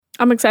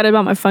I'm excited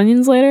about my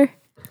Funyuns later.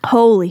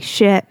 Holy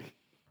shit.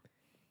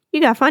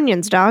 You got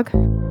Funyuns, dog.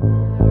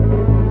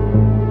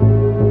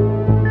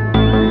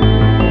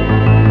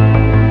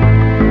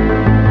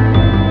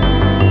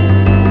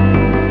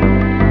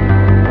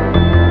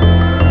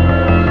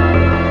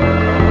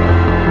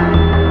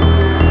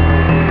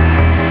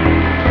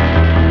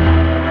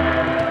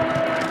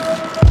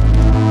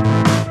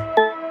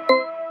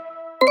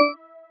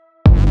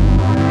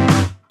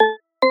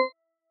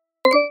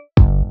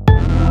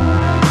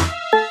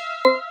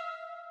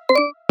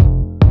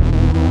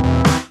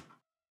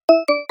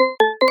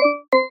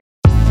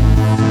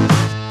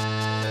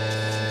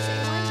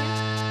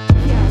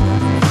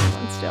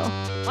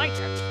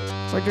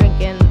 We're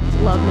drinking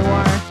Love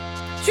Noir.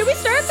 Should we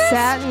start this?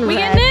 Satin we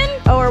Red. getting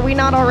in? Oh, are we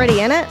not already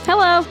in it?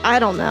 Hello. I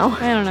don't know.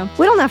 I don't know.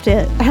 We don't have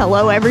to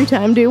hello every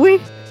time, do we?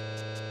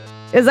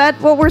 Is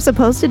that what we're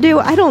supposed to do?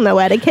 I don't know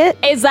etiquette.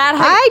 Is that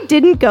how I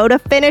didn't go to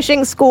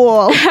finishing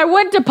school. I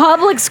went to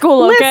public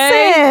school,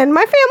 okay? Listen,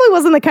 my family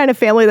wasn't the kind of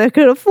family that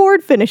could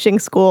afford finishing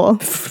school.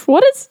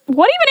 What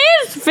even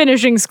is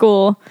finishing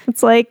school?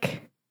 It's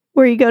like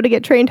where you go to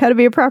get trained how to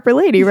be a proper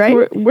lady,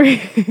 right?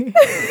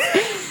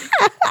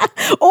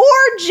 Or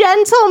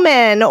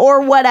gentleman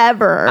or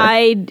whatever.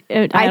 I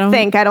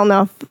think. I don't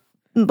know if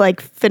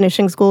like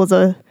finishing school is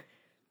a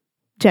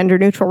gender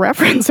neutral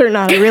reference or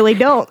not. I really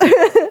don't.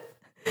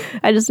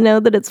 I just know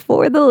that it's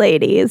for the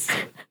ladies.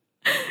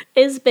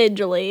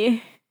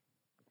 Especially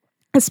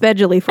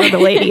for the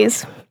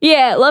ladies.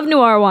 Yeah, Love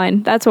Noir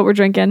wine. That's what we're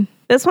drinking.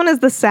 This one is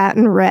the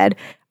Satin Red.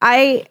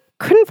 I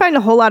couldn't find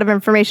a whole lot of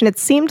information. It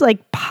seemed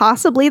like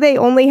possibly they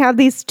only have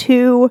these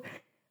two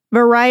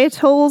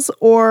varietals,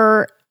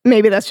 or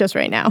maybe that's just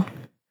right now.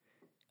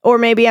 Or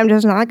maybe I'm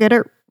just not good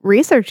at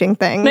researching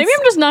things. Maybe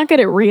I'm just not good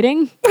at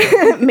reading.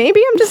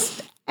 Maybe I'm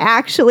just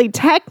actually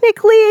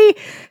technically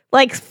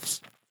like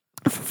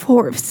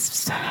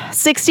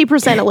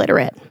 60%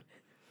 illiterate.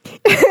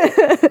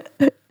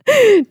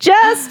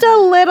 Just a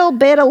little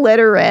bit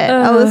illiterate.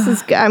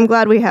 I'm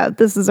glad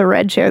this is a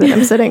red chair that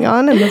I'm sitting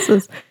on,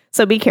 and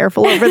so be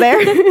careful over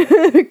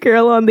there.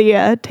 Girl on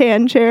the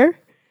tan chair.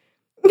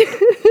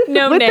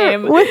 No with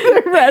name. With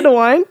the red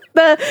one.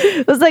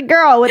 It was the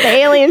girl with the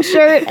alien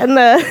shirt and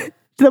the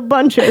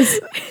bunches.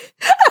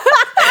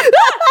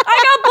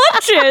 I got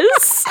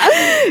bunches.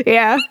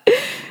 Yeah.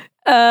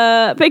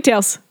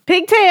 Pigtails.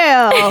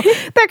 Pigtail.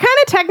 They're kind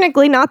of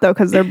technically not, though,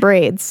 because they're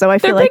braids. So I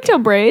feel like pigtail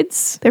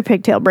braids. They're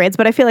pigtail braids,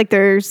 but I feel like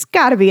there's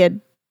got to be a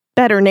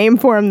better name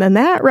for them than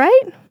that,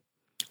 right?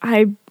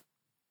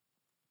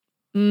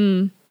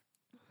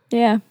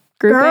 Yeah. Grouping?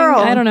 Girl.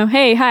 I don't know.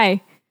 Hey,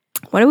 hi.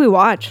 What do we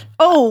watch?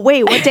 Oh,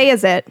 wait, what day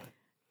is it?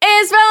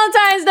 It's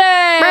Valentine's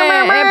Day!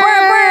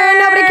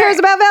 Nobody cares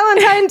about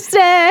Valentine's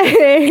Day.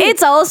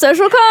 It's all a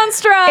social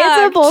construct.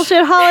 It's a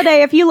bullshit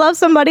holiday. If you love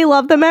somebody,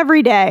 love them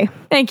every day.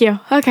 Thank you.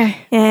 Okay.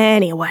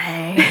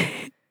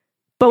 Anyway.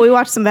 But we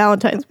watched some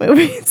Valentine's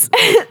movies.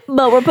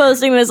 But we're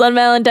posting this on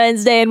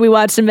Valentine's Day, and we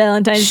watched some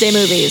Valentine's Day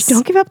movies.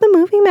 Don't give up the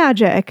movie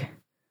magic.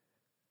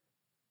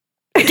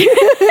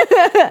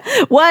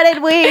 What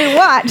did we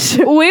watch?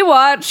 We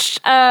watched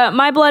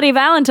My Bloody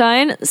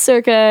Valentine,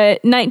 circa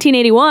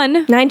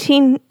 1981.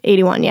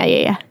 1981,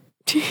 yeah.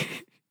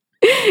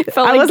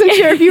 I wasn't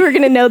sure if you were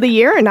going to know the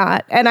year or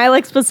not, and I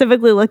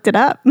specifically looked it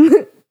up.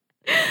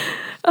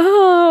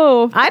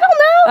 Oh. I don't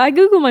know. I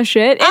Google my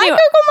shit. Anyway, I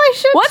Google my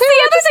shit what's too.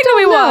 the other thing that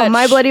we watched?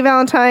 My Bloody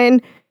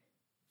Valentine.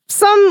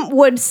 Some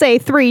would say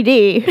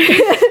 3D,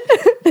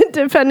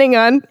 depending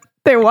on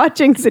their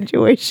watching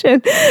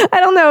situation. I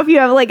don't know if you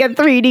have a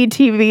 3D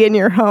TV in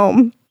your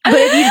home, but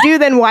if you do,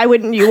 then why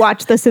wouldn't you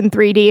watch this in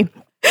 3D?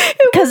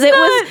 Because it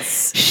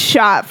was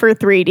shot for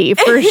 3D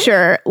for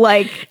sure.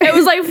 It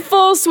was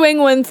full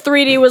swing when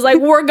 3D was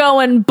we're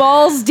going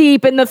balls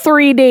deep in the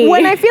 3D.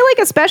 When I feel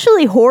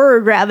especially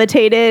horror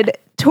gravitated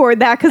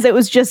toward that, because it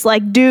was just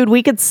dude,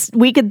 we could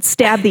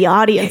stab the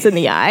audience in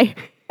the eye.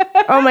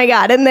 Oh my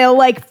god, and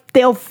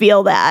they'll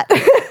feel that.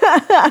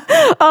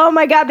 Oh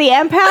my god, the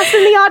empaths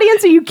in the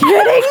audience, are you kidding me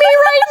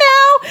right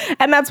now?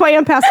 And that's why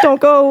empaths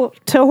don't go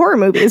to horror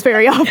movies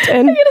very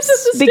often,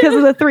 because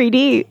of the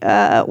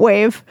 3D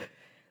wave.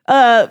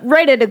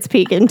 Right at its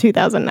peak in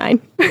 2009,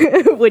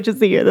 which is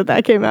the year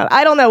that came out.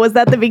 I don't know, was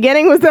that the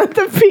beginning? Was that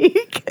the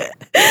peak?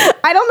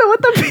 I don't know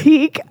what the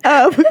peak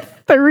of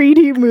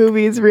 3D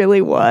movies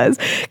really was,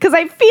 because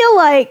I feel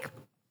like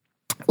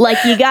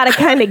you got to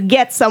kind of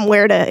get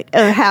somewhere to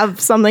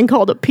have something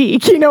called a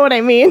peak. You know what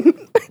I mean?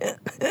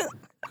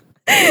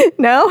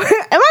 No?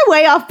 Am I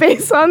way off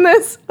base on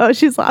this? Oh,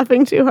 she's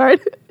laughing too hard.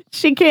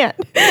 She can't.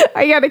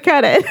 I got to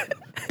cut it.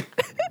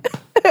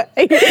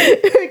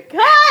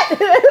 Cut!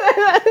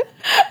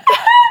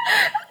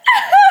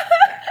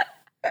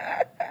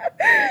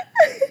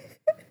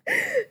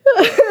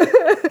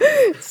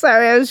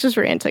 Sorry, I was just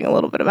ranting a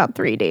little bit about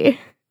 3D.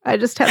 I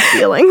just have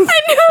feelings.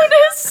 I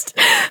noticed.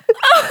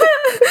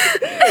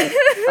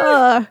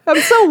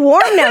 I'm so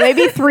warm now.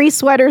 Maybe 3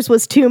 sweaters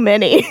was too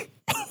many.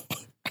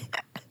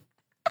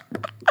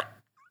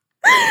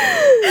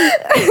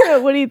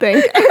 What do you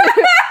think?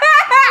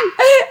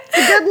 It's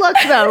a good look,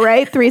 though,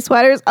 right? 3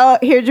 sweaters. Oh,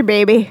 here's your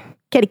baby.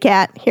 Kitty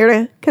cat. Here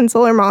to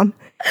console her mom.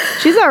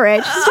 She's all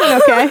right. She's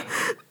doing okay.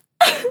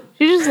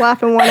 She's just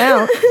laughing one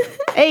out.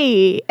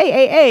 Hey.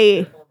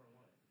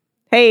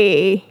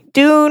 Hey,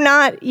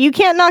 you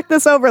can't knock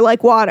this over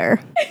like water,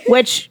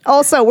 which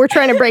also we're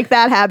trying to break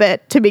that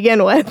habit to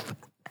begin with.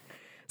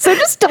 So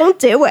just don't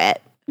do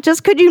it.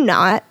 Just could you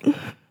not?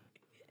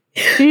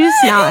 Could you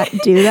just not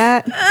do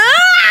that?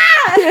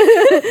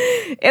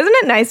 Isn't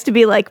it nice to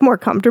be like more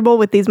comfortable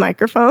with these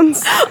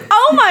microphones?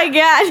 Oh my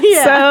God.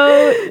 Yeah.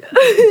 So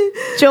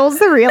Joel's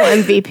the real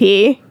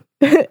MVP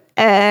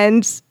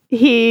and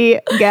he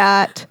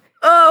got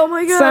Oh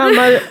my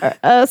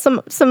God.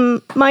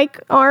 some mic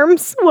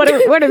arms.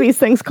 What are these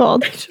things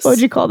called? What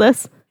would you call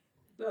this?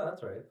 No,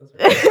 that's right.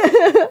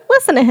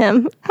 Listen to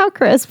him. How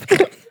crisp.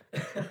 What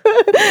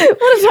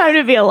a time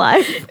to be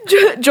alive.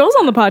 Joel's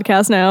on the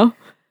podcast now.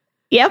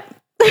 Yep.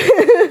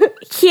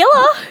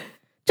 Kayla?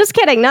 Just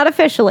kidding. Not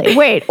officially.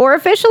 Wait, or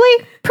officially?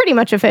 Pretty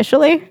much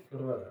officially.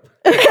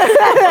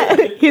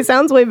 He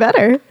sounds way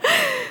better.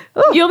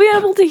 You'll be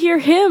able to hear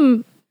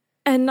him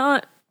and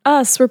not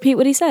us repeat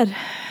what he said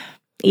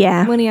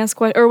Yeah. when he asks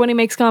or when he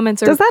makes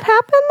comments. Or Does that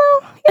happen though?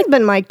 He's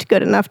been mic'd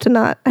good enough to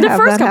not the have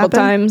first that couple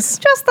happen. times.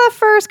 Just the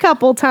first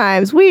couple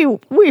times. We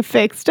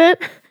fixed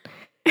it.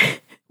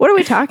 What are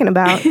we talking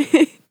about?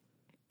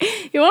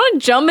 You want to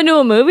jump into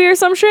a movie or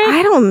some shit?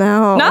 I don't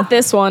know. Not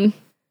this one.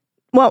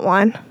 What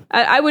one?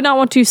 I would not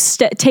want to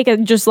take a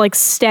just like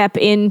step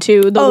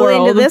into the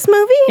world. Into this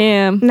movie?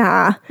 Yeah.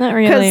 Nah. Not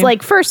really. Because,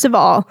 like, first of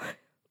all,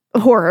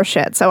 horror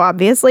shit, so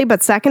obviously.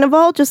 But second of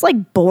all, just,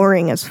 like,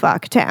 boring as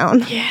fuck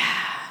town. Yeah.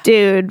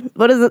 Dude,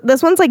 what is it?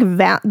 This one's, like,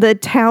 the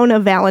town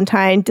of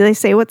Valentine. Do they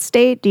say what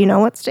state? Do you know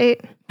what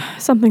state?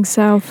 Something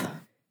south.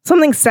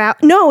 Something south.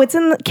 No, it's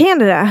in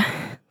Canada.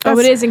 Oh,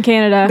 it is in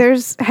Canada.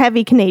 There's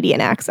heavy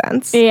Canadian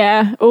accents.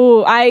 Yeah.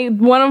 Oh,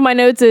 one of my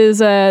notes is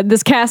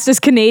this cast is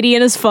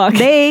Canadian as fuck.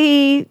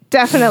 They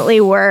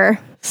definitely were.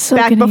 So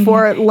back Canadian.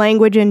 before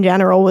language in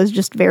general was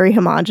just very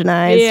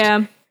homogenized.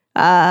 Yeah.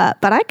 But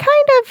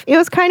it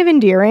was kind of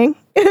endearing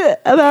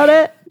about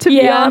it, to be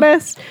Yeah.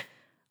 honest.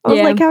 I was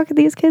Yeah. like, how could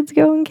these kids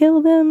go and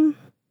kill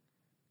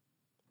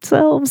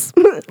themselves,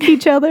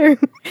 each other,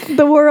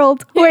 the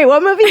world? Wait,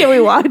 what movie did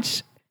we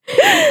watch?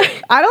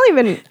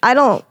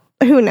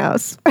 Who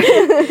knows?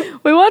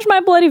 We watched My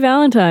Bloody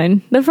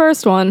Valentine, the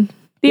first one,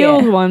 the Yeah.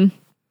 old one,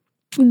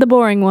 the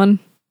boring one.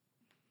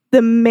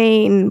 The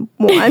main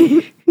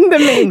one. The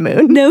main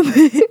moon.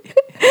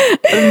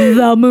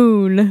 The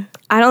moon.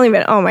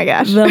 Oh my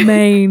gosh. The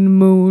main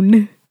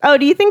moon. Oh,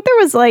 do you think there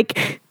was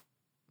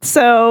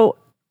so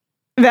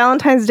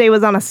Valentine's Day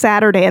was on a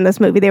Saturday in this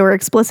movie. They were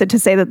explicit to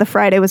say that the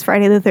Friday was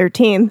Friday the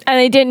 13th. And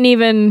they didn't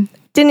even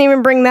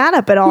bring that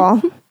up at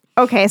all.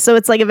 Okay, so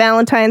it's like a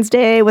Valentine's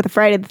Day with a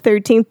Friday the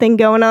 13th thing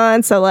going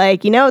on. So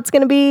it's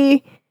going to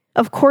be,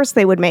 of course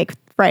they would make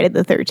Friday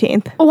the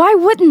 13th. Why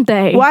wouldn't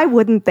they? Why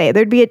wouldn't they?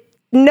 There'd be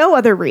no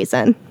other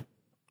reason.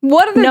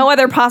 No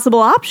other possible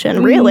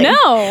option, really.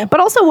 No.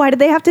 But also, why did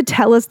they have to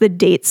tell us the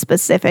date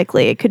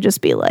specifically? It could just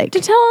be to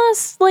tell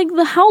us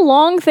how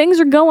long things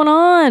are going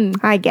on.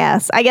 I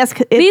guess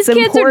it's These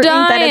kids are important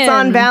that it's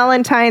on dying.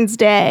 Valentine's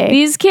Day.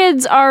 These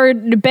kids are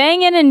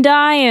banging and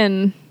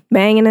dying.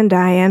 Banging and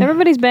dying.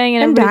 Everybody's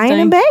banging and everybody's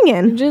dying and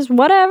banging. Just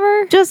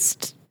whatever.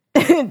 Just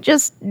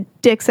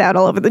dicks out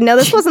all over no,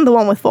 this wasn't the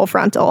one with full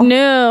frontal.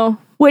 No.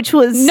 Which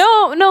was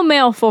No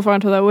male full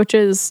frontal though, which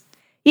is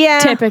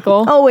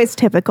typical. Always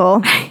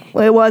typical.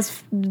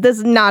 This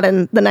is not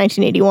in the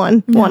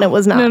 1981 one. It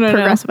was not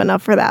progressive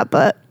enough for that,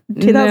 but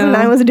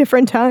 2009 was a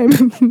different time.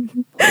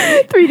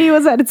 3D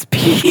was at its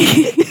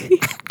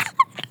peak.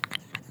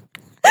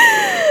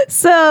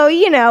 So,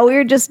 we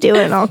were just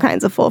doing all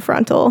kinds of full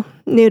frontal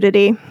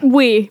nudity.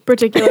 We,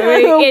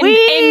 particularly.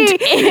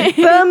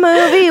 The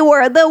movie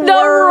where the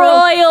world.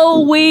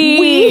 royal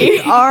We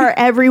are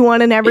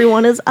everyone and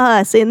everyone is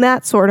us in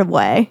that sort of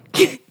way.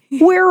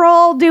 We're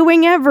all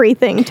doing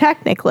everything,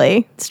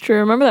 technically. It's true.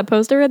 Remember that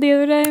poster I read the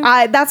other day?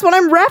 That's what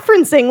I'm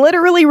referencing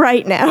literally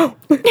right now.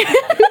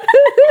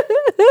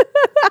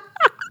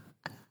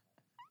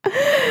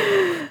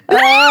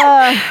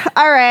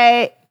 All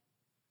right.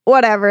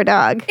 Whatever,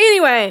 dog.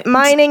 Anyway.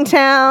 Mining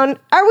town.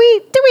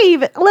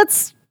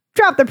 Let's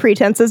drop the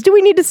pretenses. Do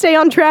we need to stay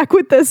on track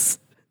with this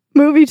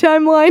movie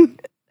timeline?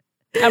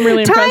 I'm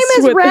really Time impressed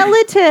is with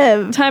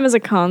relative. Time is a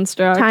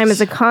construct. Time is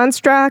a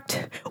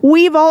construct.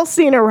 We've all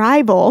seen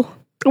Arrival.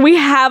 We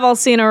have all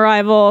seen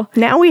Arrival.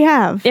 Now we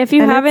have. If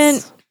you And haven't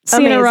it's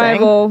seen amazing.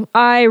 Arrival,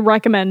 I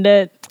recommend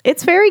it.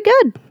 It's very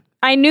good.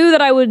 I knew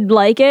that I would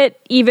like it,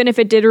 even if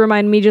it did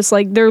remind me just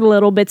there are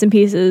little bits and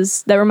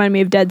pieces that remind me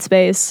of Dead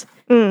Space.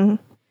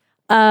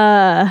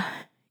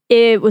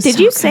 It was. Did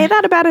you say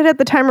that about it at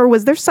the time, or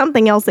was there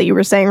something else that you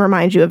were saying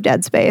reminds you of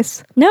Dead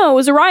Space? No, it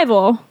was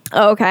Arrival.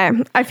 Oh, okay.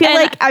 I feel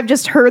like I've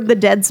just heard the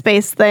Dead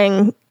Space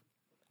thing.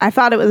 I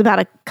thought it was about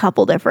a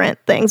couple different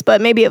things, but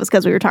maybe it was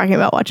because we were talking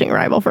about watching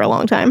Arrival for a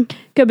long time.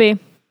 Could be.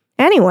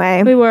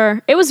 Anyway, We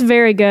were. It was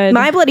very good.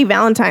 My Bloody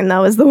Valentine,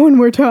 though, is the one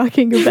we're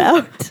talking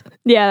about.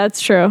 Yeah,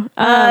 that's true.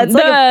 It's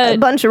like a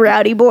bunch of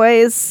rowdy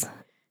boys.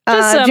 Do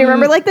you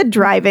remember like the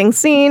driving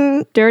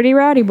scene Dirty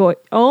Rowdy Boy.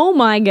 Oh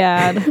my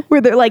God. where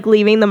they're like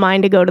leaving the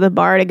mine to go to the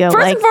bar to go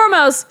First like and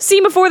foremost,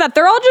 scene before that,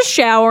 they're all just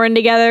showering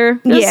together.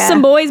 Just Yeah.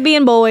 some boys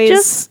being boys.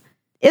 just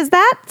is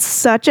that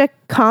such a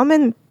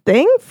common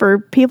thing for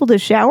people to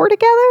shower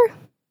together?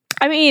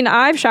 I mean,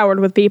 I've showered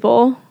with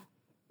people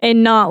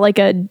and not like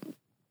a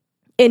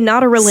In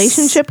not a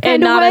relationship kind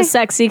and of not way? a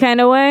sexy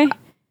kind of way.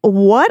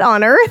 What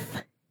on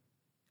earth?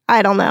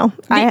 I don't know.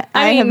 I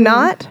have mean,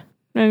 not.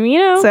 I mean, you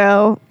know.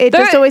 So it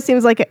There- just always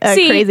seems like a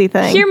See, crazy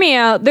thing. Hear me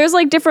out. There's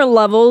like different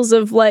levels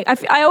of like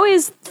I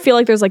always feel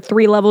like there's like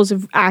 3 levels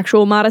of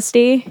actual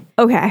modesty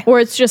Okay. where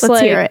it's just Let's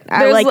like hear it. I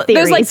there's, like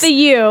there's like theories. the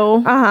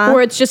you Uh-huh.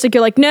 where it's just like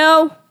you're like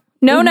no.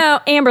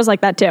 Amber's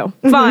like that too.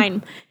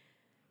 Fine.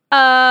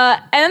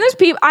 And then there's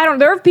people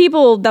there are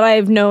people that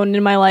I've known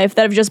in my life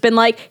that have just been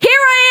like, here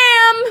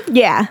I am.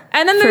 Yeah.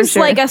 And then for there's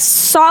sure. like a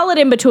solid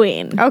in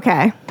between.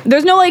 Okay.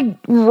 There's no like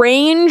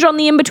range on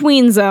the in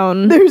between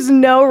zone. There's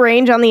no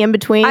range on the in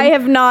between. I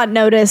have not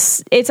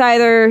noticed. It's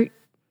either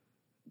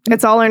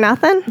It's all or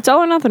nothing? it's all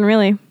or nothing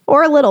really.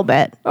 Or a little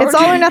bit. It's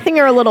all or nothing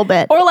or a little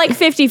bit. Or like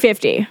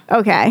 50-50.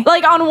 Okay.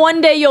 Like on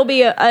one day you'll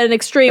be an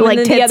extreme Like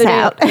and then the tits other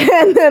out. day.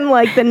 And then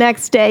like the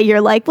next day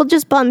you're like, well,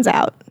 just buns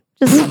out.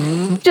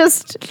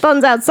 Just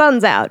buns out,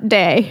 suns out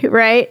day,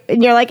 right?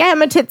 And you're like, I had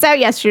my tits out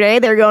yesterday.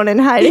 They're going in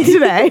hiding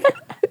today.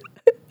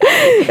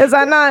 Is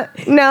that not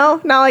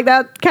like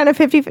that kind of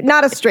 50,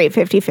 not a straight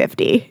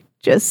 50-50.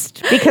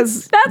 Just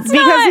because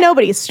not-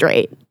 nobody's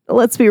straight.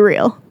 Let's be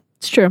real.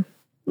 It's true.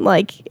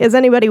 Like, is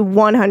anybody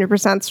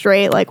 100%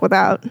 straight? Like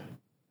without,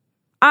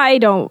 I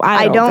don't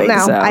don't think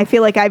know. so. I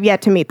feel like I've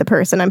yet to meet the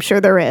person. I'm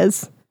sure there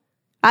is.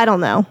 I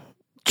don't know.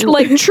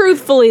 like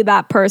truthfully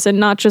that person,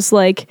 not just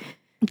like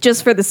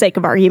Just for the sake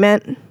of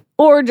argument.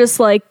 or just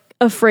like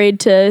afraid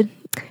to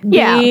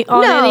be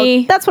on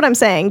any. that's what I'm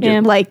saying.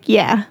 Yeah. Like,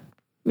 yeah,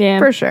 Yeah.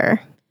 for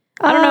sure.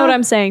 I don't know what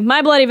I'm saying.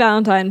 My Bloody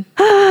Valentine.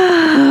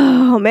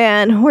 Oh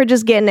man, we're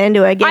just getting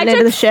into it, getting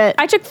into the shit.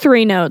 I took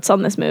 3 notes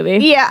on this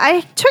movie. Yeah,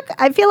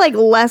 I feel like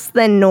less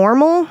than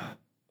normal,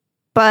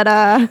 but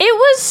It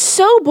was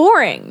so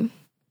boring.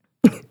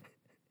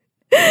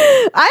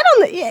 I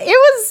don't.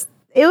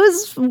 It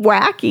was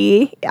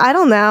wacky. I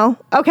don't know.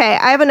 Okay,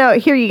 I have a note.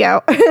 Here you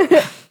go.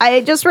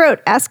 I just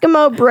wrote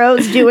Eskimo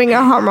bros doing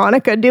a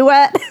harmonica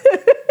duet.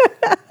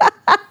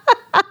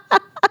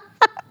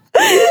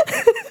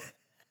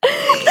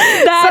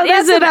 That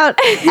That's is about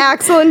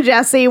Axel and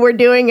Jesse were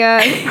doing a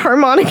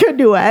harmonica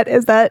duet.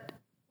 Is that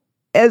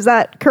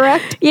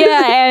correct?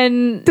 Yeah,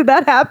 and Did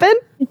that happen?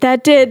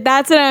 that's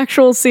an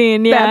actual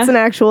scene. Yeah. That's an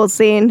actual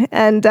scene.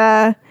 And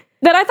that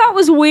I thought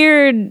was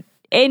weird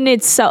in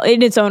its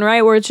own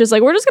right, where it's just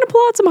like we're just gonna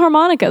pull out some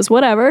harmonicas,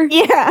 whatever.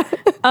 yeah.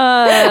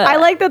 I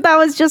like that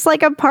was just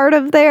like a part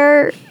of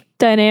their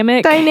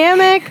Dynamic.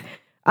 dynamic.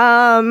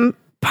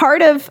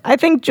 Part of, I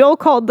think Joel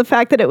called the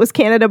fact that it was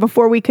Canada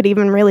before we could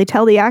even really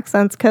tell the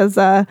accents, because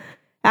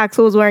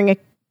Axel was wearing a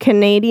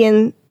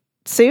Canadian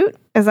suit.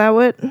 Is that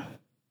what?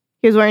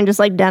 He was wearing just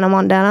like denim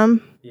on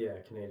denim. Yeah,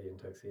 Canadian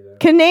tuxedo.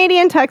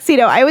 Canadian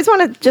tuxedo. I always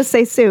want to just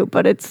say suit,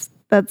 but it's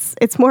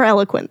more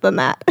eloquent than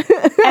that.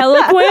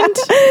 Eloquent.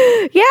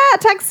 Yeah,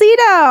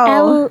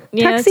 tuxedo.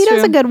 Yeah, that's Tuxedo's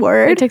true. a good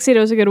word.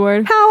 Tuxedo is a good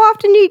word. How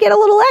often do you get a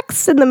little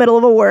X in the middle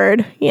of a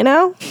word? You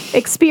know?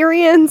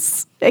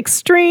 Experience,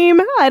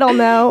 extreme, I don't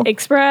know.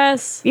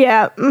 Express.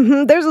 Yeah,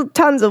 there's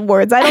tons of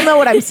words. I don't know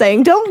what I'm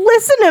saying. Don't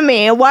listen to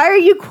me. Why are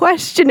you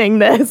questioning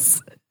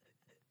this?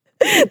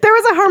 There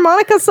was a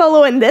harmonica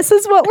solo, and this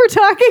is what we're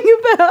talking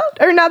about?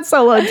 Or not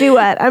solo,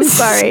 duet. I'm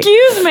sorry.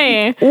 Excuse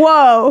me.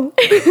 Whoa.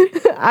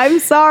 I'm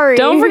sorry.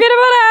 Don't forget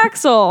about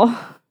Axel.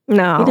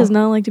 No. He does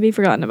not like to be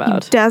forgotten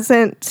about.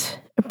 Doesn't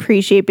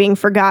appreciate being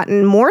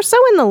forgotten, more so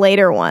in the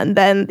later one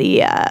than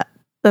the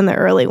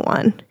early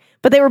one.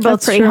 But they were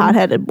both That's pretty true.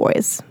 hot-headed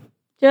boys.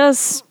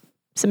 Just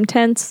some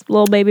tense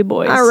little baby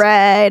boys. All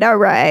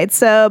right.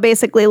 So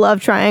basically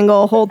love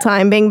triangle, whole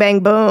time, bing,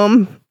 bang,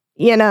 boom.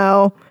 You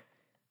know,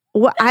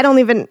 what's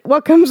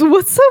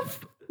up?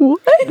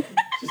 What?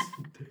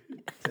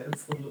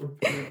 Tense little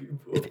baby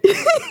boy.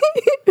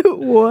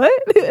 What?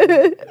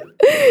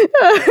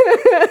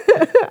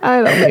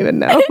 I don't even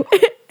know.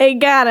 They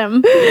got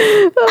him.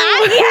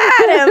 I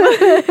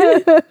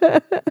got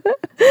him.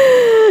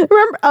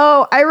 Remember?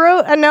 Oh, I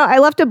wrote a note. I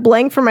left a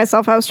blank for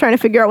myself. I was trying to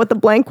figure out what the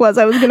blank was.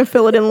 I was going to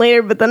fill it in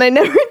later, but then I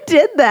never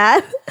did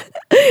that.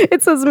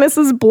 It says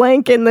Mrs.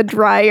 Blank in the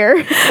dryer.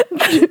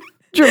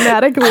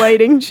 Dramatic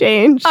lighting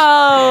change.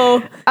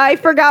 Oh. I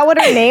forgot what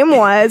her name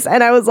was,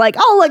 and I was like,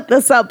 I'll look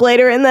this up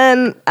later, and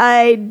then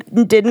I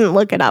didn't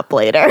look it up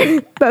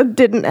later. That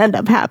didn't end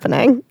up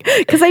happening.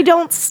 Because I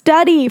don't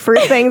study for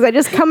things. I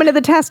just come into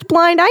the test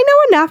blind. I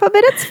know enough of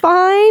it. It's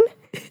fine.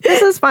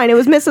 This is fine. It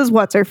was Mrs.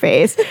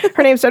 What's-Her-Face.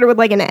 Her name started with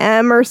like an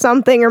M or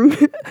something, or I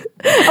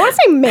want to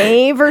say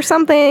Maeve or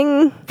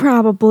something.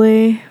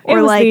 Probably. Or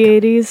It was like- the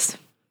 80s.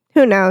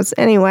 Who knows?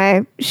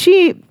 Anyway,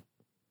 she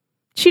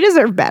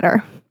deserved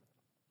better.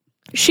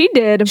 She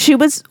did. She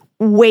was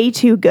way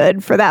too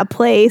good for that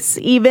place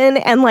even,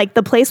 and like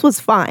the place was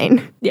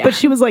fine, Yeah. but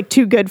she was like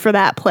too good for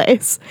that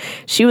place.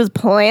 She was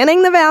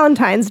planning the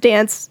Valentine's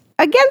dance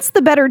against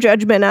the better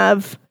judgment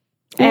of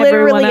Everyone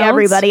literally else.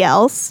 everybody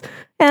else,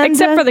 and,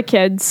 Except for the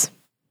kids.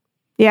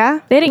 yeah,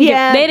 They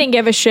didn't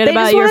give a shit They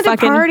about just your wanted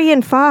fucking to party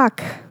and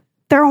fuck.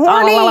 They're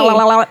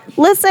horny.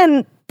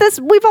 Listen,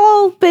 we've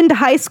all been to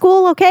high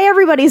school, okay?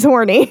 Everybody's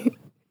horny.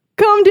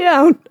 Calm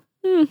down.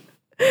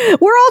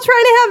 We're all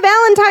trying to have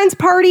Valentine's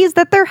parties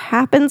that there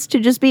happens to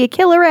just be a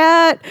killer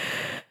at.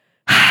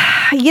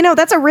 You know,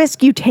 that's a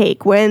risk you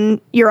take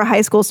when you're a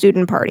high school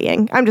student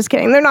partying. I'm just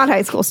kidding. They're not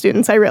high school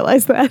students. I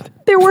realize that.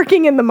 They're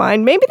working in the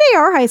mine. Maybe they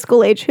are high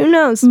school age. Who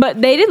knows?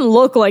 But they didn't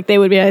look like they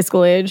would be high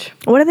school age.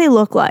 What do they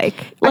look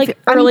like? Like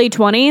early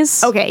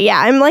 20s. Okay, yeah,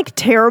 I'm like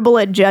terrible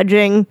at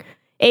judging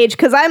age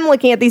because I'm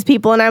looking at these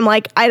people and I'm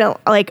like, I don't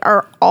like,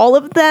 are all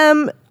of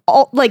them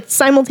all like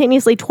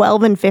simultaneously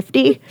 12 and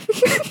 50?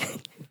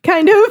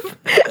 Kind of.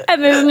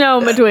 And there's no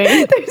in between.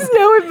 There's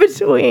no in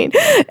between.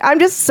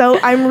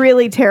 I'm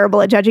really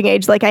terrible at judging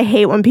age. Like, I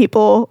hate when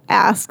people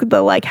ask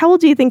the like, how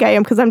old do you think I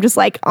am? Because I'm just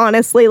like,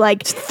 honestly,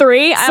 like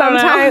 3? I don't know.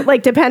 sometimes,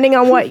 like, depending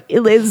on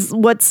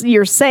what's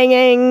you're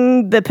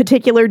saying, the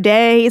particular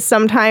day,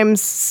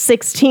 sometimes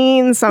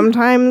 16,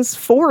 sometimes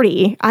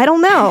 40. I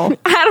don't know.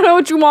 I don't know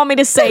what you want me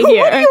to say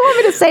here. What do you want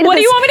me to say? What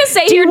do you want me to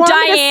say here,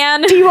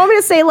 Diane? Do you want me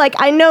to say, like,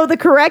 I know the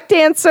correct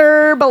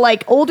answer, but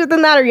like older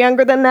than that or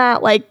younger than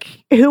that? Like,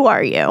 who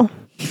are you?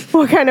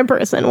 What kind of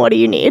person? What do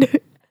you need?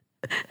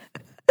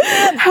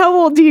 How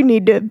old do you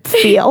need to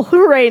feel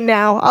right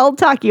now? I'll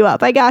talk you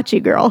up. I got you,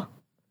 girl.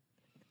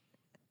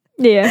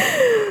 Yeah.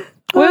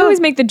 We always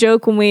make the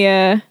joke when we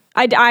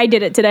I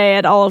did it today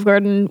at Olive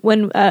Garden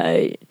when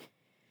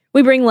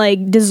we bring like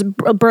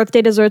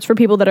birthday desserts for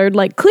people that are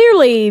like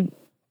clearly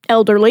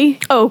elderly.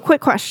 Oh,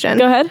 quick question.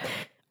 Go ahead.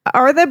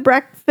 Are the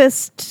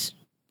breakfast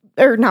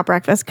or not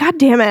breakfast? God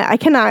damn it. I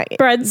cannot.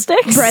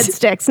 Breadsticks.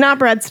 Breadsticks, not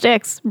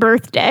breadsticks.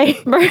 Birthday.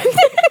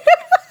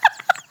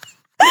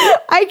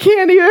 I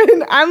can't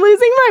even. I'm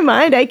losing my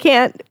mind. I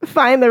can't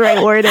find the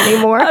right word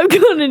anymore. I'm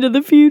going into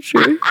the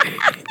future.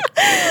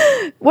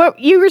 What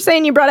you were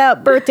saying? You brought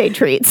out birthday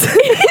treats.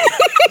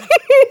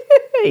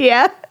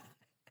 Yeah.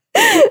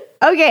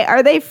 Okay.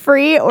 Are they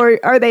free or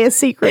are they a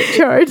secret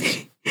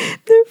charge?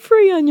 They're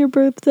free on your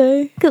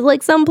birthday. Because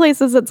like some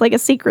places, it's like a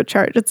secret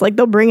charge. It's like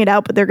they'll bring it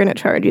out, but they're going to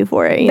charge you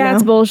for it.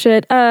 That's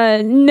bullshit.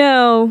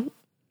 No,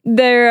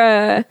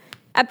 they're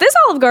at this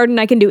Olive Garden.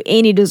 I can do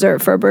any dessert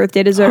for a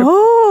birthday dessert.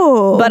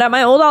 Oh, But at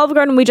my old Olive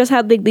Garden, we just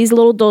had like these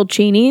little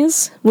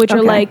dolcinis, which are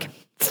Okay. like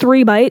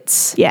 3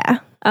 bites. yeah.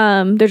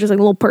 They're just like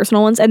little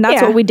personal ones, and that's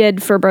Yeah. what we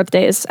did for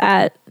birthdays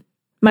at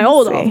my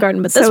old Olive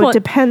Garden. But this so one, it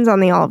depends on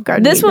the Olive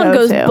Garden. this you one go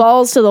goes to.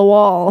 balls to the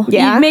wall.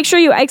 Yeah? You make sure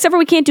you, except for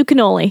we can't do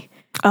cannoli.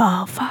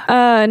 Oh fuck!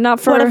 Not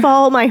for. What if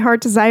all my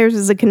heart desires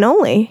is a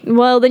cannoli?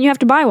 Well, then you have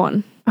to buy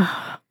one.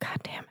 Oh god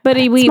damn it! But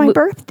It's we my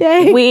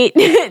birthday. we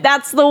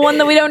that's the one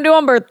that we don't do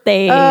on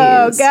birthdays.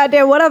 Oh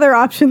goddamn! What other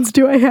options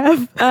do I have?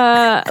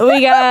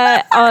 We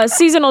got a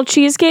seasonal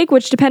cheesecake,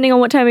 which depending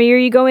on what time of year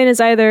you go in, is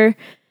either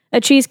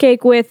a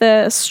cheesecake with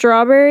a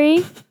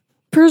strawberry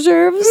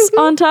preserves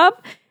on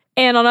top,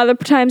 and on other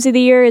times of the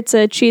year, it's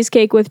a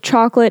cheesecake with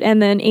chocolate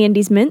and then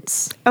Andes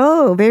mints.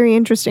 Oh, very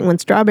interesting. When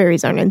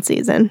strawberries aren't in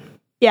season.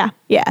 Yeah.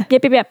 Yeah.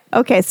 Yep.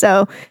 Okay,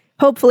 so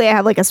hopefully I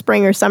have like a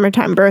spring or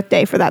summertime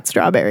birthday for that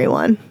strawberry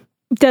one.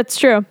 That's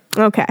true.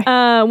 Okay.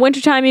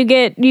 Wintertime, you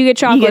get chocolate. You get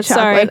chocolate.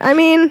 Sorry. I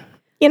mean,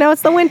 you know,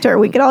 it's the winter.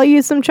 We could all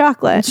use some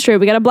chocolate. It's true.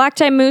 We got a black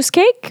tie mousse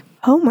cake,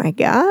 Oh my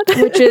god.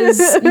 which is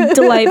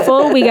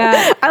delightful. We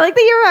got. I like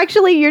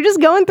that you're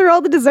just going through all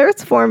the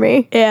desserts for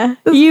me. Yeah.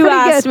 This is You pretty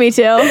asked good. me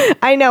to.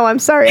 I know, I'm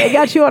sorry. I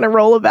got you on a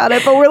roll about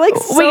it, but we're like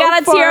so We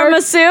got a far.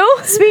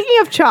 tiramisu.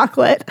 Speaking of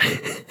chocolate,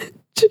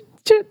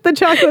 the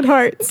chocolate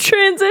hearts.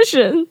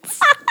 Transitions.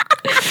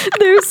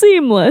 They're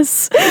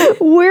seamless.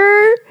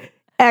 We're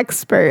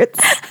experts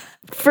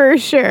for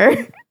sure.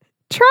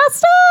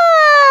 Trust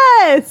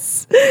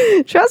us.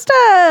 Trust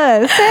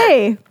us.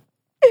 Hey.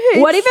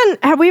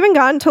 Have we even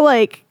gotten to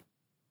like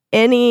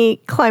any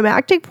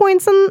climactic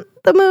points in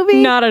the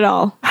movie? Not at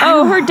all.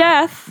 Oh, her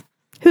death.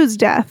 Whose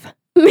death?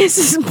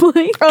 Mrs.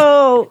 Blake.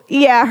 Oh,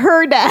 yeah,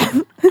 her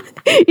death.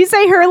 You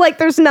say her like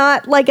there's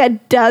not like a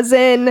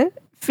dozen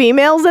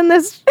females in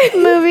this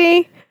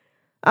movie.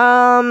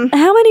 How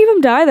many of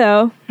them die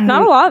though?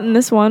 Not a lot in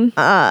this one.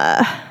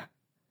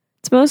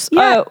 It's most.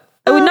 yeah,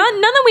 none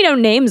that we know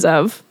names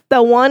of.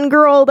 The one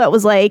girl that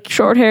was like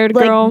Short-haired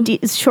like girl.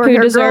 short-haired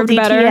girl deserved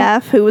better.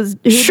 DTF who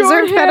deserved better.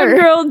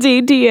 Short-haired girl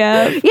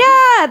DTF.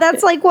 Yeah,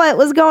 that's like what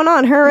was going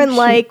on. Her and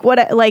like what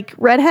like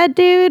redhead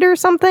dude or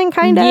something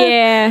kind of.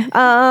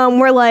 Yeah.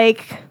 We're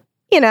like,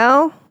 you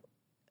know,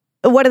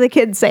 what do the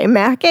kids say?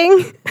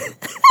 Macking?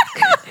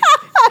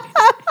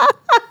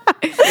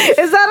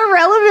 Is that a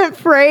relevant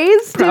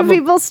phrase? Do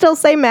people still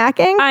say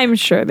macking? I'm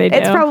sure they do.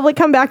 It's probably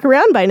come back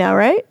around by now,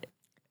 right?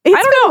 It's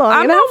I been don't know. long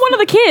I'm enough. not one of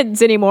the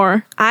kids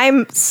anymore.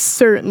 I'm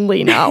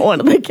certainly not one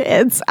of the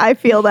kids. I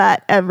feel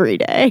that every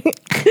day.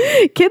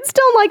 Kids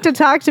don't like to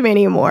talk to me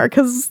anymore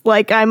because,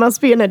 like, I must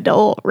be an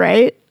adult,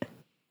 right?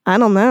 I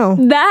don't know.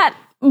 That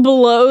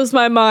blows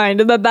my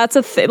mind that that's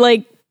a thing.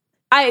 Like,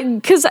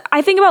 because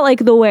I think about, like,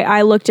 the way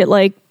I looked at,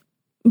 like,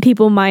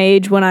 people my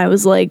age when I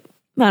was, like,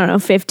 I don't know,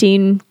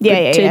 15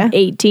 to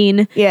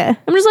 18. Yeah.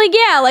 I'm just like,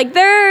 yeah, like,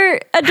 they're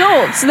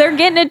adults. They're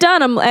getting it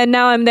done. And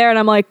now I'm there and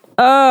I'm like,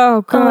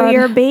 oh, God. Oh,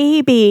 you're a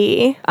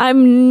baby.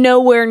 I'm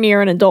nowhere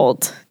near an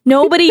adult.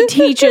 Nobody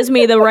teaches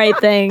me the right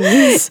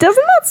things.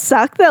 Doesn't that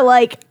suck that,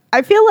 like,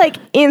 I feel like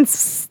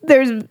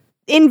there's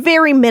in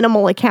very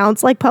minimal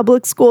accounts, like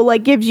public school,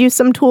 like gives you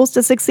some tools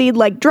to succeed,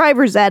 like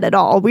driver's ed at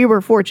all. We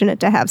were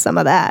fortunate to have some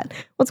of that.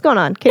 What's going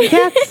on, Kit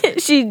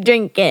Kats? She's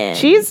drinking.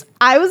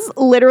 I was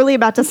literally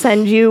about to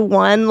send you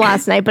one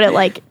last night, but it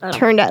like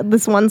turned out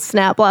this one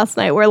snap last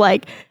night where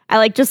like I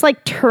like just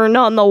like turned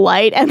on the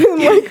light and then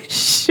like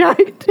shined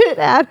it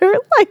at her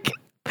like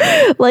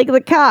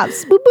the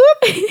cops. Boop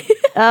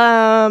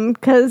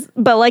boop.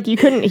 But like you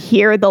couldn't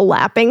hear the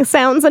lapping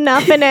sounds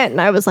enough in it,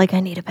 and I was like, I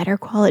need a better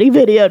quality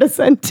video to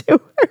send to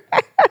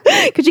her.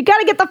 Because you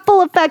gotta get the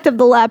full effect of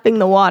the lapping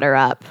the water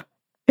up.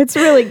 It's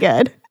really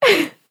good.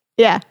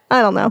 Yeah,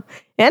 I don't know.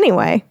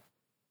 Anyway.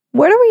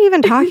 What are we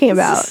even talking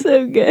about?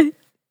 So good.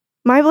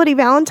 My Bloody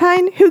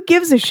Valentine? Who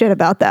gives a shit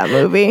about that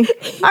movie?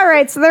 All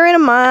right, so they're in a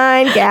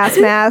mine, gas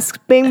mask,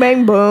 bing,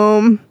 bang,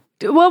 boom.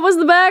 What was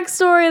the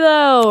backstory,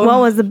 though? What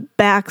was the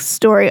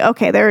backstory?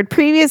 Okay, there had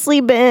previously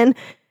been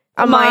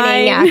a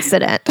mining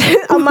accident.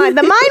 The mine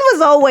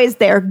was always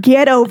there.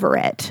 Get over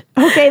it.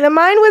 Okay, the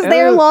mine was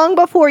there long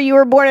before you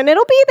were born, and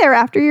it'll be there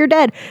after you're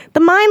dead. The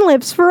mine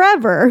lives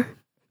forever.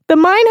 The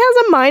mine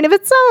has a mind of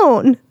its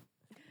own.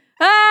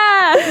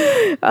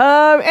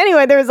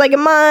 Anyway, there was like a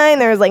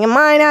mine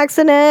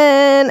accident,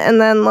 and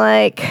then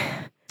like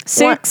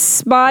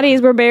 6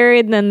 bodies were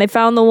buried, and then they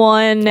found the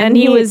one, and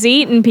he was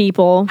eating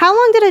people. How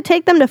long did it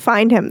take them to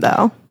find him,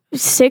 though?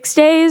 6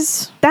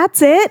 days.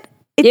 That's it?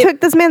 It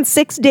took this man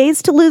 6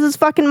 days to lose his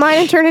fucking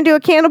mind and turn into a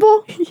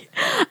cannibal?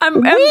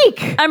 I'm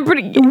weak. I'm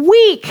pretty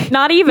weak.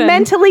 Not even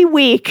mentally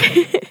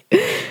weak.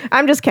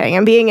 I'm just kidding.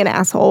 I'm being an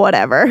asshole.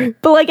 Whatever.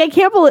 But like, I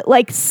can't believe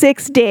like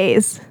 6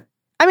 days.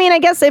 I mean, I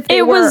guess if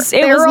they were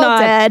all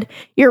dead,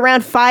 you're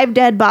around 5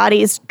 dead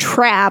bodies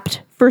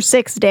trapped for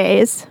 6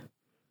 days.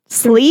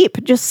 Sleep.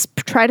 Just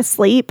try to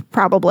sleep.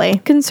 Probably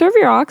conserve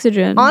your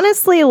oxygen.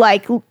 Honestly,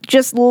 like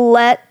just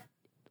let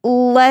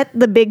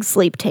the big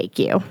sleep take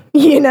you.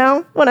 You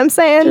know what I'm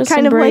saying? Just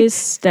kind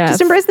embrace of like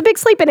just embrace the big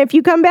sleep. And if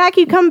you come back,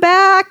 you come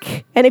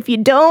back. And if you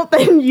don't,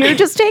 then you're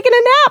just taking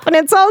a nap and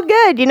it's all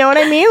good. You know what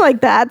I mean?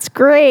 Like that's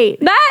great.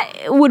 That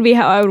would be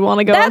how I would want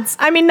to go.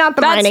 I mean, not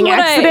the mining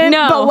accident,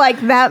 but like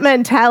that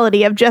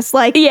mentality of just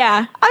like,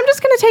 yeah, I'm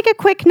just going to take a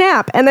quick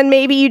nap. And then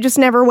maybe you just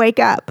never wake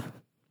up.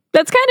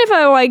 That's kind of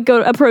how I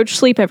go approach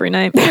sleep every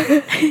night.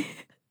 Too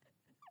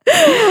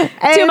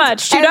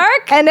much, too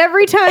dark. And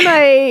every time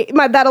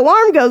that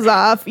alarm goes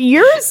off,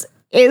 yours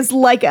is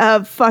like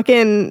a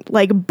fucking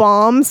like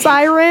bomb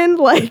siren.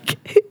 Like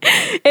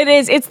it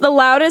is. It's the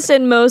loudest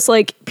and most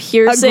like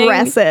piercing,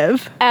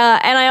 aggressive.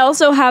 And I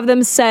also have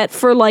them set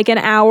for like an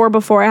hour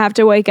before I have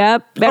to wake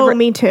up.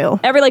 Me too.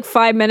 Every like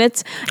 5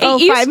 minutes.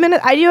 5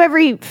 minutes. I do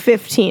every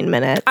 15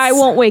 minutes. I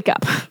won't wake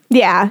up.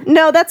 Yeah,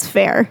 no, that's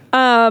fair.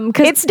 Cause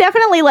it's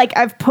definitely like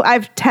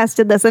I've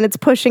tested this and it's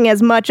pushing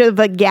as much of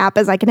a gap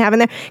as I can have in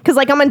there. Cause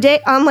like on a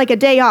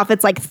day off,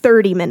 it's like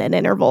 30-minute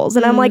intervals,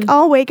 and I'm like,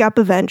 I'll wake up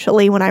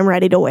eventually when I'm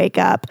ready to wake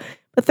up.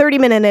 But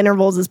 30-minute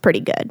intervals is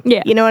pretty good.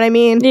 Yeah, you know what I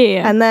mean.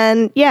 Yeah. And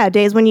then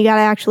days when you got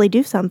to actually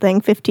do something,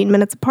 15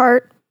 minutes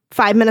apart,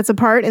 5 minutes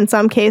apart in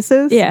some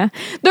cases. Yeah,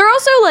 they're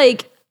also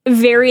like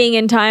varying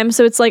in time,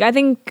 so it's like I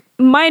think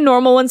my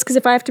normal ones, because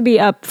if I have to be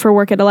up for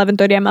work at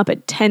 11:30, I'm up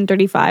at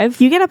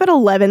 10:35. You get up at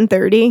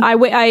 11:30? I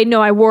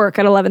work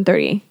at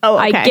 11:30. Oh,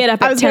 okay. I get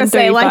up at 10:35. I was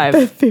say like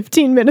the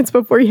 15 minutes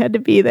before you had to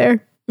be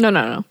there.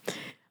 No.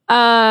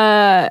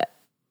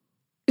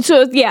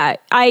 So yeah,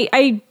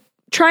 I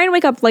try and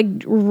wake up like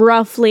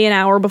roughly an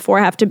hour before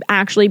I have to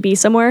actually be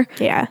somewhere.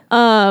 Yeah.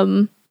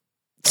 So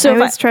I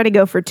always try to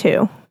go for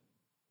 2.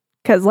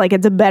 Because, like,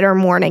 it's a better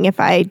morning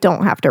if I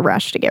don't have to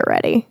rush to get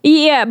ready.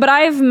 Yeah, but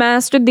I've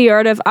mastered the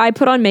art of, I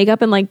put on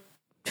makeup in, like,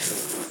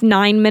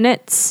 9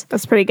 minutes.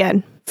 That's pretty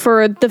good.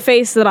 For the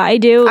face that I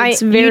do,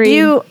 it's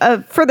very...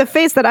 For the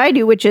face that I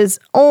do, which is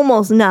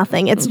almost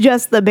nothing, it's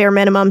just the bare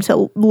minimum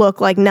to look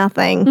like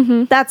nothing.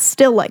 Mm-hmm. That's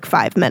still, like,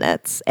 5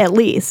 minutes, at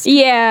least.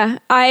 Yeah,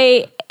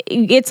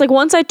 it's like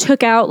once I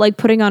took out, like,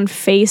 putting on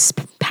face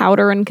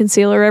powder and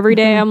concealer every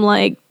day, I'm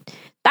like...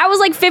 That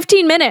was like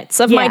 15 minutes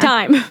of my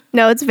time.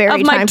 No, it's very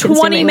of my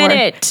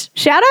 20-minute.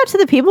 Shout out to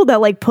the people that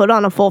like put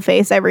on a full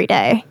face every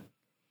day,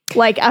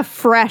 like a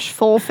fresh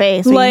full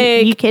face.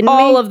 Like you kidding me?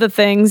 All of the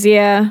things,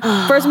 yeah.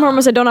 First and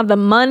foremost, I don't have the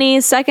money.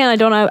 Second, I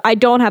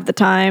don't have the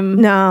time.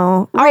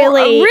 No,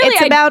 really,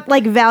 it's about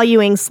like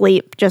valuing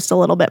sleep just a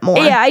little bit more.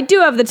 Yeah, I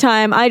do have the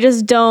time. I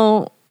just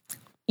don't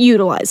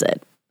utilize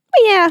it.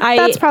 Yeah,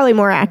 that's probably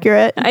more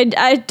accurate.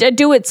 I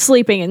do it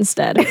sleeping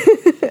instead.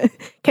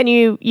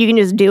 You can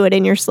just do it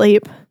in your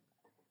sleep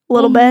a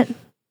little bit.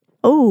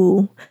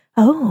 Oh,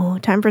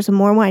 time for some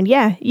more wine.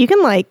 Yeah, you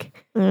can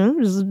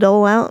just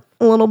dole out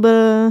a little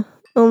bit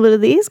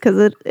of these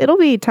because it'll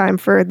be time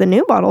for the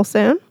new bottle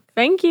soon.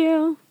 Thank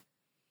you.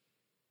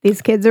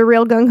 These kids are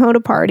real gung-ho to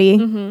party.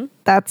 Mm-hmm.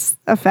 That's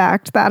a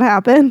fact. That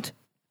happened.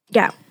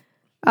 Yeah.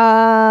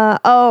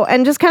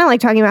 And just kind of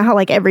talking about how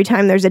every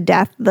time there's a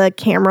death, the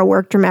camera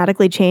work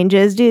dramatically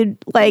changes. Dude,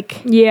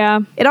 yeah.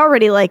 it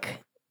already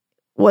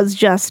was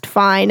just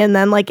fine. And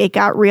then it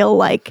got real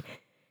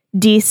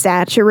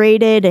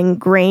desaturated and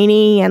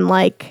grainy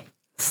and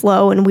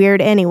slow and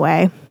weird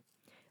anyway.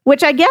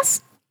 Which I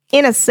guess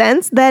in a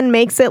sense then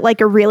makes it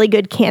a really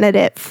good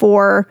candidate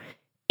for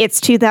it's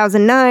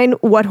 2009.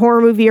 What horror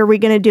movie are we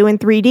going to do in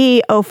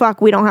 3D? Oh, fuck,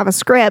 we don't have a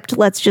script.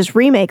 Let's just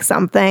remake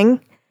something.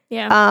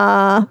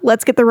 Yeah.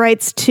 Let's get the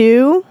rights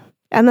to,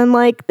 and then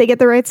they get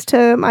the rights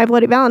to My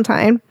Bloody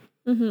Valentine.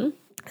 Mm-hmm.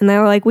 And they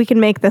were like, we can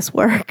make this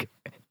work.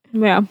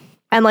 Yeah.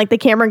 And the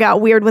camera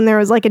got weird when there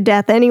was a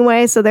death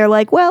anyway. So they're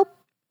like, well,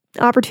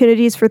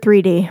 opportunities for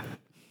 3D.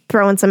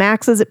 Throwing some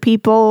axes at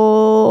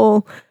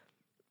people.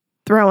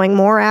 Throwing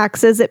more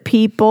axes at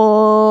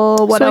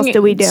people. What else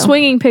do we do?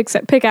 Swinging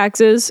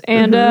pickaxes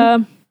and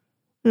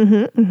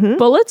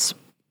bullets.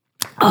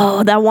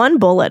 Oh, that one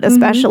bullet,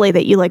 especially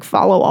that you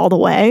follow all the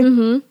way.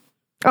 Mm-hmm.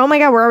 Oh my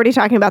God, we're already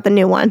talking about the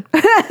new one.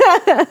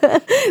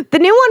 The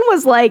new one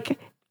was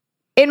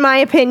in my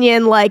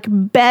opinion,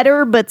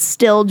 better, but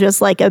still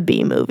just a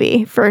B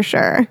movie for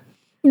sure.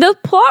 The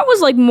plot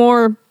was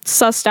more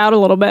sussed out a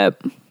little bit.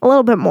 A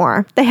little bit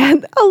more. They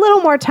had a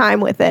little more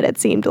time with it, it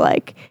seemed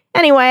like.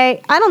 Anyway,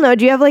 I don't know.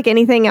 Do you have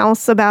anything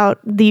else about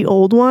the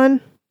old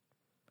one?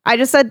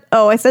 I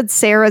said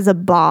Sarah's a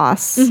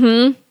boss.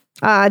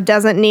 Mm-hmm.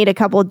 Doesn't need a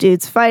couple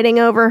dudes fighting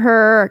over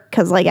her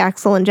because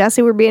Axel and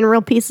Jesse were being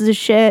real pieces of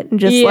shit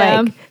and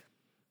just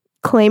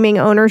claiming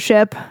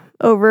ownership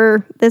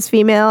over this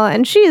female.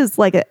 And she is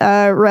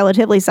a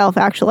relatively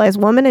self-actualized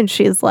woman, and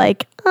she's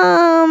kind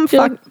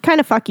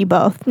of fuck you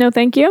both. No,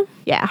 thank you.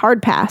 Yeah,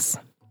 hard pass.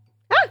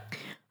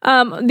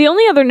 The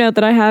only other note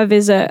that I have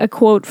is a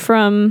quote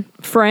from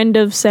friend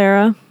of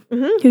Sarah,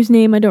 whose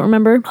name I don't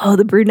remember. Oh,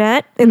 the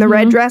brunette in the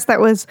red dress that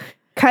was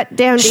cut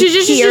down to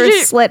here,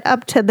 slit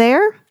up to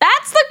there.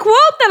 That's the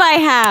quote that I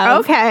have.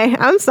 Okay,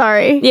 I'm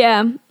sorry.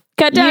 Yeah,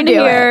 cut down to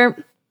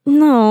here.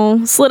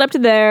 No, slit up to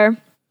there.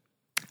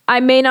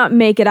 I may not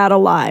make it out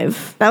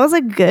alive. That was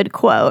a good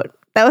quote.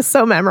 That was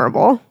so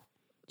memorable.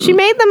 She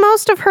made the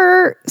most of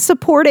her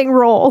supporting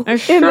role in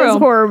this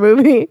horror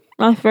movie.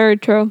 That's very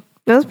true.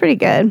 That was pretty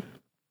good.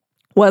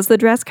 Was the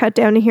dress cut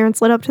down to here and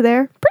slit up to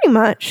there? Pretty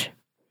much.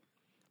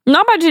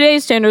 Not by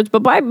today's standards,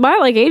 but by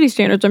 80s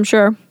standards, I'm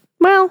sure.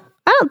 Well,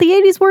 the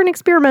 80s were an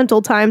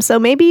experimental time, so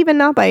maybe even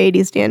not by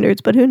 80s standards,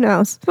 but who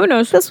knows? Who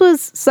knows? This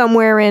was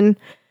somewhere in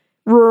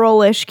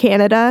rural-ish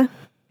Canada.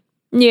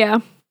 Yeah.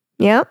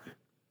 Yep.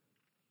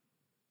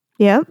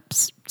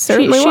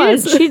 Certainly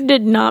was. She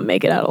did not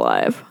make it out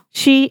alive.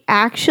 She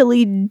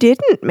actually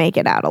didn't make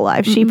it out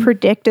alive. Mm-hmm. She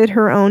predicted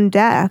her own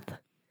death.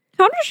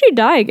 How did she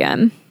die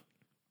again?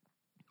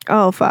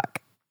 Oh,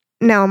 fuck.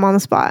 Now I'm on the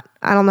spot.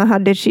 I don't know. How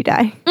did she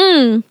die?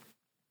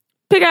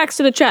 Pickaxe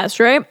to the chest,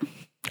 right?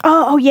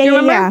 Oh, yeah.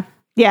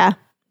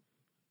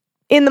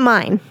 In the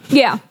mine.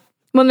 Yeah.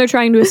 When they're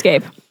trying to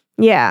escape.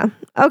 Yeah.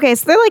 Okay,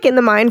 so they're in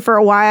the mine for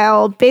a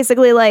while.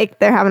 Basically,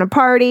 they're having a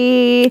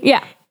party.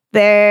 Yeah.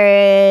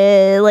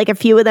 They're a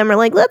few of them are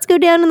let's go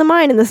down in the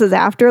mine. And this is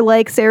after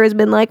Sarah's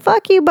been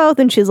fuck you both.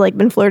 And she's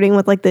been flirting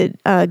with the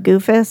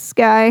Goofus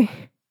guy.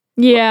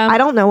 Yeah. I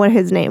don't know what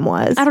his name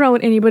was. I don't know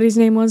what anybody's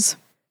name was.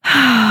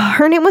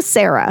 Her name was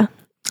Sarah.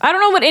 I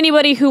don't know what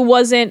anybody who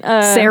wasn't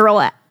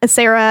Sarah,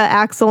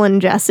 Axel,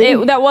 and Jesse.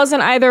 That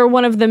wasn't either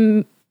one of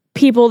the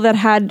people that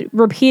had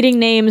repeating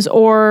names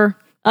or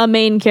a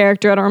main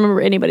character. I don't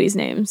remember anybody's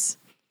names.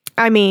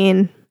 I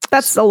mean,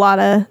 there's a lot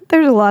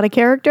of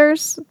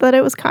characters that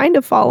it was kind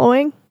of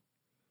following.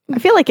 I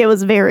feel like there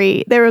was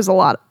a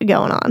lot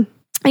going on.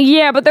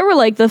 Yeah, but there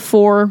were the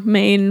four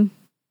main.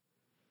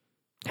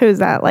 Who's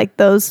that?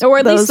 Those, or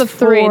at least the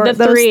three. The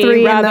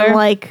three, rather. And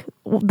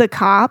then the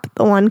cop,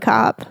 the one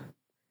cop.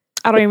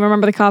 I don't even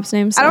remember the cop's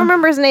name. So. I don't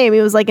remember his name.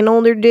 He was an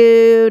older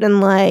dude,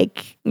 and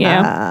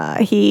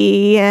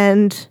he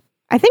and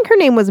I think her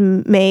name was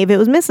Maeve. It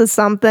was Mrs.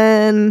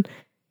 something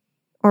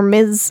or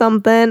Ms.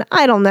 something.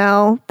 I don't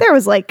know. There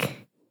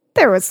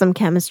was some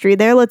chemistry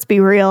there. Let's be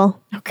real.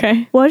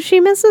 Okay. Was she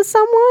Mrs.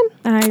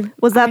 someone?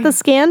 Was that the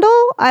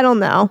scandal? I don't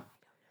know.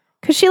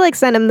 Because she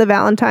sent him the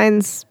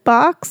Valentine's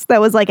box that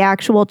was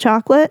actual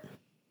chocolate.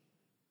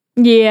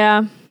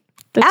 Yeah.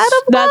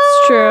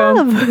 That's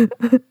true.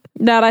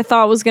 That I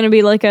thought was going to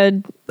be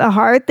the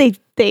heart. They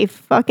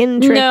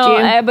fucking tricked you.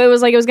 No, but it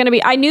was going to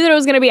be, I knew that it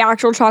was going to be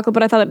actual chocolate,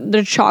 but I thought that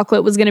the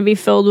chocolate was going to be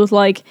filled with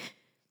fucking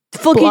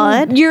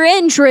blood? Your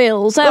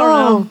entrails. I don't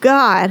know. Oh,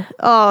 God.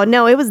 Oh,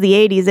 no, it was the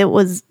 80s. It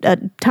was a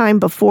time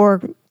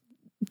before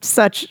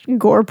such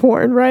gore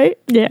porn, right?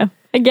 Yeah.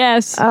 I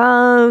guess.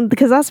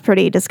 Because that's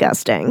pretty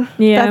disgusting.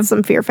 Yeah. That's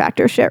some Fear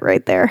Factor shit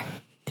right there.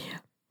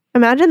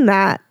 Imagine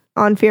that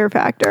on Fear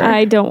Factor.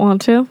 I don't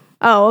want to.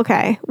 Oh,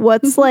 okay.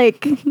 What's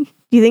like, do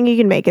you think you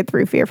can make it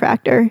through Fear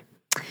Factor?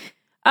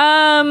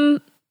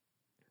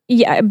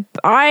 Yeah,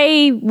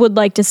 I would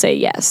like to say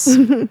yes.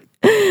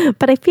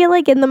 But I feel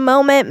like in the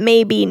moment,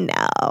 maybe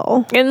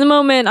no. In the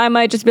moment, I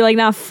might just be like,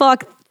 nah,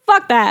 fuck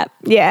that.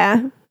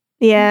 Yeah.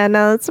 Yeah,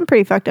 no, that's some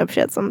pretty fucked up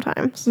shit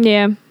sometimes.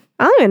 Yeah.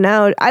 I don't even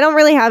know. I don't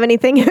really have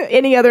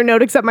any other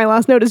note except my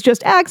last note is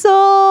just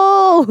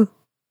Axel.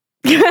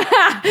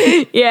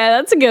 Yeah,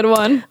 that's a good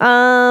one.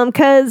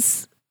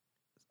 Because,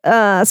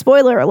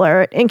 spoiler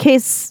alert, in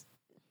case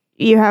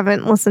you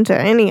haven't listened to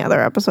any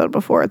other episode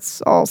before,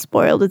 it's all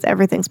spoiled.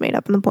 Everything's made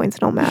up and the points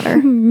don't matter.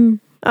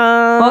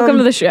 Welcome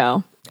to the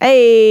show.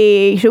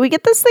 Hey, should we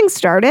get this thing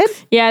started?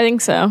 Yeah, I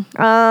think so.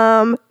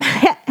 Hello.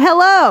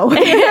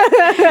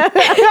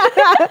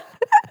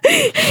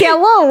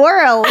 Hello,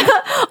 world.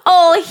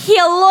 Oh,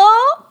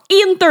 hello,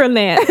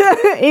 internet.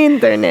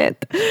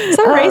 Internet. Is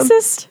that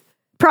racist?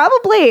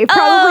 Probably very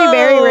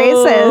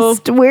Oh.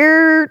 racist.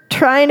 We're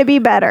trying to be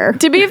better.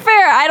 To be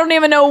fair, I don't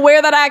even know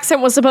where that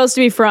accent was supposed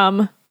to be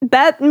from.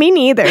 That, me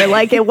neither.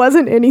 Like, it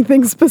wasn't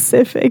anything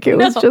specific. It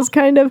was No. just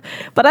kind of,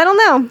 but I don't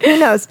know. Who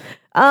knows?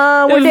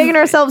 We're digging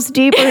ourselves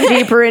deeper and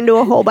deeper into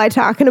a hole by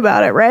talking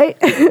about it, right?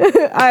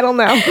 I don't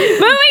know.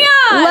 Moving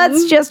on.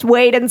 Let's just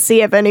wait and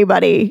see if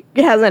anybody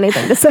has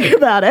anything to say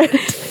about it.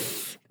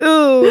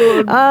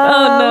 Ooh. Oh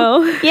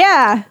no.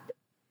 Yeah,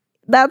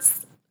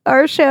 that's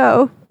our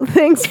show.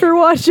 Thanks for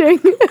watching.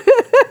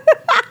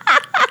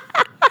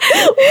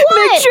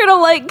 Make sure to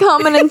like,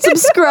 comment, and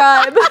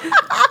subscribe.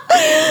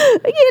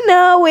 You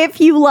know,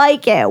 if you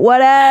like it,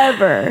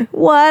 whatever.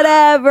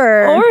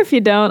 Or if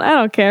you don't, I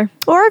don't care.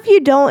 Or if you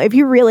don't, if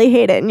you really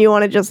hate it and you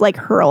want to just like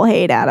hurl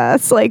hate at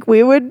us, like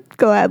we would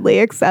gladly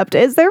accept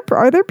it.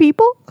 Are there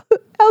people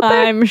out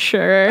there? I'm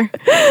sure.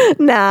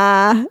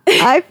 Nah,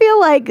 I feel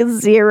like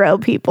 0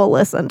 people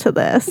listen to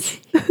this.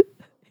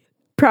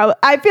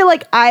 I feel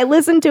like I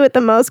listen to it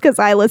the most because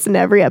I listen to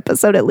every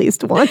episode at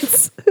least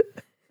once.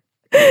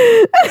 So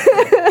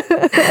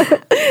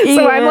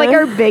I'm like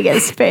our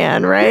biggest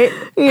fan, right?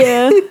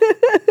 Yeah.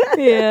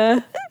 Yeah.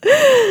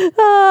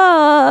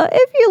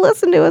 If you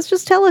listen to us,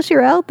 just tell us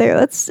you're out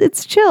there.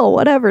 It's chill,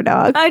 whatever,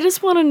 dog. I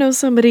just want to know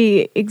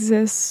somebody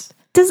exists.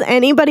 Does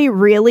anybody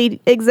really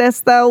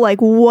exist though?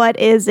 Like, what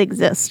is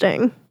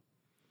existing?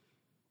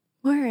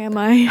 Where am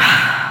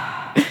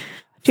I?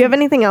 Do you have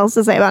anything else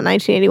to say about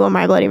 1981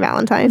 My Bloody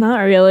Valentine? Not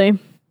really.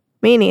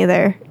 Me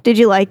neither. Did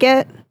you like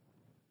it?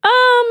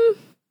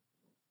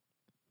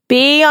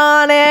 Be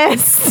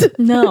honest.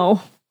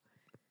 No.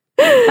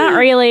 Not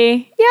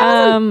really.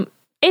 Yeah,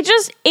 it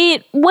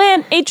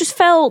just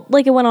felt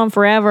like it went on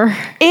forever.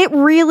 It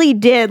really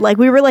did. Like,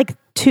 we were like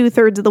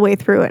 2/3 of the way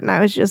through it, and I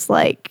was just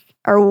like,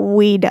 are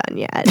we done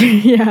yet?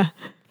 Yeah.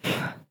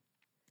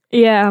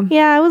 Yeah.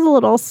 Yeah, it was a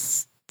little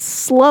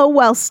slow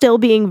while still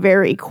being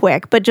very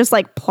quick, but just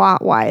like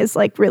plot wise,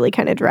 like really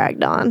kind of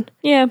dragged on.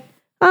 Yeah.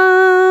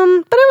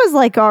 But it was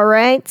like, all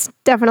right. It's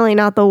definitely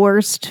not the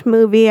worst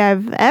movie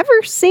I've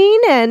ever seen,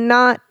 and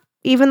not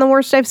even the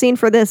worst I've seen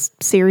for this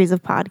series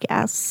of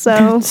podcasts.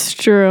 So, It's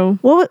true.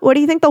 what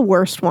do you think the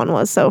worst one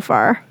was so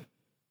far?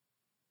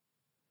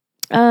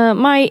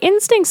 My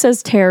instinct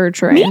says Terror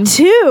Train. Me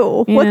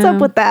too. What's Yeah.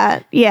 up with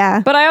that?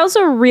 Yeah, But I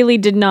also really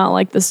did not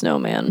like the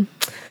snowman.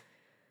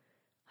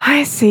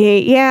 I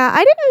see. Yeah,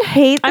 I didn't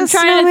hate. I'm the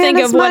trying to Snowman think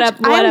as of what much.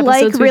 what I like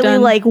episodes we've really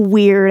done. like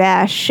weird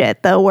ass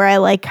shit though, where I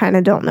like kind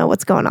of don't know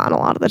what's going on a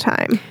lot of the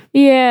time.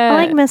 Yeah.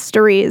 I like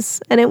mysteries,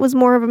 and it was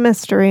more of a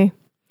mystery.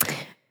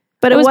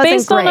 But it was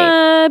wasn't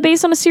great.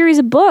 based on a series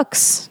of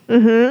books.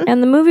 Mm-hmm.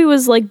 And the movie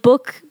was like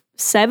book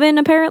 7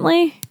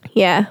 apparently.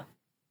 Yeah.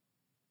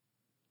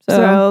 So,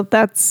 So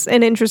that's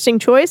an interesting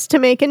choice to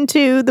make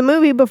into the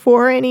movie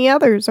before any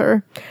others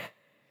are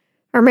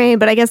made.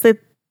 But I guess that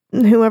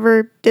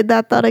whoever did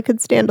that thought it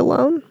could stand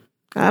alone.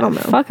 I don't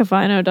know. fuck if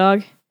I know,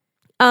 dog.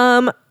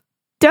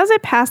 Does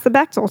it pass the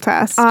Bechdel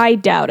test? I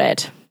doubt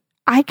it.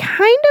 I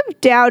kind of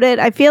doubt it.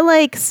 I feel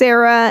like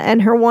Sarah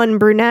and her one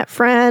brunette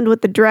friend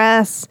with the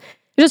dress.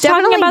 You're just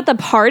talking Definitely- about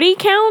the party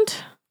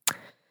count?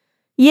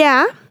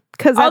 Yeah,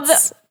 because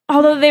that's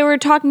Although they were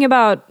talking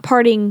about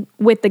partying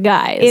with the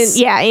guys.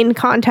 in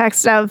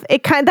context of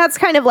it. That's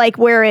kind of like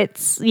where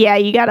it's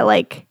you gotta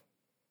like.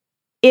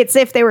 It's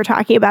if they were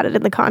talking about it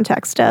in the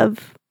context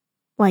of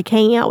like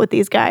hanging out with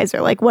these guys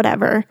or like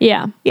whatever.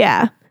 Yeah.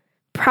 Yeah,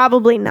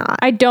 probably not.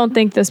 I don't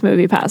think this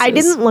movie passes. I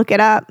didn't look it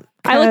up.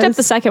 I looked up 'cause-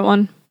 the second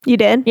one. You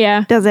did?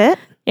 Yeah. Does it?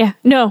 Yeah.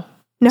 No.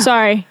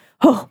 Sorry.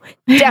 Oh,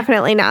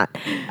 definitely not.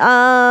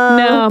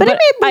 No, but it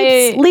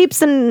made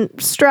leaps and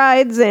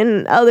strides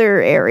in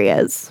other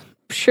areas.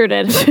 Sure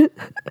did. So it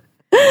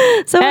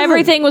was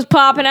Everything was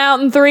popping out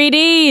in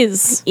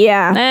 3Ds.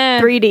 yeah,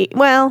 3D.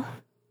 Well,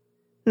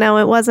 no,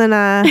 it wasn't.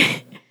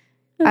 I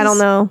don't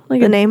know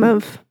like the a- name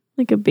of.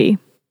 Like a B.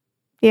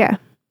 Yeah.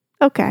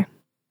 Okay.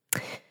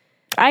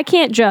 I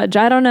can't judge.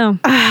 I don't know.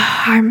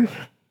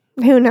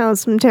 Who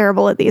knows? I'm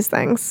terrible at these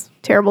things.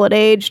 terrible at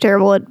age,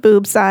 terrible at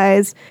boob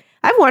size.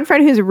 I have one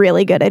friend who's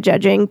really good at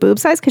judging boob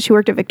size because she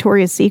worked at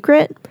Victoria's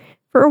Secret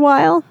for a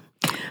while.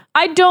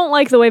 I don't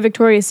like the way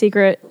Victoria's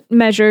Secret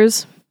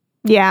measures.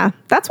 Yeah,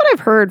 that's what I've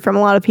heard from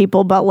a lot of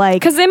people, but like...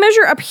 Because they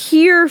measure up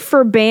here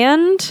for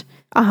band...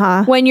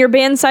 when your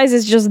band size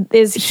is Should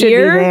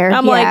here. be there,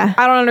 I'm like,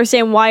 I don't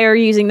understand why are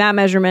you using that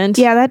measurement.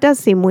 Yeah, that does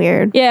seem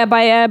weird. Yeah,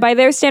 by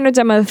their standards,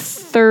 I'm a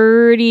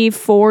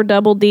 34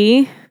 double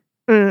D,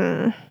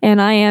 and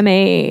I am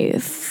a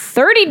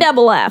 30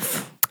 double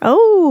F.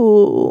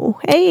 Oh,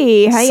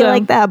 hey, how you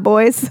like that,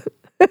 boys?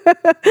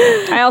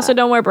 I also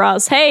don't wear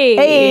bras.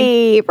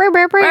 Hey. I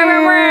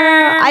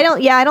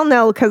don't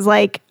know, because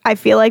like I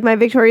feel like my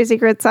Victoria's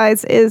Secret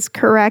size is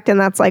correct, and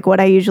that's like what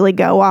I usually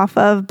go off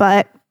of,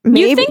 but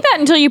maybe, you think that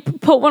until you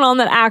put one on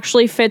that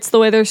actually fits the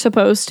way they're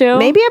supposed to.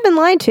 Maybe I've been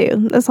lied to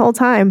this whole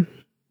time.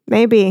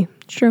 Maybe.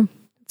 It's true.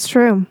 It's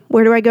true.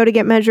 Where do I go to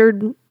get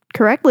measured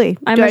correctly?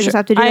 I just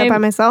have to do that by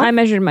myself? I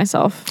measured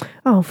myself.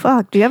 Oh,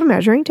 fuck. Do you have a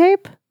measuring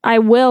tape? I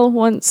will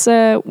once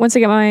I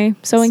get my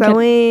sewing kit. I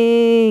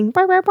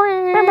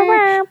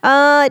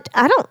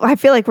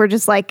feel like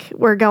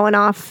we're going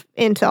off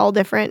into all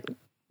different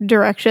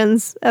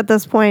directions at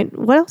this point.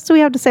 What else do we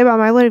have to say about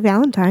My Bloody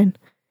Valentine?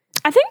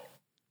 I think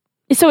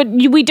so.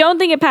 We don't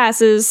think it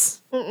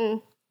passes.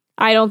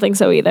 I don't think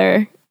so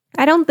either.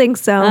 I don't think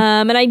so.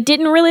 And I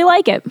didn't really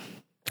like it.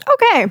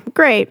 Okay,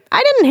 great.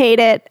 I didn't hate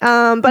it.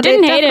 But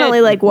it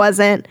definitely like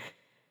wasn't.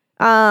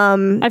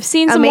 I've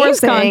seen some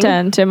worse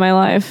content in my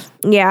life.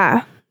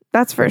 Yeah,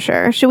 that's for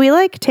sure. Should we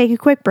like take a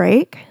quick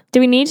break? Do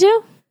we need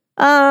to?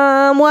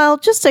 Well,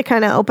 just to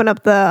kind of open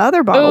up the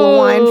other bottle of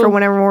wine for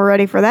whenever we're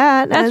ready for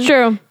that. That's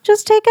true.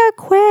 Just take a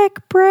quick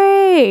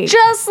break.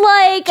 Just a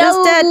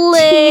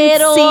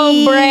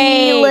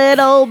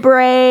little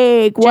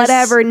break.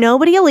 Whatever.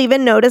 Nobody will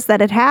even notice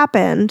that it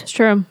happened. It's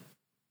true.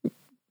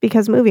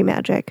 Because movie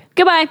magic.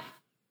 Goodbye.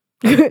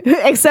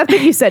 Except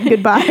that you said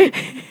goodbye.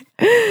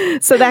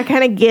 So that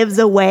kind of gives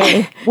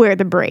away where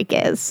the break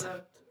is.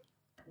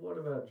 What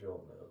about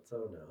Joel Notes?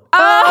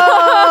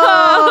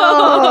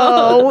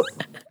 Oh no. Oh!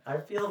 I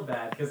feel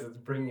bad because it's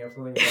bringing up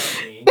something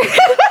about me.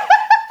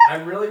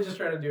 I'm really just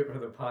trying to do it for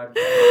the podcast.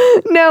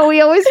 No,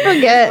 we always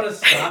forget. I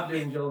just want to stop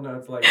doing Joel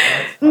Notes like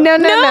that.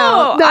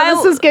 No,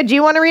 this is good. Do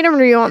you want to read them or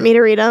do you want me to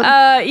read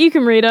them? You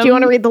can read them. Do you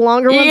want to read the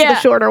longer ones or the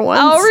shorter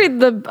ones? I'll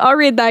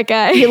read that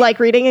guy. You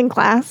like reading in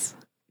class?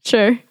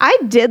 Sure. I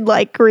did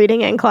like reading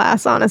in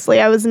class,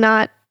 honestly. I was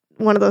not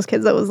one of those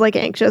kids that was like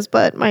anxious,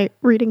 but my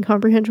reading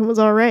comprehension was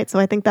all right. So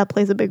I think that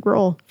plays a big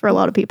role for a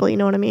lot of people. You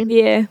know what I mean?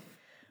 Yeah.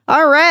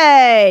 All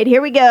right,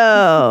 here we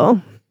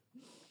go.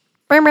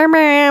 My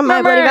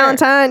Bloody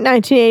Valentine,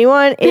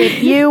 1981.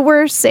 If you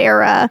were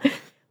Sarah,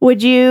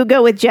 would you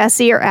go with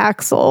Jesse or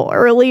Axel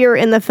earlier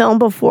in the film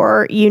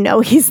before you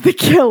know he's the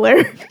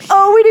killer?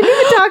 Oh, we didn't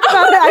even talk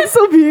about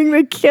Axel being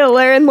the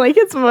killer and like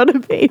his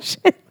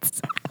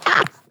motivations.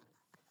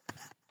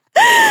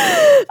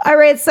 All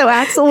right, so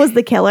Axel was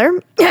the killer.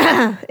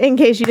 In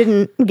case you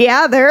didn't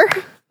gather.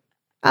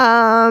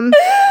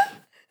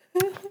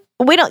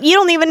 You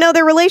don't even know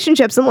their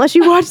relationships unless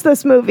you watch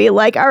this movie.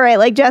 Like, all right,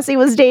 like Jesse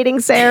was dating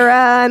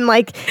Sarah and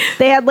like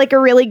they had like a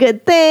really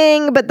good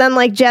thing, but then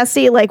like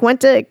Jesse like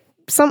went to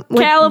some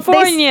like,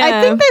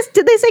 California.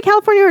 Did they say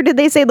California or did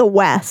they say the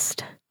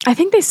West? I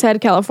think they said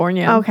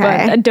California.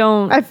 Okay. But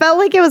I felt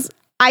like it was,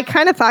 I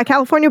kind of thought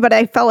California, but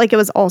I felt like it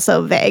was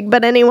also vague.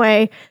 But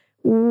anyway,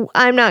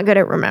 I'm not good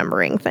at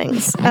remembering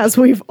things, as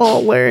we've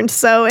all learned.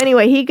 So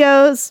anyway, he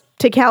goes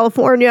to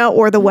California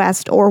or the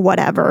West or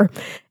whatever.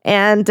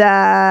 And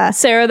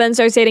Sarah then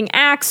starts dating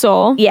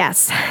Axel.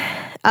 Yes.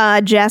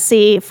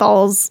 Jesse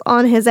falls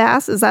on his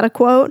ass. Is that a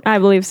quote? I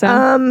believe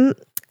so.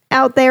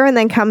 Out there and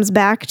then comes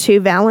back to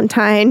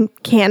Valentine,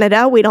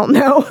 Canada. We don't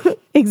know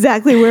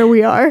exactly where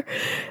we are.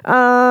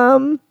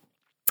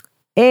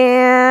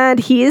 And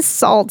he is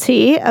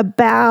salty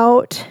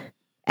about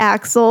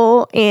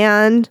Axel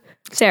and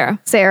Sarah,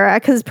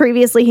 because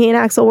previously he and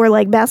Axel were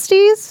like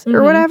besties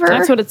or whatever.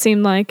 That's what it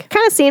seemed like.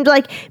 Kind of seemed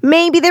like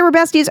maybe they were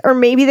besties or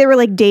maybe they were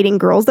like dating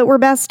girls that were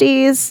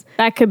besties.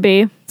 That could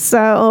be.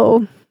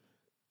 So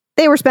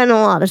they were spending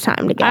a lot of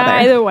time together.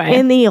 Either way.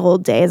 In the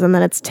old days. And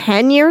then it's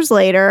 10 years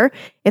later.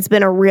 It's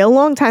been a real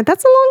long time.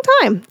 That's a long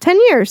time. 10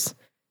 years.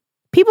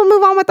 People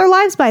move on with their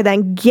lives by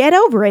then. Get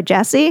over it,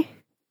 Jesse.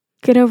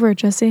 Get over it,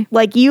 Jesse.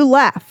 Like you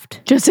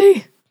left.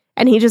 Jesse.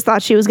 And he just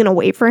thought she was going to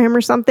wait for him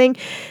or something.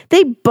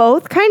 They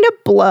both kind of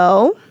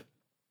blow.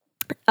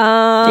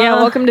 Yeah,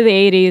 welcome to the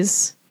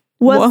 80s.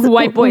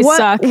 White boys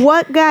suck.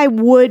 What guy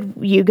would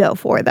you go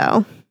for,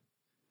 though,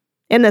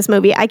 in this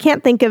movie? I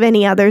can't think of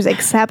any others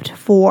except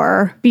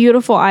for...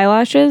 Beautiful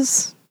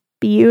eyelashes.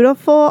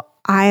 Beautiful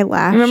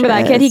eyelashes. Remember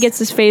that kid? He gets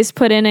his face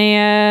put in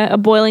a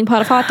boiling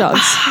pot of hot dogs.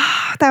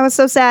 That was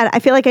so sad. I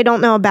feel like I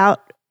don't know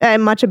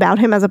much about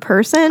him as a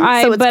person,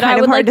 so it's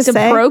kind of hard to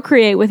say.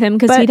 Procreate with him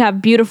because he'd have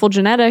beautiful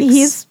genetics.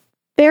 He's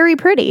very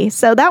pretty,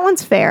 so that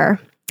one's fair.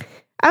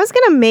 I was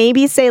gonna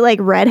maybe say like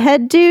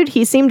redhead dude.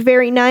 He seemed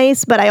very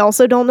nice, but I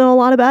also don't know a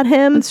lot about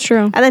him. That's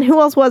true. And then who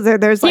else was there?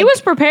 There's like he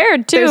was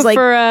prepared too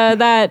for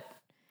that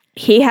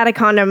He had a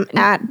condom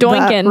at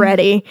Doinkin'. the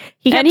ready.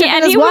 He kept And it in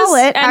and his he was-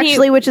 wallet, and he-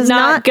 actually, which is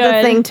not the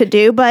good. thing to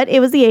do, but it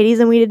was the 80s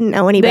and we didn't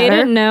know any They better.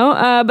 didn't know.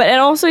 And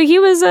also he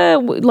was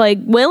like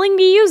willing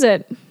to use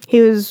it.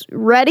 He was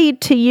ready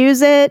to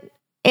use it,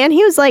 and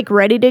he was like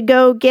ready to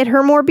go get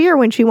her more beer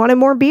when she wanted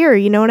more beer.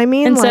 You know what I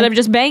mean? Instead Like, of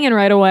just banging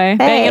right away. hey,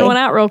 Banging one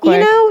out real quick.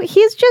 You know,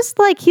 he's just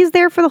like, he's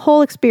there for the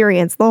whole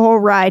experience, the whole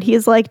ride.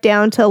 He's like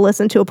down to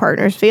listen to a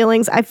partner's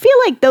feelings. I feel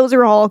like those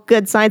are all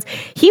good signs.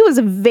 He was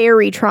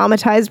very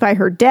traumatized by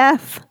her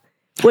death.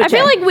 I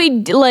feel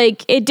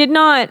like it did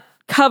not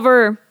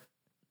cover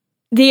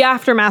the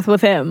aftermath with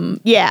him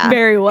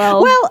very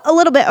well. Well, a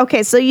little bit.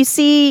 Okay, so you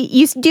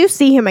do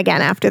see him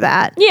again after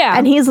that. Yeah.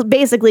 And he's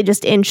basically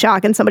just in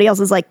shock, and somebody else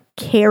is like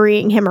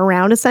carrying him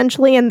around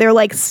essentially, and they're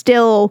like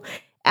still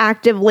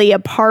actively a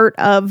part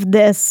of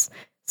this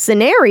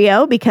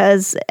scenario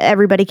because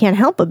everybody can't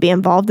help but be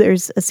involved.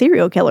 There's a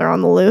serial killer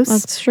on the loose.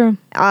 That's true.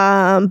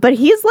 But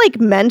he's like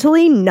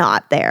mentally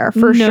not there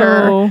for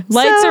sure.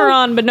 Lights So- are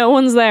on, but no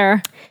one's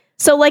there.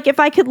 So like if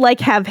I could like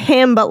have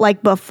him, but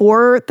like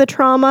before the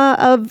trauma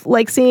of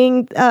like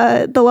seeing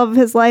the love of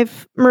his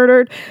life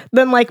murdered,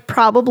 then like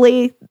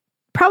probably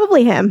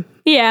him.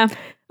 Yeah.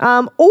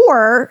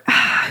 Or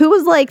who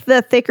was like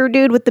the thicker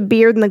dude with the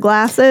beard and the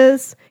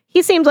glasses?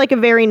 He seemed like a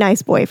very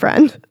nice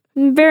boyfriend.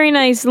 Very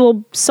nice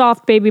little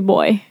soft baby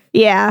boy.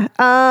 Yeah.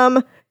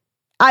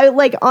 I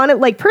like on it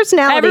like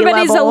personality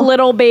Everybody's level. a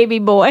little baby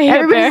boy.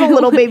 Everybody's a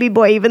little baby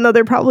boy, even though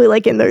they're probably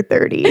like in their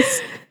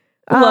 30s.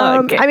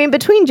 Look. I mean,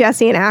 between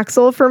Jesse and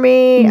Axel, for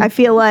me, I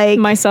feel like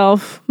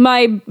Myself.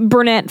 My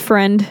brunette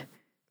friend.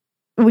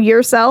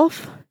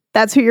 yourself.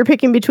 That's who you're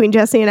picking between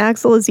Jesse and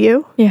Axel is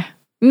you? Yeah.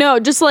 No,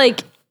 just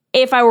like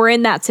if I were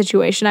in that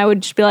situation, I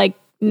would just be like,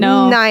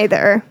 no.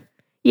 Neither.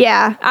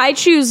 Yeah. I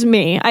choose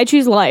me. I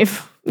choose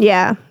life.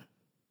 Yeah.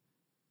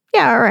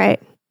 Yeah, all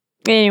right.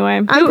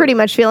 Anyway. I'm pretty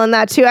much feeling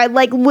that too. I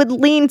like would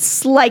lean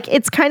like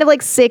it's kind of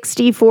like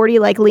 60-40,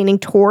 like leaning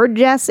toward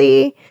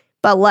Jesse,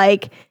 but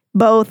like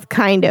both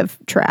kind of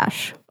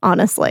trash,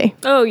 honestly.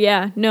 Oh,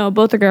 yeah. No,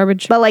 both are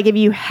garbage. But like if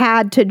you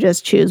had to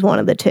just choose one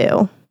of the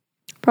two,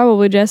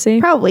 Probably Jesse.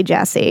 probably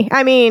Jesse.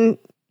 I mean,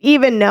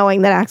 even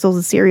knowing that Axel's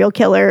a serial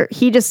killer,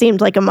 he just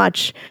seemed like a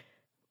much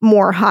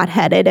more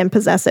hot-headed and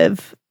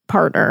possessive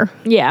partner.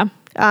 Yeah.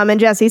 And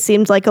Jesse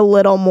seems like a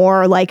little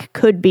more like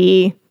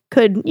you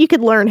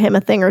could learn him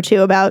a thing or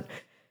two about,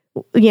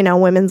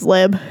 women's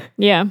lib.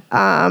 Yeah.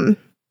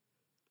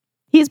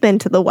 He's been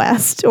to the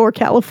West or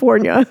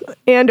California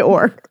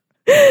or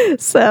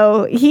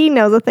so he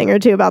knows a thing or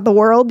two about the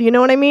world. You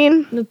know what I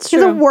mean? That's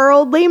He's a true.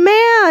 worldly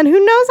man.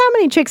 Who knows how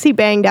many chicks he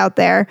banged out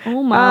there?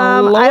 Oh, my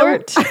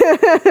Lord.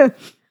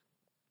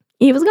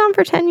 He was gone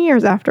for 10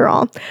 years after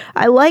all.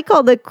 I like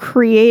all the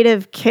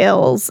creative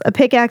kills. A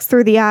pickaxe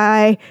through the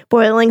eye,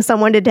 boiling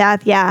someone to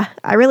death. Yeah,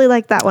 I really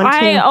like that one too.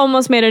 I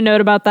almost made a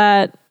note about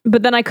that,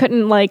 but then I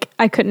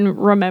couldn't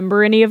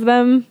remember any of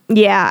them.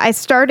 Yeah, I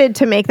started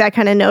to make that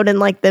kind of note in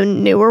like the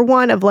newer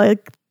one of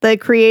like the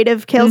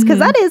creative kills because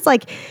that is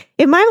like,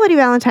 if My Bloody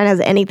Valentine has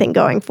anything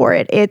going for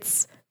it,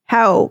 it's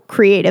how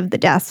creative the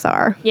deaths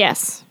are.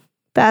 Yes.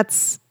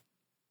 That's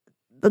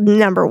the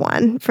number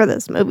one for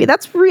this movie.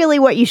 That's really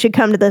what you should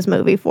come to this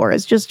movie for,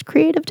 is just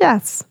creative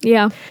deaths.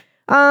 Yeah.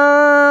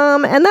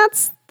 And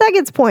that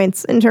gets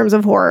points in terms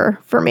of horror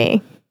for me.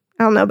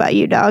 I don't know about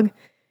you, dog.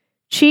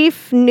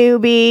 Chief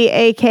Newbie,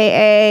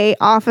 aka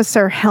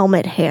Officer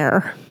Helmet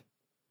Hair.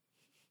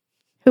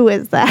 Who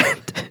is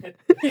that?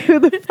 Who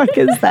the fuck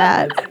is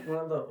that? It's like one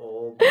of the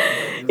old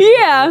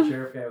Yeah.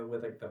 sheriff guy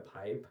with like the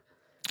pipe,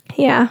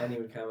 Yeah, and he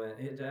would come in.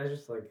 I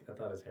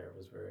thought his hair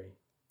was very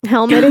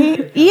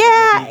helmety.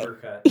 Yeah, deeper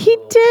cut, he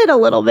little- did a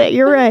little bit.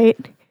 You're right,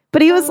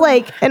 but he was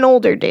like an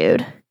older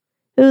dude.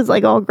 It was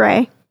like all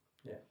gray.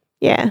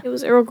 Yeah, It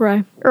was Earl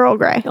Grey. Earl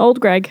Grey. Old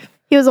Greg.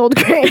 He was old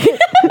Grey.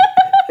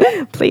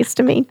 Pleased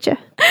to meet you.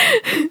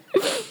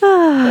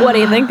 What do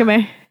you think of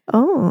me?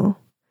 Oh.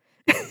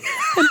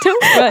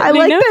 I I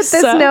like that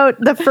this note,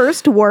 the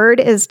first word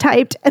is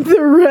typed and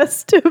the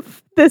rest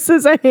of this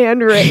is a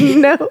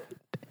handwritten note.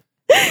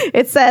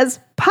 It says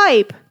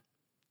pipe.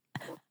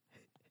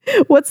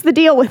 What's the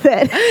deal with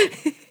it?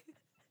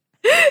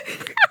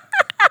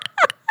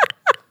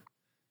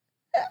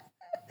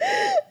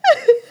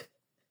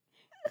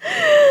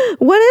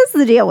 What is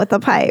the deal with the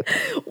pipe?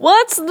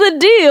 What's the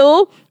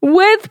deal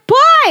with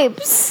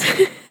pipes?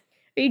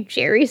 Are you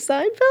Jerry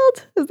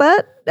Seinfeld? Is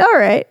that all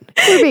right?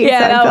 We're being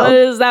Yeah,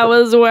 Seinfeld. that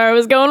was where I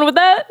was going with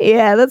that.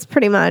 Yeah, that's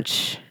pretty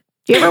much.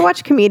 Do you ever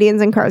watch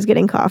comedians in cars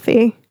getting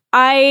coffee?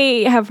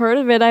 I have heard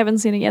of it. I haven't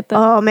seen it yet,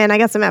 though. Oh man, I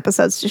got some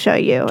episodes to show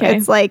you. Okay.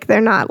 It's like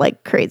they're not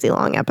like crazy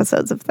long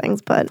episodes of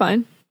things, but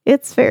Fine.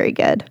 it's very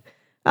good.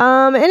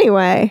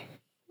 Anyway,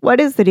 what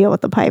is the deal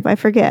with the pipe? I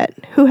forget.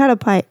 Who had a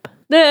pipe?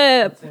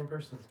 The Same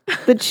person.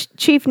 The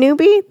chief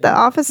newbie, the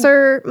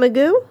officer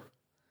Magoo.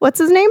 What's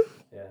his name?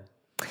 Yeah.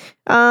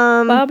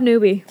 Bob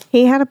Newby.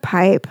 He had a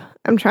pipe.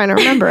 I'm trying to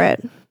remember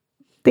it.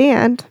 The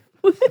end.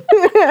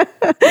 I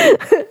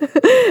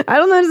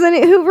don't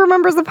know. Who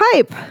remembers the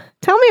pipe?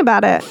 Tell me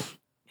about it.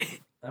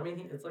 I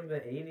mean, it's like the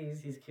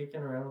 80s. He's kicking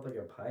around with like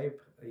a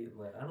pipe.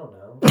 Like, I don't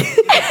know.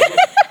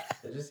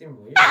 It just seemed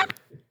weird.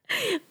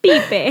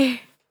 Pepe.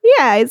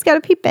 Yeah, he's got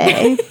a peep.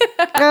 I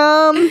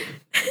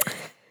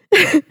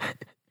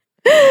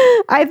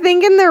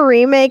think in the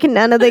remake,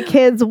 none of the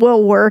kids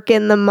will work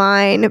in the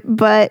mine,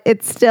 but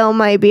it still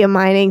might be a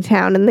mining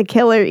town, and the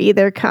killer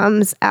either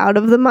comes out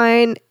of the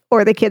mine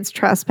or the kids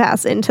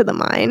trespass into the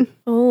mine.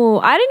 Oh,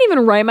 I didn't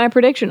even write my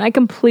prediction. I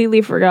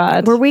completely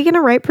forgot. Were we going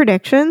to write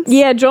predictions?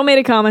 Yeah, Joel made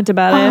a comment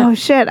about it. Oh,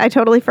 shit. I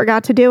totally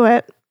forgot to do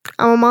it.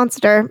 I'm a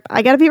monster.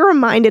 I got to be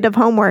reminded of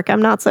homework.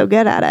 I'm not so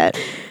good at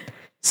it.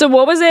 So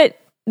what was it?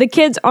 The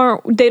kids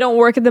they don't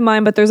work at the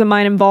mine, but there's a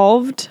mine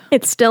involved.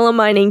 It's still a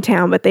mining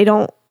town, but they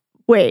don't.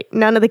 Wait,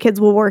 none of the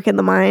kids will work in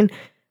the mine.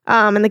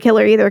 And the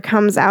killer either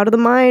comes out of the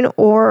mine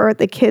or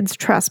the kids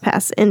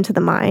trespass into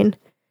the mine.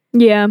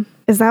 Yeah.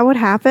 Is that what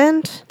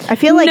happened? I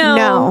feel like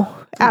no.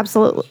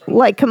 Absolutely.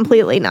 Like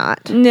completely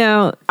not.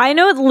 No. I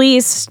know at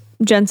least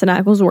Jensen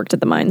Ackles worked at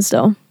the mine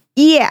still.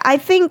 Yeah, I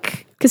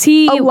think Because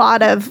a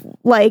lot of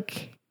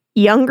like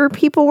younger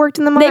people worked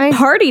in the mine. They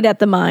partied at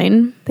the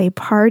mine. They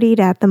partied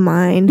at the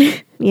mine.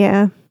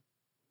 Yeah.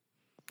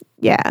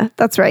 Yeah,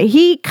 that's right.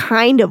 He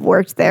kind of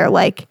worked there.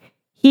 Like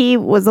he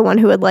was the one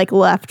who had like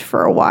left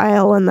for a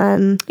while and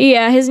then.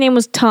 Yeah, his name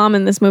was Tom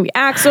in this movie.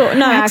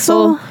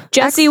 Axel.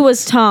 Jesse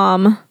was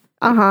Tom.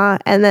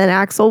 And then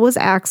Axel was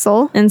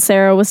Axel. And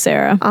Sarah was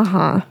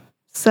Sarah.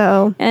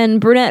 So. And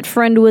brunette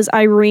friend was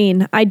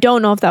Irene. I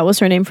don't know if that was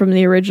her name from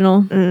the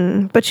original.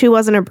 But she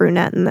wasn't a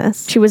brunette in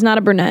this. She was not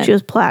a brunette. She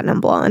was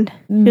platinum blonde.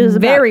 She was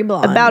very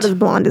blonde. About as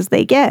blonde as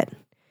they get.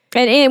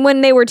 And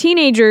when they were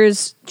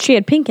teenagers, she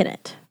had pink in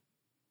it.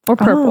 Or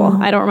purple. Oh.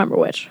 I don't remember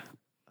which.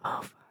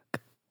 Oh,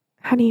 fuck.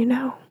 How do you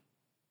know?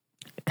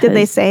 Did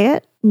they say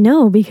it?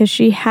 No, because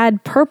she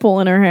had purple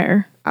in her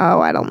hair.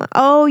 Oh, I don't know.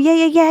 Oh,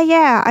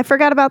 yeah. I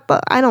forgot about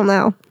I don't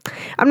know.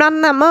 I'm not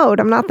in that mode.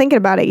 I'm not thinking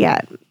about it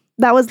yet.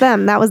 That was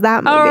them. That was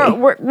that movie.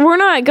 Oh, we're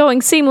not going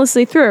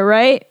seamlessly through it,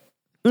 right?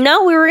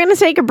 No, we were going to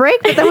take a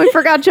break, but then we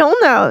forgot Joel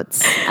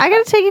Notes. I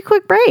got to take a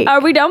quick break. Are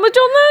we done with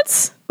Joel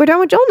Notes? We're done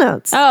with Joel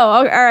Notes. Oh,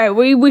 all right.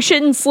 We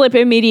shouldn't slip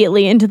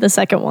immediately into the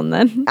second one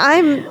then.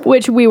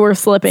 Which we were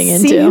slipping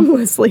into.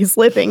 Seamlessly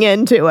slipping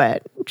into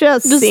it.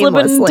 Just slipping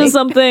seamlessly. into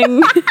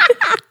something.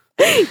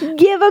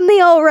 Give him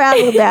the old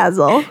razzle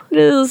dazzle.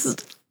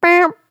 Just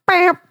That's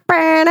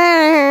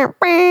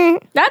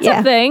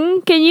a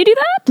thing. Can you do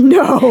that?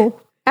 No,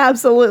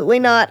 absolutely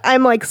not.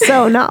 I'm like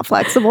so not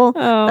flexible.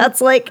 Oh.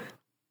 That's like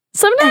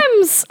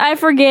sometimes I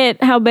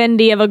forget how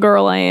bendy of a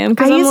girl I am.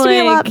 I used to be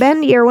a lot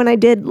bendier when I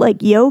did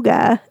like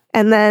yoga,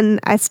 and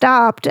then I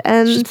stopped,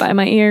 and just by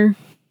my ear.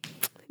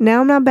 Now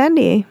I'm not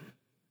bendy.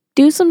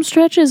 Do some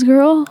stretches,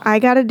 girl. I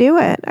got to do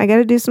it. I got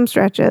to do some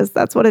stretches.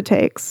 That's what it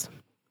takes.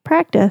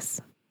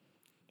 Practice.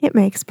 It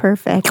makes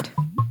perfect.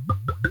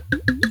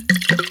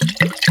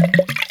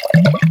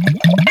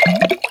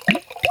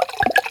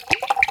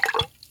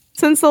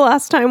 Since the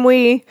last time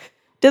we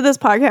did this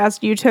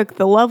podcast, you took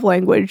the love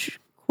language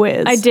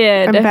quiz. I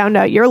did. And found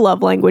out your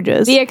love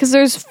languages. Yeah, because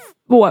there's,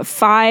 what,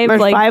 5? There's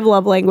 5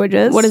 love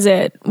languages. What is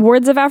it?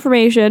 Words of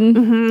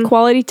affirmation,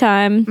 quality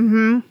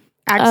time,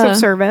 Acts of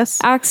service.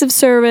 acts of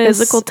service,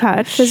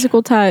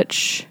 Physical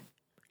touch.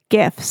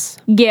 Gifts.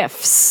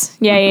 Gifts.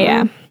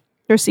 Yeah.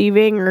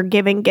 Receiving or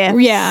giving gifts.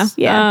 Yeah.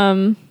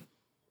 Yeah.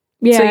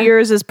 So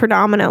yours is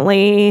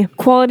predominantly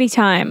quality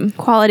time,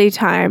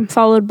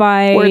 followed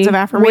by words of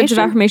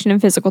affirmation and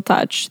physical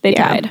touch. They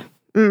tied.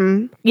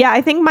 Yeah,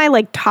 I think my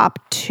like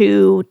top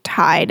 2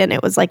 tied, and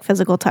it was like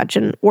physical touch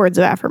and words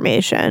of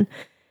affirmation.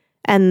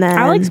 And then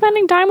I like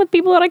spending time with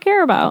people that I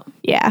care about.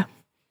 Yeah.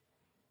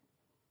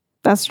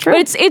 That's true.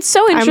 But it's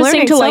so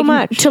interesting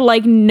to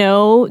like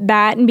know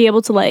that and be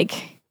able to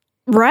like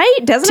right?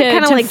 Doesn't it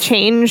kind of like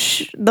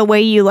change the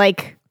way you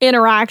like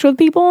interact with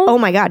people? Oh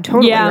my god,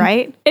 totally,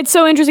 right? It's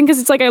so interesting because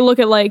it's like I look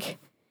at like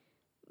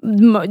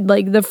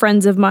the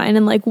friends of mine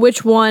and like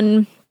which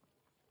one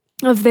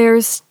of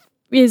theirs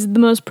is the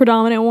most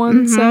predominant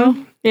one. So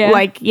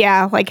like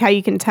how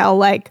you can tell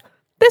like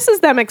this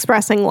is them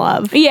expressing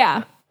love.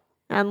 Yeah.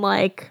 And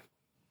like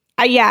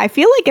I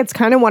feel like it's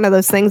kind of one of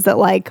those things that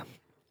like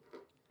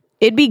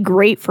it'd be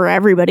great for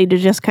everybody to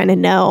just kind of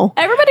know.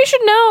 Everybody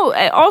should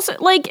know. Also,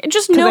 like,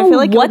 just know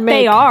like what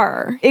they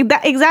are.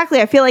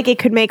 Exactly. I feel like it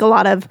could make a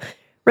lot of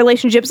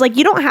relationships. Like,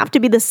 you don't have to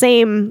be the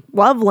same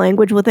love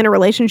language within a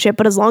relationship,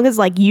 but as long as,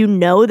 like, you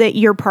know that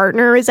your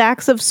partner is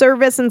acts of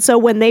service, and so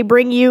when they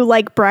bring you,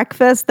 like,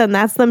 breakfast, then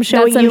that's them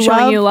showing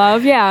you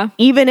love. Yeah.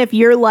 Even if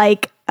you're,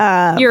 like...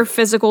 your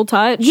physical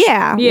touch.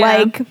 Yeah.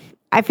 Like,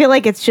 I feel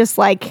like it's just,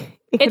 like...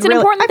 It's an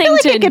important thing I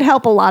feel like it could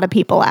help a lot of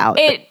people out.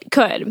 It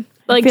could.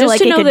 Like, I feel just like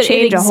to it know could that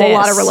change it a whole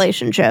lot of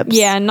relationships.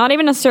 Yeah, not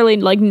even necessarily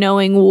like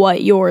knowing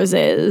what yours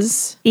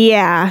is.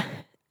 Yeah.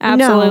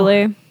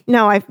 Absolutely.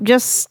 No, I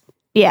just,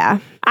 yeah.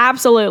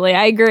 Absolutely.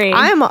 I agree.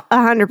 I'm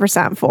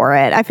 100% for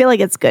it. I feel like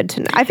it's good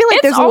to know. I feel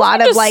like there's a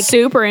lot of like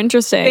super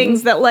interesting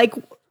things that like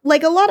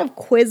a lot of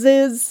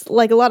quizzes,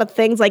 like a lot of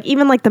things, like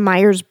even like the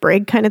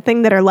Myers-Briggs kind of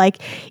thing that are like,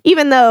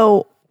 even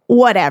though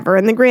whatever.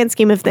 In the grand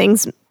scheme of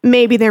things,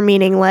 maybe they're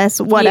meaningless,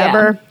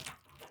 whatever.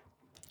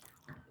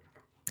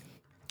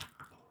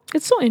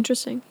 It's so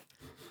interesting.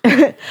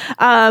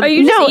 Are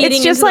you just eating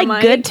it's just into the like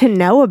mic? good to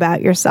know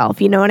about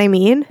yourself. You know what I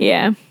mean?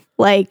 Yeah.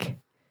 Like,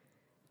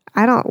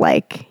 I don't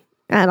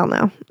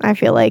know. I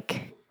feel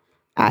like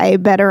I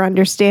better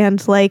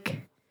understand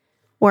like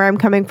where I'm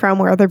coming from,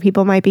 where other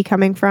people might be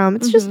coming from.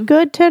 It's just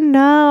good to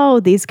know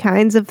these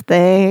kinds of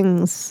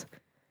things.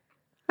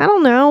 I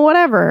don't know,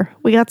 whatever.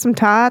 We got some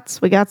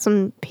tots, we got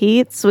some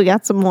Pete's, we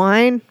got some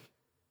wine.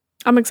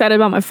 I'm excited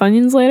about my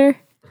Funyuns later.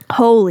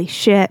 Holy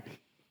shit.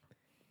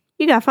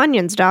 You got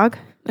Funyuns, dog.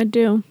 I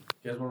do.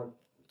 You guys want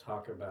to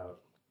talk about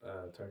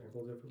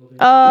technical difficulties?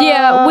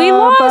 Yeah, we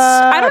lost.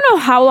 I don't know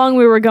how long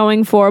we were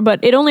going for, but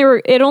it only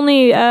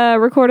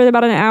recorded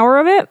about an hour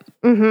of it.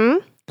 Mm-hmm.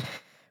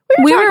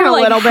 We talking were a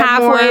like little bit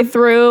halfway more.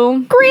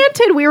 through.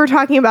 Granted, we were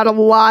talking about a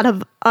lot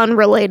of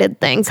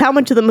unrelated things. How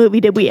much of the movie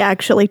did we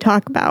actually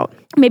talk about?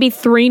 Maybe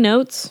 3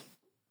 notes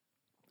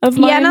of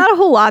mine. Yeah, not a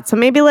whole lot. So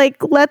maybe like,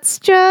 let's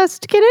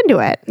just get into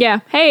it. Yeah.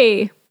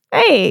 Hey,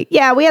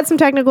 Yeah, we had some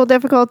technical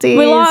difficulties.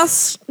 we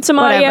lost some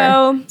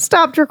audio.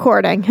 Stopped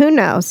recording. Who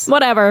knows?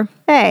 Whatever.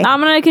 Hey,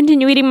 I'm gonna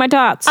continue eating my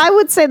tots. I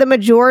would say the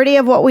majority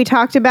of what we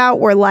talked about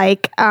were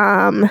like,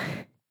 one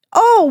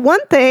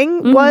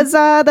thing was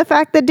the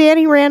fact that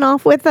Danny ran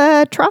off with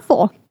a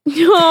truffle.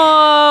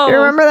 Oh, You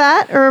remember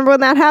that? Remember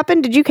when that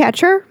happened? Did you catch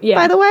her? Yeah.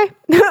 By the way?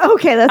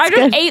 Okay, that's I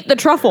good. just ate the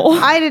truffle.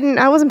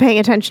 I wasn't paying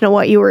attention to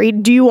what you were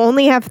eating. Do you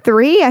only have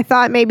 3? I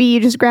thought maybe you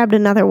just grabbed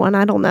another one.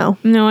 I don't know.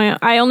 No,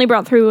 I only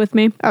brought 3 with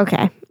me.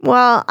 Okay.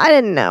 Well, I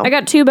didn't know. I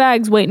got 2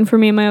 bags waiting for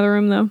me in my other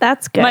room, though.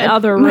 That's good. My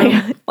other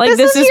room. Like,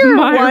 this is your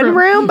my one room.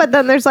 room, but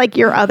then there's like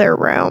your other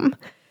room.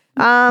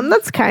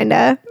 That's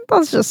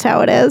just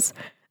how it is.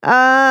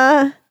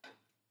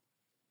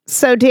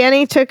 So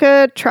Danny took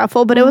a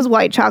truffle, but it was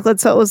white chocolate,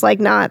 so it was like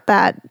not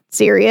that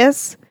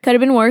serious. Could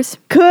have been worse.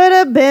 Could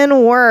have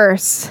been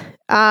worse.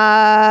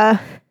 Yeah.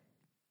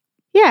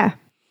 I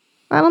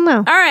don't know.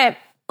 All right.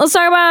 Let's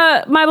talk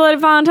about My Bloody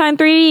Valentine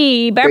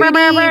 3D. I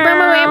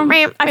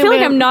feel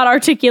like I'm not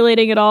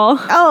articulating at all.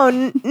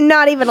 Oh,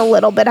 not even a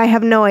little bit. I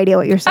have no idea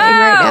what you're saying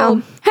right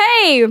now.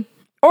 Hey,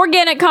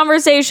 organic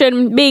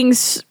conversation being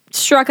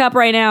struck up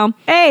right now.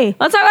 Hey.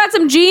 Let's talk about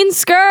some jean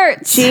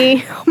skirts.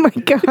 Oh my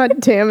god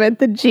damn it,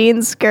 the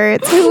jean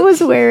skirts. Who was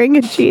wearing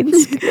a jean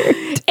skirt?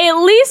 At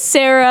least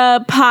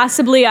Sarah,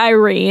 possibly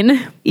Irene.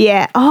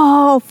 Yeah.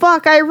 Oh,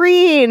 fuck,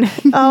 Irene.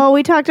 Oh,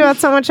 we talked about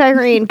so much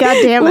Irene. God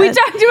damn it. We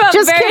talked about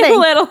Just very kidding.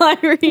 little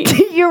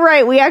Irene. You're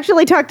right. We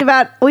actually talked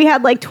about, we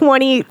had like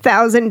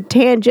 20,000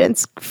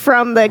 tangents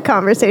from the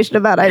conversation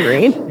about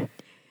Irene.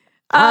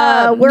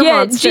 We're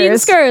monsters. jean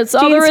skirts.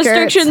 All Jean the skirts.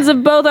 restrictions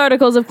of both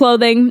articles of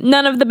clothing.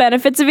 None of the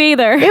benefits of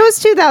either. It was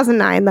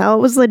 2009 though. It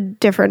was a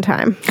different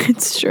time.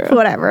 It's true.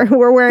 Whatever.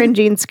 We're wearing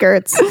jean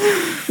skirts.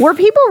 Were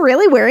people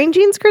really wearing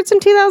jean skirts in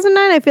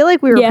 2009? I feel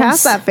like we were Yes.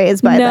 past that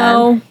phase by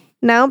No. then.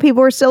 No,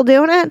 people were still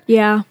doing it.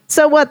 Yeah,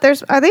 So what?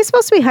 Are they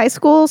supposed to be high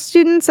school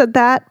students at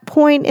that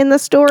point in the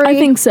story? I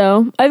think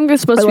so. I think they're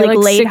supposed Or to be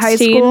like late 16. high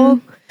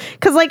school.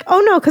 Because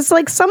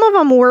some of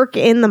them work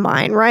in the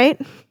mine, right?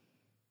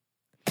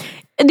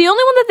 The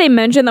only one that they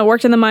mentioned that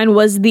worked in the mine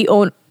was the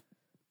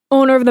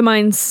owner of the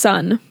mine's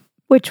son,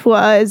 Which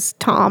was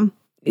Tom.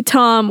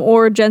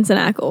 Or Jensen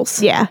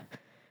Ackles. Yeah,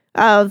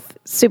 of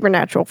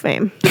Supernatural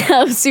fame.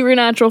 Of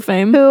Supernatural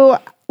fame. Who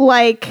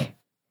I kind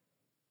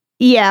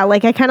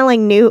of I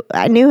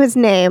knew his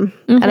name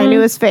and I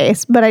knew his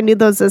face, but I knew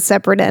those as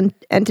separate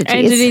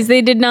entities.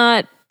 They did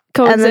not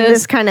coexist. And then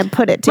this kind of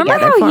put it together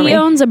Remember for how he me.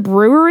 owns a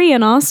brewery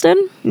in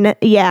Austin? No,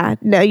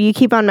 you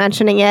keep on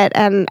mentioning it,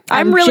 and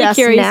I'm really just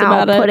curious now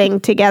about it. putting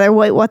together.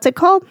 Wait, what's it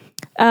called?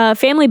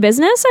 Family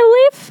Business,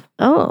 I believe.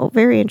 Oh,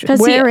 very interesting.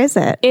 Where is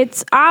it?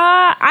 It's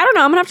I don't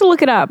know. I'm gonna have to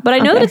look it up, but I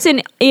know that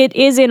it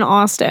is in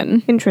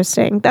Austin.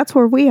 Interesting. That's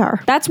where we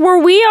are That's where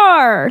we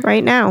are.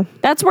 right now.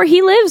 That's where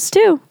he lives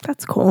too.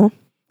 That's cool.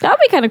 That would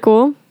be kind of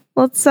cool.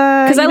 Let's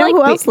I know like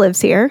who else lives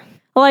here?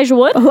 Elijah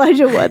Wood.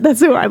 Elijah Wood. That's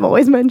who I'm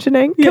always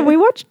mentioning. Can we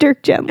watch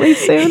Dirk Gently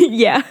soon?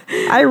 Yeah.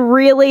 I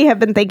really have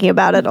been thinking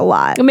about it a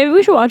lot. Maybe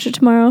we should watch it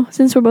tomorrow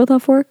since we're both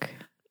off work.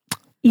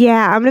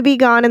 Yeah, I'm gonna be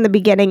gone in the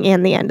beginning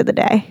and the end of the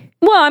day.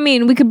 Well, I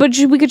mean, we could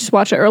just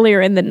watch it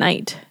earlier in the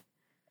night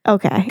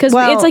Okay. because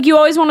it's like you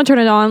always want to turn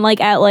it on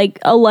like at like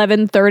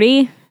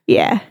 11:30.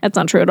 yeah, That's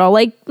not true at all.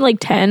 Like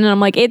 10, and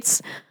I'm like,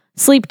 it's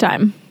sleep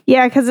time.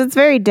 yeah, because it's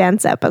very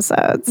dense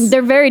episodes.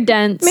 They're very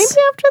dense. Maybe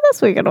after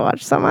this we could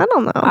watch some. I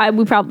don't know.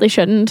 We probably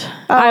shouldn't.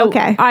 Oh,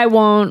 okay. I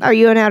won't. Are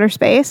you in outer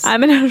space?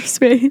 I'm in outer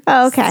space.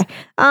 Oh, okay.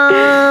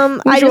 I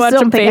should just watch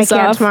don't them think I face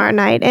can off. tomorrow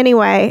night.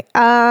 Anyway,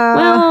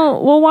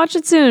 Well, we'll watch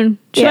it soon.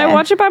 Should I Yeah.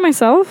 watch it by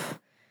myself?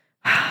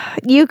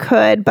 you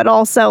could, but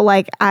also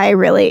like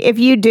if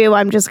you do,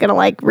 I'm just gonna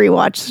like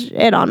rewatch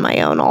it on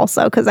my own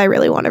also because I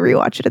really want to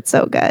rewatch it. It's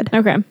so good.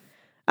 Okay.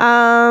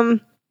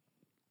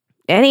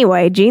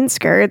 Anyway, jean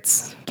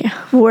skirts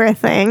were a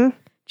thing.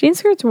 Jean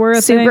skirts were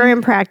a Super thing.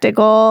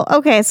 impractical.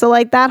 Okay, so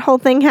like that whole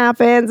thing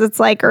happens. It's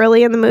like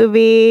early in the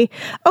movie.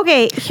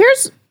 Okay,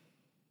 here's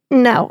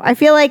No, I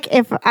feel like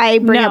if I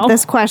bring No. up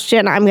this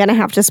question, I'm going to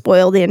have to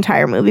spoil the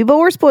entire movie. But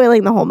we're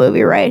spoiling the whole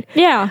movie, right?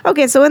 Yeah.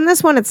 Okay, so in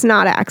this one, it's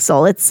not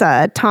Axel. It's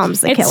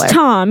Tom's the killer. It's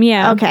Tom,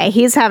 yeah. Okay,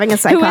 he's having a Who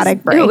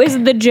psychotic break. who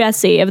is the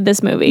Jesse of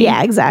this movie.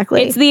 yeah,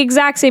 exactly. It's the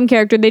exact same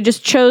character. They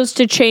just chose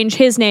to change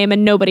his name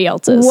and nobody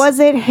else's. Was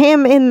it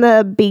him in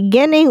the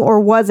beginning, or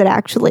was it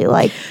actually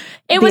like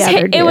It the was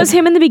other dude? it was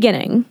him in the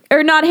beginning,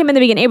 or not him in the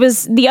beginning. It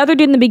was the other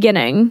dude in the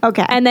beginning.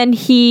 Okay. and then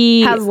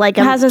he has like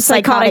has a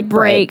psychotic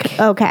break,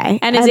 Okay,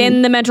 and is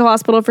in the mental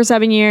hospital for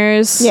 7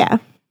 years. yeah,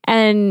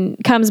 and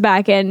comes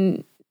back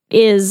and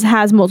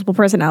has multiple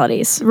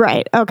personalities.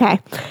 right. Okay,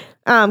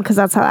 because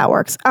that's how that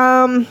works.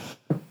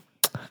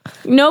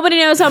 Nobody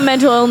knows how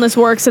mental illness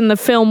works in the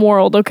film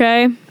world.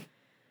 Okay,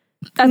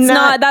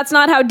 that's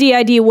not how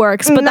DID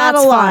works. But not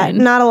that's a lot, fine.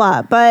 not a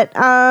lot. But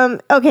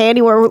okay.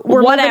 Anyway, we're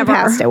moving Whatever.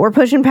 past it. We're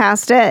pushing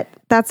past it.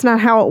 That's not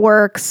how it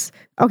works.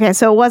 Okay,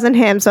 so it wasn't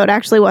him. So it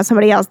actually was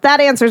somebody else.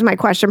 That answers my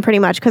question pretty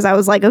much, because I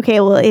was like,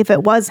 okay, well, if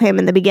it was him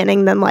in the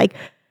beginning, then like,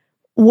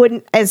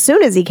 wouldn't, as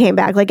soon as he came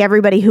back, like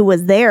everybody who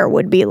was there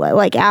would be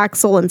like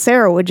Axel and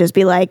Sarah would just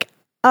be like,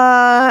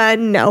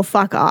 no,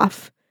 fuck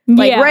off.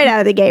 Like Yeah. right out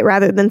of the gate,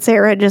 rather than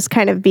Sarah just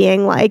kind of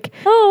being like,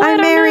 Oh, I I'm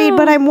don't married, know.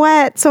 but I'm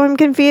wet, so I'm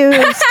confused.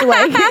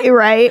 Like,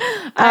 right?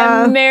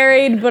 I'm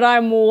married, but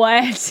I'm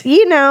wet.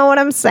 You know what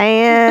I'm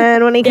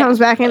saying? When he comes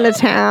back into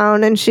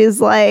town and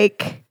she's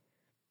like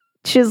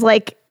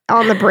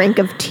on the brink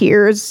of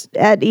tears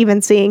at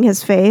even seeing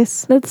his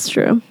face. That's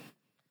true.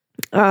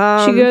 She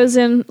Um, goes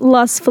in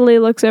lustfully,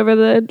 looks over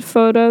the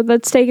photo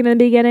that's taken in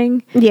the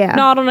beginning. yeah.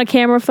 Not on a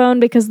camera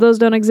phone because those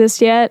don't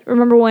exist yet.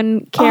 Remember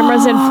when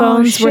cameras and Oh,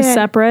 phones were shit.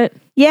 separate?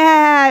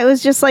 Yeah, it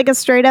was just like a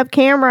straight up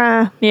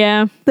camera.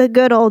 Yeah. The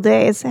good old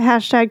days.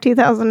 Hashtag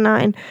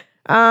 2009.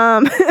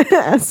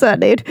 So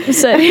dude.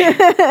 So,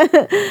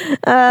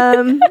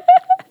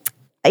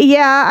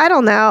 Yeah, I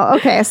don't know.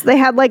 Okay, so they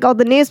had like all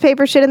the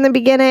newspaper shit in the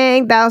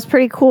beginning. That was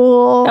pretty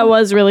cool. that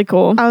was really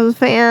cool. I was a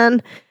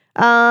fan.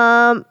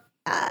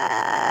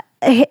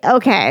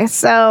 Okay,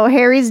 so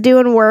Harry's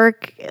doing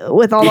work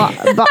with all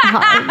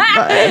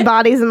the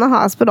bodies in the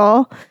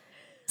hospital.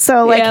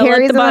 So like Yeah, let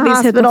Harry's the in the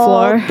bodies hit the hospital.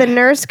 floor. The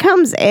nurse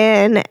comes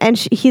in and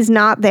he's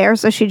not there,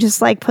 so she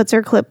just like puts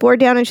her clipboard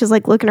down and she's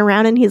like looking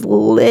around and he's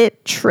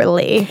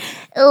literally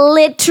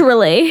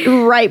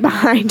right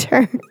behind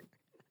her.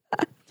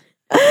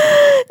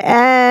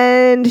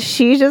 And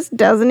she just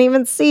doesn't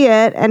even see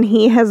it, and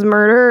he has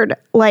murdered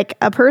like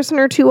a person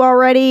or two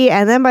already,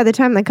 and then by the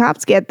time the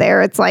cops get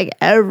there, it's like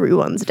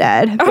everyone's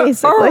dead,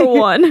 basically.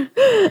 Everyone.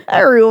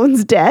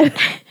 Everyone's dead.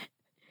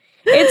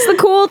 It's the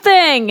cool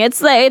thing.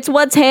 It's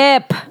what's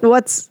hip.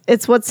 What's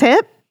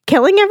hip?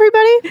 Killing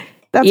everybody?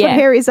 That's Yeah. what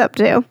Harry's up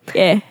to.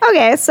 Yeah.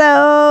 Okay,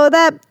 so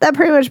that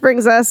pretty much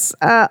brings us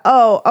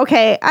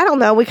okay, I don't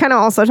know. We kind of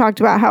also talked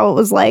about how it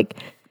was like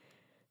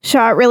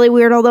shot really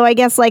weird, although I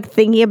guess like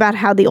thinking about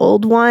how the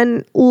old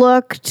one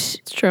looked,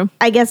 It's true.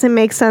 I guess it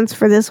makes sense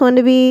for this one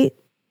to be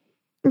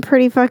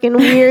pretty fucking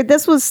weird.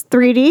 This was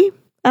 3D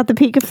at the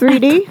peak of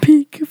 3D.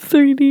 Peak of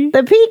 3D.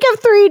 The peak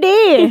of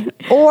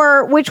 3D,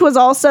 or which was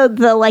also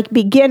the like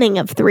beginning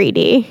of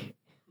 3D.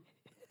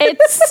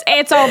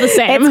 It's all the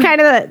same. It's kind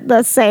of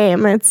the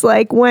same. It's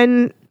like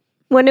when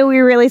did we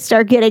really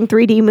start getting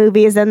 3D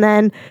movies, and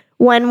then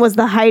when was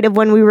the height of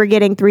when we were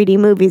getting 3D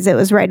movies? It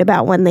was right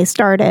about when they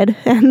started,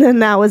 and then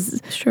that was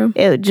It's true.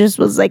 it. Just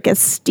was like a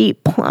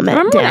steep plummet.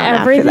 Remember when down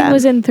after everything that.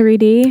 was in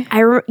 3D? I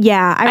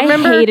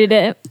remember. I hated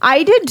it.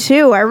 I did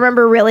too. I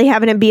remember really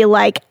having to be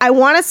like, I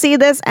want to see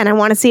this, and I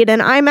want to see it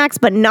in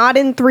IMAX, but not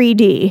in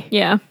 3D.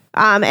 Yeah.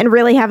 And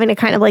really having to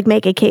kind of like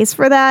make a case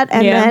for that.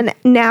 And Yeah. then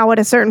now at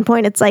a certain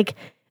point, it's like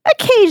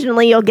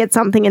occasionally you'll get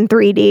something in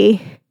 3D,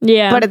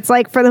 Yeah. but it's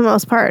like for the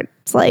most part,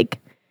 it's like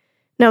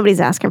nobody's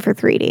asking for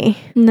 3D.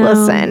 No.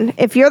 Listen,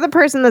 if you're the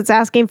person that's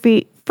asking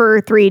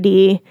for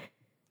 3D,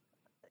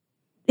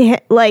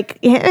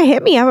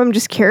 hit me up. I'm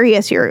just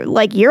curious. Your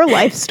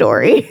life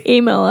story.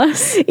 Email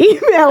us.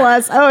 Email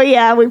us. Oh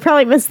yeah, we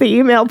probably missed the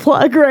email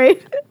plug,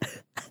 right?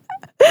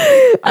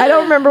 I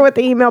don't remember what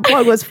the email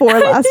plug was for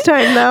last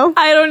time though.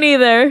 I don't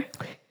either.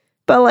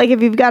 But like,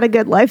 if you've got a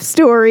good life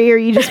story or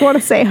you just want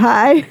to say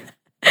hi,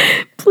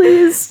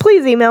 please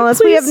email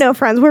us. We have no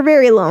friends. We're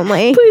very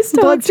lonely. Please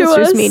talk to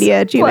us.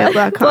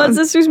 bloodsistersmedia@gmail.com.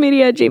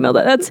 Bloodsistersmedia@gmail.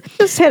 That's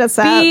Just hit us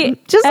up. B-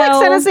 Just like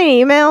send us an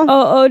email.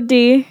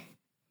 OODSIS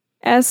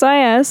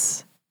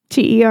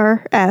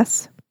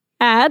TERS.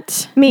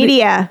 at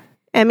Media.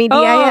 MEDIA.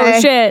 Oh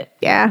shit.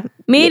 Yeah.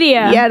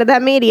 Media. You added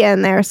that media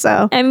in there,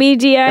 so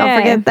MEDIA. don't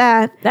forget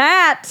that.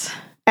 That.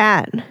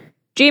 At.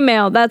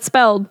 Gmail. That's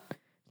spelled.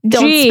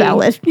 Don't G.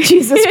 spell it.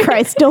 Jesus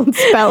Christ, don't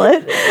spell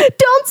it.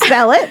 Don't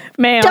spell it.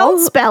 Mail.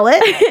 Don't spell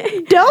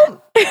it. Don't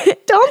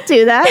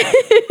do that.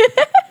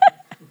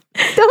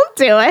 Don't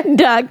do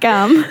it.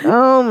 .com.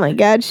 Oh my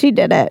God, she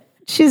did it.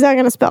 She's not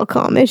going to spell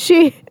com, is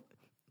she?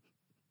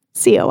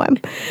 COM.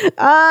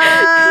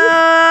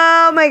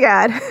 Oh my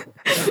God.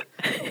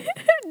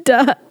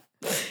 Duh.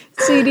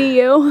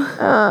 CDU.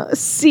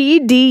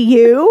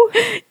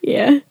 CDU?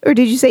 Yeah. Or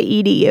did you say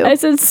EDU? I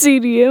said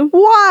CDU.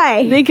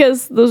 Why?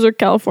 Because those are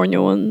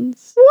California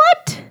ones.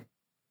 What?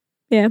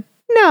 Yeah.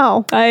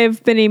 No.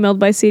 I've been emailed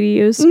by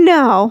CDUs.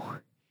 No.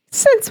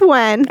 Since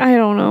when? I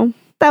don't know.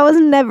 That was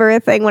never a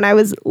thing when I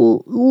was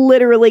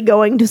literally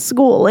going to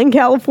school in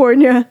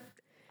California.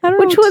 I don't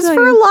know Which what to was tell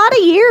for you. a lot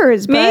of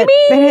years. But Maybe-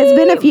 it has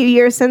been a few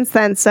years since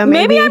then. So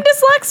Maybe I'm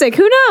dyslexic.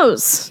 Who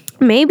knows?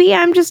 maybe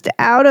I'm just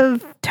out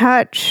of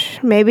touch.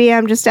 Maybe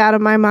I'm just out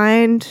of my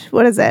mind.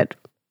 What is it?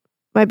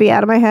 Might be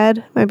out of my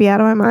head. Might be out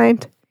of my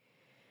mind.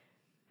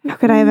 How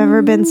could I have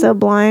ever been so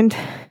blind?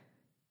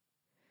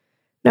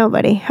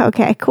 Nobody.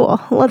 Okay, cool.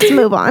 Let's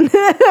move on.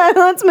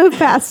 Let's move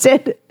past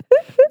it.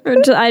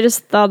 I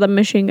just thought of the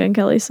Machine Gun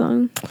Kelly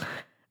song.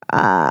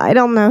 I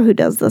don't know who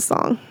does the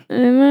song.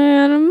 Am I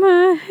out of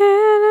my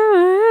head? Am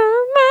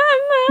I out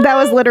of my mind? That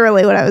was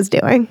literally what I was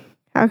doing.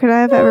 How could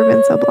I have ever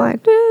been so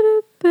blind?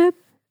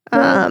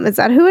 Is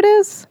that who it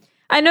is?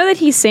 I know that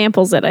he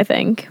samples it, I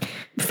think,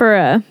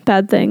 for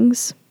Bad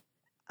Things.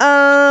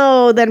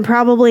 Oh, then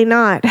probably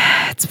not.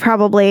 It's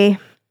probably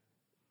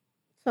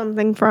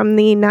something from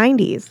the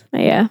 90s.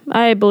 Yeah,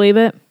 I believe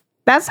it.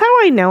 That's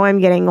how I know I'm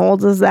getting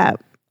old, is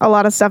that a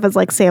lot of stuff is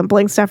like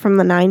sampling stuff from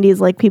the 90s.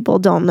 Like people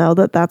don't know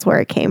that that's where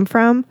it came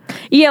from.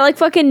 Yeah, like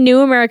fucking New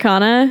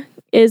Americana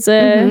is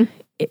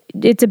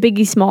it's a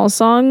Biggie Smalls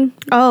song.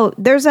 Oh,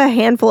 there's a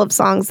handful of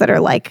songs that are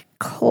like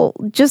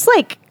just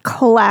like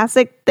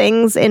classic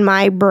things in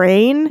my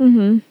brain.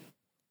 Mm-hmm.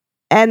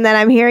 And then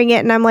I'm hearing it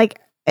and I'm like,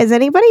 is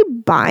anybody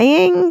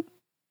buying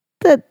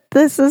that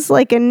this is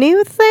like a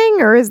new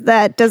thing, or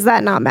does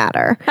that not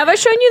matter? Have I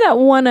shown you that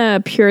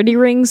one Purity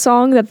Ring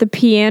song that the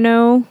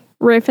piano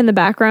riff in the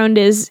background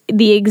is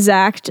the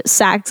exact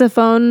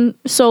saxophone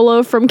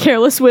solo from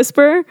Careless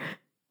Whisper?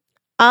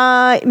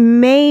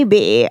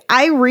 Maybe.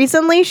 I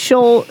recently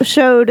showed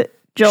Sophie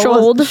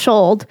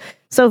Scholl.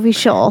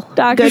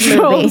 Dr. Good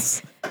movie.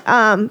 Scholl's.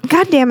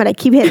 God damn it, I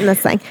keep hitting this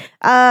thing.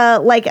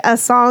 Like a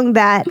song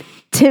that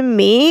to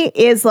me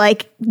is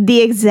like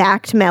the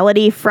exact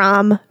melody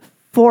from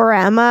For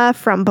Emma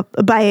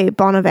by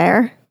Bon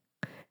Iver.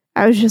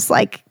 I was just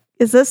like,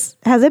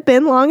 has it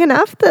been long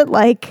enough that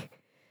like,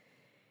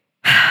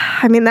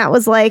 I mean, that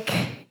was like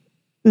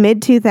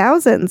mid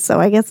 2000s. So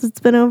I guess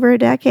it's been over a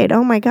decade.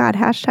 Oh my God.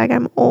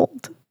 #I'm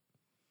old.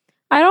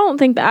 I don't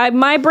think that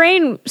my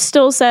brain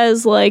still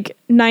says like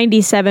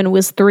 97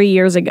 was 3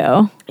 years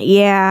ago.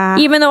 Yeah.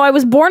 Even though I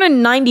was born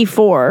in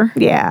 94.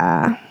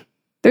 Yeah.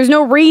 There's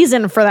no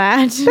reason for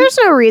that. There's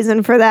no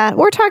reason for that.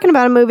 We're talking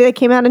about a movie that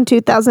came out in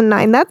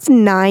 2009. That's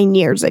 9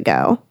 years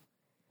ago.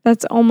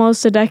 That's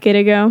almost a decade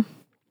ago.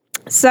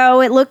 So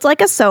it looked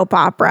like a soap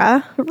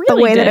opera. It really the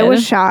way that it did.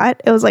 was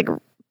shot. It was like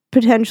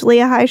potentially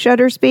a high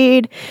shutter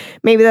speed.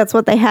 Maybe that's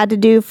what they had to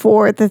do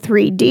for the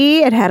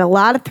 3D. It had a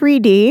lot of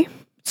 3D.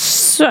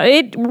 So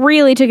it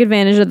really took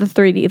advantage of the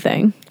 3D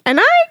thing. And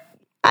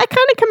I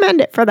kind of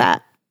commend it for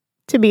that,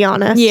 to be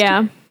honest.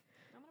 Yeah.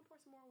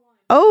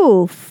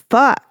 Oh,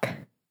 fuck.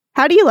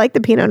 How do you like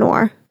the Pinot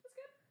Noir?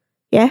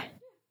 Yeah?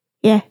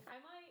 Yeah.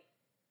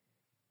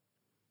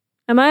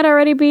 I might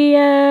already be,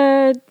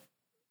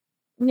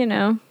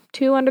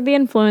 too under the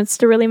influence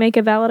to really make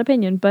a valid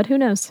opinion, but who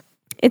knows?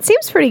 It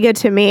seems pretty good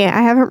to me.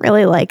 I haven't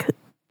really like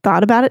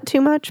thought about it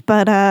too much,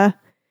 but I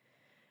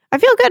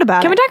feel good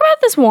about Can it. we talk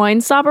about this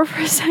wine stopper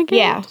for a second?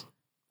 Yeah.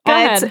 Go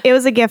ahead. It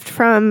was a gift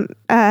from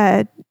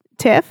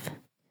Tiff.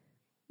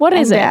 What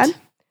is and it?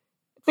 Dad.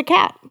 It's a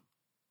cat.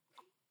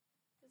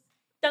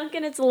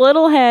 Dunking its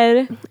little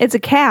head. It's a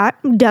cat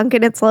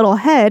dunking its little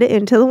head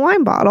into the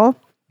wine bottle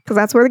because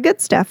that's where the good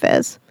stuff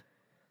is.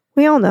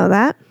 We all know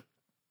that.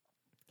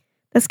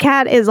 This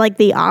cat is like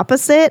the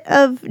opposite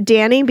of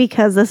Danny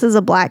because this is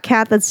a black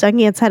cat that's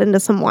dunking its head into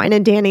some wine,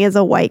 and Danny is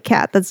a white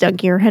cat that's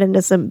dunking her head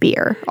into some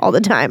beer all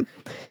the time,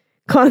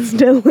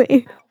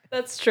 constantly.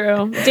 That's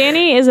true.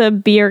 Danny is a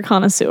beer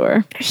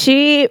connoisseur.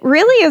 She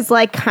really is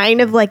like kind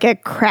of like a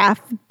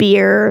craft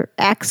beer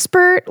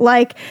expert.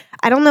 Like,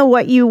 I don't know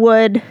what you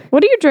would.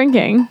 What are you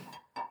drinking?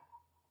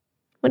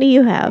 What do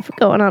you have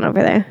going on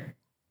over there?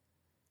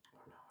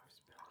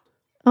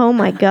 Oh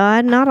my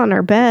God, not on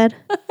our bed.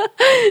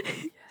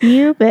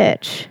 You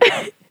bitch.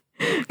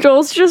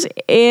 Joel's just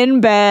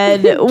in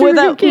bed with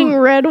Drinking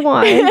red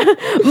wine.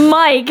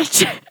 Mike.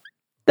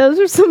 Those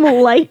are some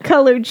light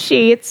colored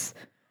sheets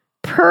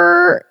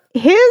per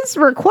his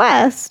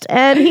request,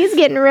 and he's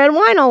getting red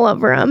wine all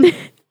over him.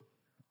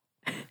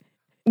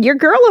 Your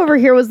girl over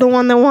here was the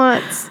one that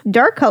wants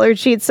dark colored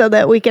sheets so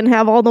that we can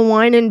have all the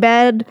wine in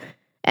bed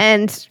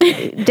and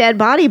dead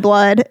body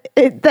blood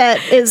that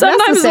is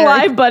Sometimes necessary.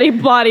 live body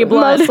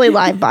blood. Mostly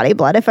live body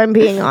blood, if I'm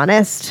being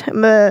honest.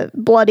 I'm a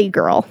bloody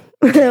girl.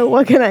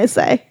 What can I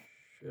say?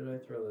 Should I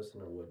throw this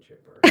in a wood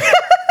chipper?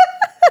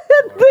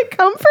 The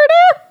comforter?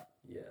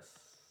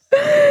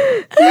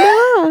 Yes.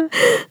 No.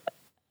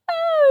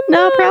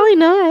 No, probably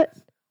not.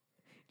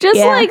 Just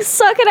Yeah. like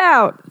suck it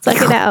out. Suck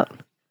it out.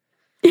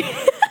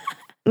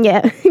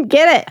 Yeah.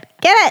 Get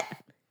it.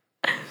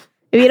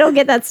 If you don't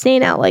get that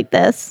stain out like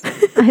this,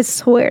 I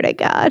swear to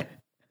God.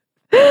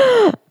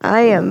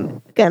 I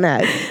am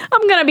gonna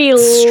I'm gonna be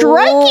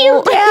strike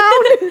you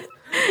down.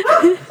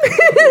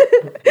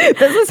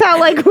 This is how,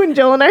 like, when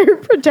Joel and I are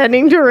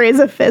pretending to raise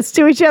a fist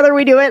to each other,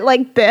 we do it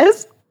like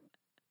this.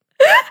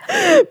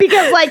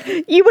 Because, like,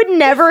 you would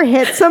never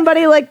hit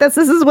somebody like this.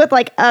 This is with,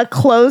 like, a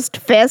closed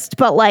fist,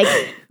 but, like,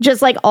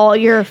 just, like, all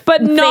your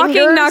But knocking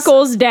fingers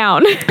knuckles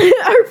down.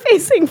 are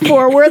facing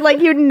forward. Like,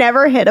 you'd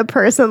never hit a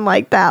person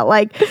like that.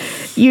 Like,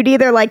 you'd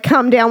either, like,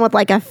 come down with,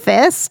 like, a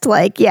fist,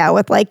 like, yeah,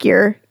 with, like,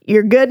 your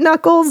good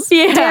knuckles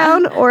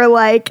down, or,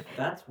 like,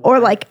 That's why, or,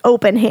 like,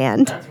 open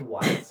hand. That's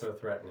why it's so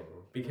threatening.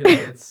 Because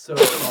it's so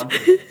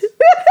confident.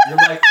 You're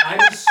like,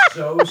 I'm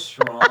so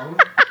strong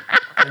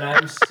and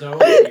I'm so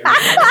furious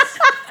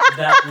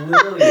that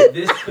literally in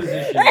this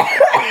position,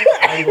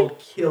 I will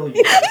kill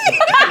you.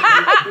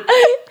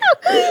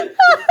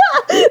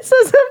 So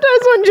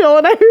sometimes when Joel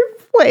and I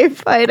play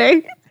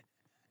fighting,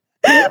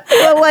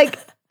 we'll, like,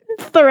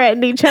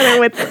 threaten each other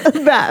with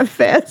that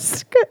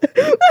fist.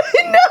 No,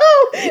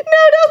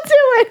 don't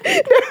do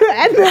it. No.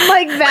 And then,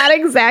 like, that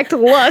exact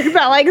look,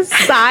 that, like,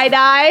 side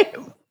eye.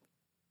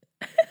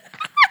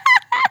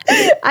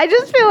 I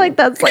just feel like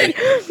that's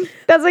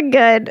a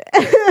good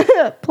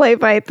play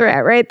fight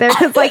threat right there.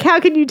 Because, like, how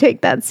can you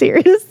take that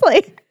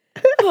seriously?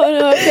 Oh,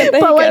 no, I get the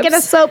But, like, in a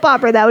hiccups. soap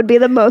opera, that would be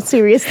the most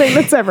serious thing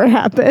that's ever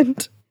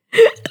happened.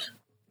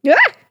 I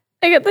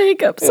get the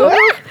hiccups.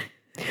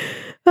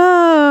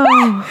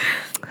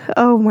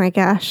 Oh my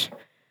gosh.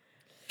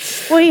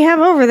 What do you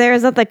have over there?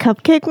 Is that the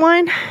cupcake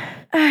wine?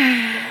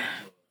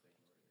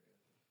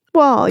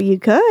 Well, you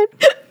could.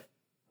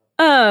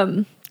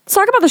 Let's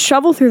talk about the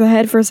shovel through the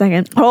head for a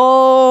second.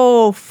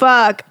 Oh,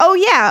 fuck. Oh,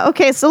 yeah.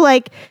 Okay, so,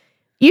 like,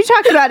 you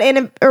talked about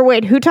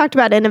who talked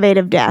about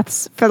innovative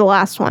deaths for the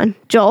last one?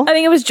 Joel? I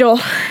think it was Joel.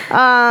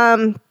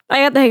 I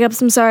got the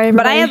hiccups. I'm sorry,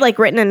 But I everybody. had, like,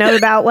 written a note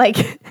about,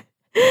 like,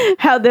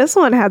 how this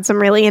one had some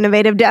really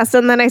innovative deaths.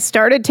 And then I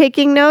started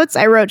taking notes.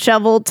 I wrote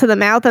shovel to the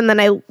mouth, and then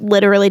I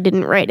literally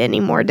didn't write any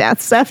more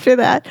deaths after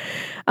that.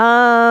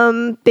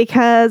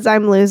 Because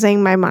I'm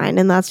losing my mind,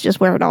 and that's just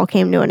where it all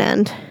came to an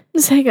end.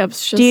 This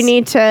hiccups just... Do you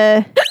need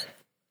to...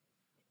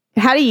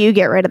 How do you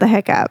get rid of the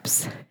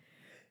hiccups?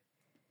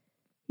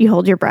 You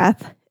hold your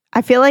breath.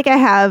 I feel like I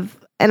have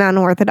an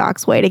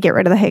unorthodox way to get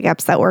rid of the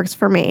hiccups that works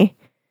for me.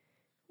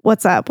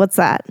 What's up? What's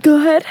that? Go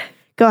ahead.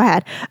 Go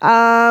ahead.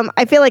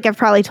 I feel like I've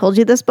probably told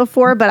you this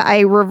before, but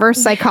I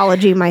reverse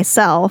psychology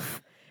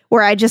myself,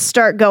 where I just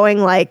start going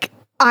like,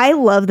 I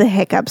love the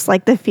hiccups.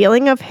 Like, the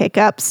feeling of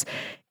hiccups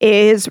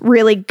is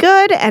really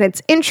good and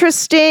it's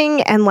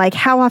interesting. And, like,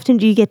 how often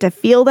do you get to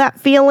feel that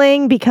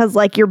feeling? Because,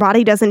 like, your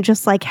body doesn't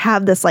just, like,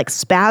 have this, like,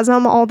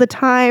 spasm all the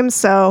time.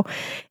 So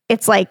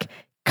it's, like,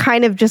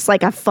 kind of just,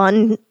 like, a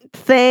fun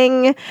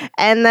thing.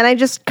 And then I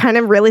just kind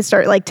of really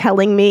start, like,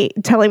 telling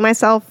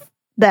myself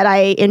that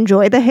I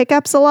enjoy the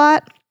hiccups a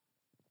lot.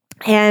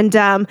 And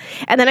then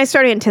I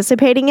started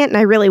anticipating it, and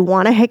I really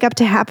want a hiccup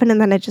to happen, and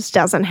then it just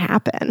doesn't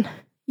happen.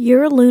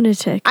 You're a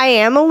lunatic. I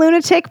am a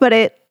lunatic, but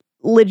it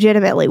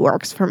legitimately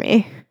works for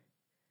me.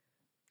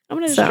 I'm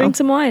going to just drink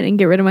some wine and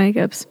get rid of my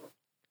hiccups.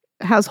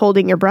 How's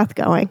holding your breath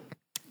going?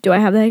 Do I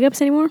have the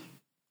hiccups anymore?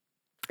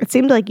 It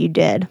seemed like you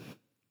did.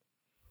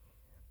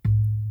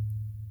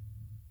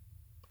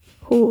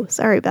 Ooh,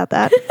 sorry about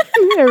that,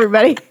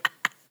 everybody.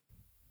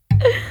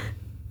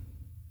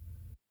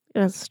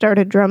 Gonna start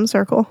a drum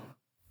circle.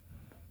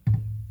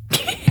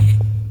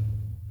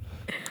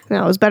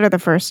 No, it was better the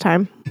first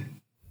time.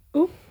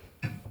 Ooh.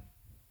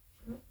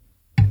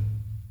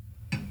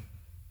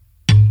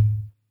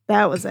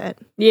 That was it.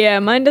 Yeah,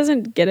 mine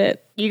doesn't get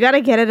it. You got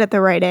to get it at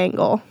the right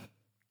angle.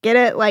 Get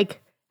it,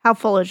 like, how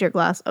full is your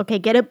glass? Okay,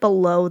 get it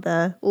below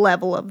the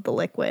level of the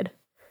liquid.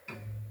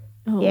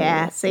 Oh.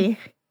 Yeah, see?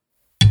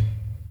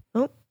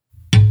 Oh,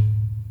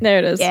 There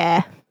it is.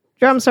 yeah.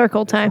 Drum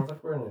circle time. Sounds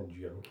like we're in a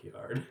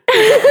junkyard.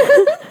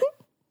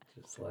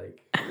 Just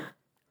like,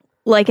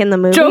 Like in the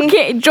movie?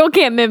 Joel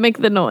can't mimic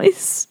the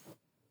noise.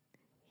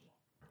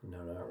 no,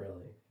 not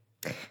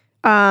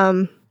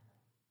really.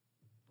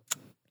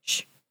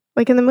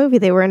 Like in the movie,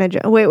 they were in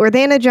a... Wait, were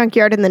they in a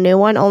junkyard in the new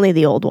one? Only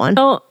the old one.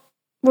 Oh,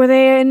 were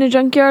they in a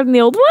junkyard in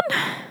the old one?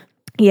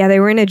 Yeah, they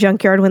were in a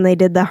junkyard when they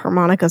did the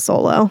harmonica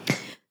solo.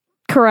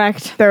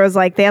 Correct. There was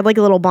like... They had like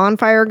a little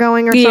bonfire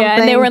going or something. Yeah,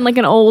 and they were in like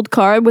an old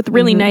car with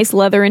really nice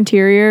leather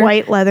interior.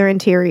 White leather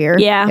interior.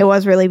 Yeah. It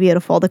was really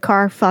beautiful. The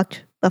car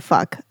fucked the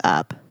fuck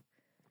up.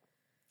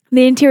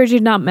 The interior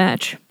did not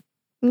match.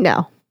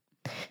 No.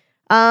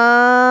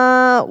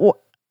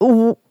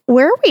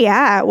 Where are we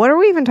at? What are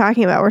we even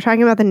talking about? We're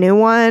talking about the new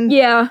one?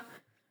 Yeah.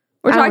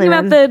 We're I don't talking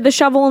about the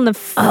shovel in the...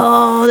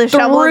 Oh, the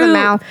shovel in the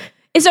mouth.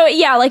 So,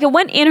 yeah, like it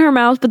went in her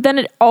mouth, but then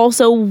it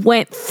also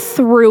went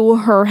through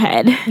her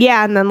head.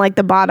 Yeah, and then like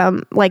the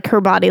bottom, like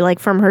her body, like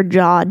from her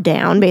jaw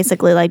down,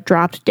 basically like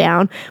dropped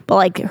down, but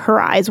like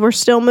her eyes were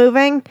still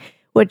moving,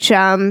 which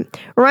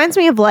reminds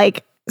me of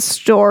like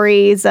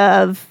stories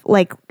of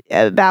like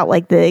about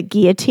like the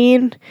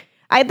guillotine.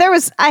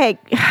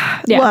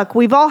 Look,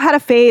 we've all had a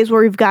phase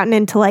where we've gotten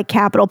into like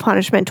capital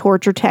punishment,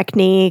 torture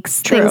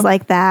techniques, True. things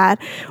like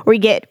that. We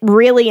get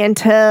really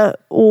into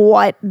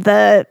what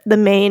the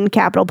main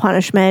capital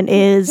punishment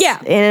is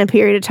in a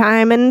period of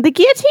time. And the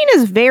guillotine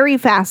is very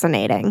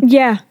fascinating.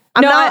 Yeah.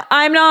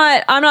 I'm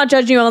not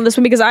judging you on this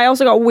one because I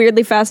also got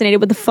weirdly fascinated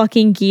with the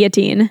fucking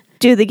guillotine.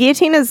 Dude, the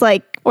guillotine is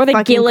like... Or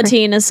the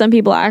guillotine, as some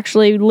people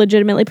actually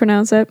legitimately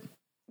pronounce it.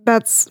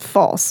 That's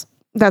false.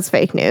 That's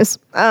fake news.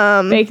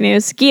 Fake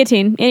news.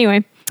 Guillotine.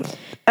 Anyway.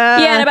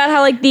 And about how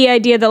like the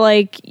idea that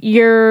like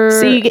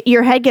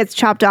your head gets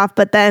chopped off,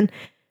 but then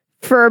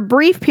for a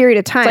brief period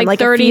of time, like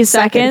 30 a few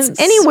seconds,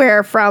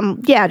 anywhere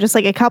from just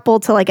like a couple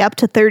to like up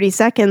to 30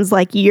 seconds,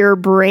 like your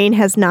brain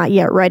has not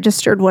yet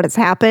registered what has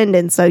happened,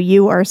 and so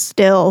you are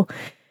still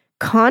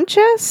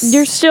conscious.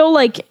 You're still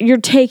like you're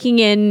taking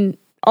in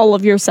all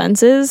of your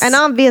senses. And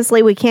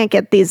obviously we can't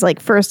get these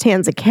like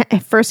firsthand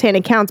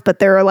accounts, but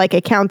there are like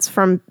accounts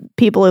from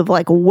people who've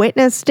like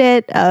witnessed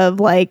it of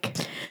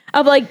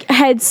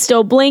heads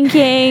still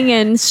blinking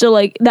and still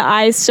like the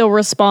eyes still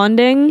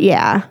responding.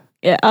 Yeah.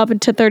 Up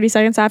to 30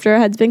 seconds after a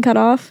head's been cut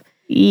off.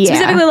 Yeah.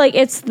 Specifically like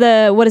it's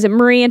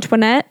Marie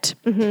Antoinette,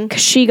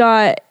 because she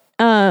got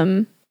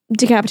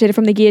decapitated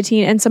from the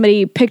guillotine and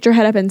somebody picked her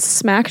head up and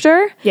smacked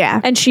her. Yeah.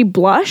 And she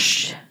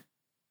blushed.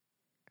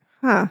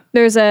 Huh.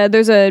 There's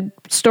a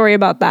story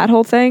about that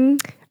whole thing.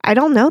 I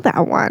don't know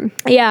that one.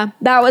 Yeah,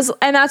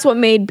 that's what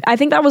made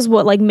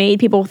like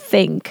made people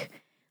think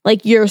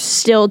like you're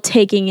still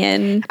taking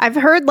in. I've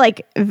heard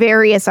like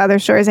various other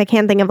stories. I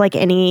can't think of like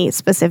any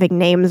specific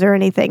names or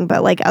anything,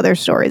 but like other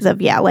stories of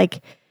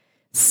like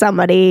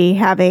somebody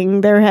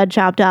having their head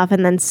chopped off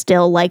and then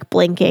still like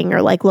blinking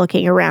or like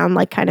looking around,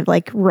 like kind of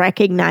like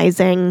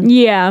recognizing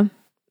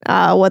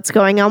what's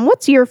going on.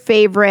 What's your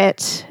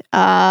favorite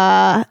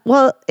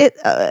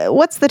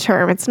what's the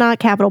term? It's not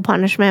capital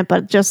punishment,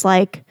 but just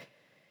like,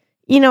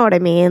 you know what I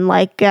mean?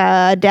 Like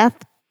death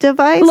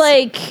device?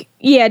 Like,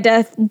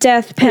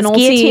 death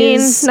penalties.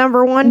 Guillotine's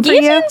number one for you?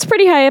 Guillotine's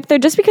pretty high up there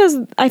just because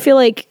I feel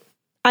like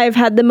I've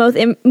had the most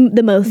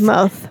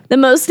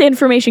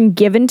information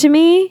given to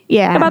me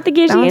about the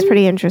guillotine. That was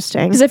pretty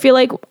interesting. Because I feel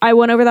like I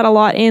went over that a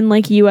lot in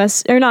like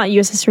not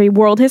US history,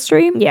 world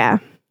history. Yeah.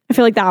 I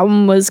feel like that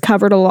one was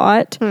covered a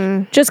lot.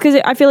 Just because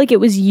I feel like it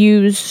was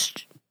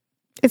used.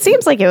 It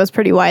seems like it was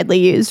pretty widely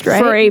used,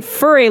 right?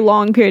 For a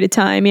long period of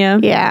time, yeah.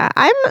 Yeah.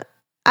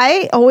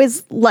 I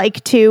always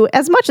like to,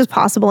 as much as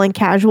possible in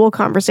casual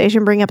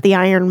conversation, bring up the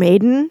Iron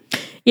Maiden.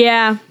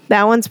 Yeah.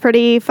 That one's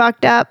pretty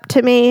fucked up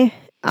to me.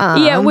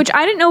 Which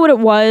I didn't know what it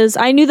was.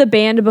 I knew the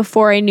band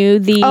before I knew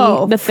the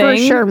thing. For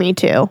sure, me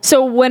too.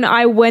 So when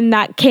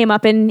that came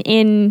up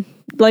in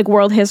like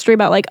world history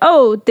about like,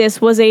 oh, this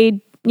was a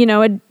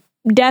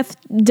death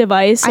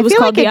device. It was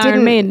called the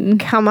Iron Maiden.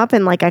 Come up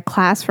in like a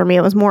class for me.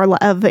 It was more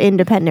of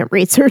independent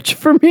research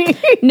for me.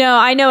 No,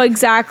 I know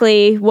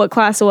exactly what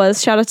class it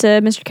was. Shout out to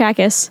Mr.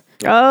 Kakis.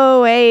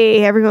 Oh,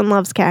 hey, everyone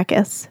loves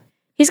Kakis.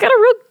 He's got a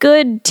real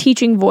good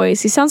teaching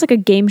voice. He sounds like a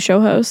game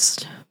show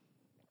host.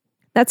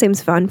 That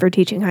seems fun for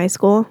teaching high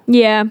school.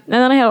 Yeah, and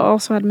then I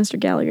also had Mr.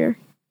 Gallagher,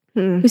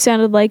 who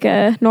sounded like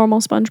a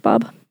normal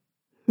SpongeBob.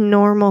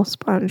 Normal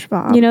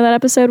SpongeBob. You know that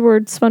episode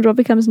where SpongeBob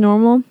becomes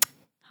normal?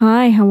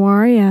 Hi, how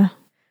are you?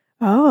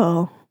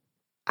 Oh,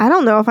 I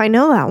don't know if I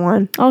know that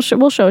one.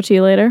 We'll show it to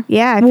you later.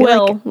 Yeah, I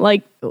feel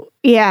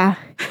yeah,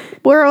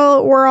 we're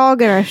all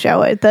gonna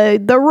show it.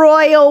 The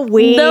royal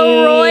we.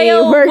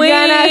 We're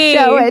gonna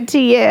show it to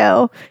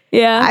you.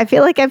 Yeah, I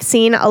feel like I've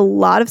seen a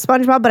lot of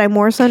SpongeBob, but I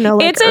more so know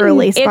like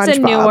early SpongeBob. It's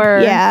a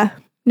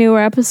newer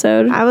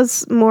episode. I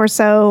was more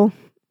so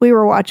we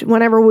were watching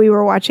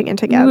it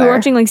together. We were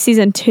watching like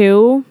season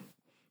 2.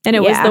 And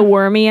it was the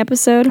wormy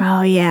episode.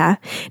 Oh, yeah.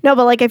 No,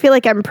 but like I feel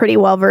like I'm pretty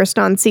well versed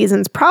on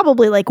seasons,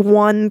 probably like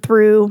 1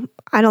 through,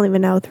 I don't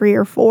even know, 3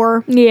 or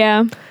 4.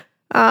 Yeah.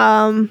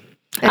 Anyway.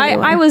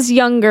 I was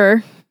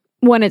younger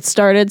when it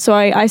started, so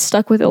I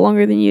stuck with it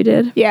longer than you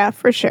did. Yeah,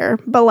 for sure.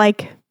 But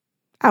like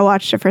I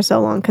watched it for so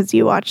long because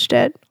you watched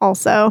it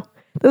also.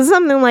 This is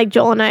something like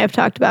Joel and I have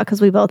talked about because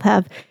we both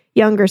have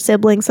younger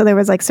siblings, so there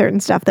was like certain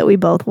stuff that we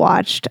both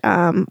watched.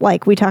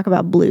 Like we talk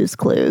about Blue's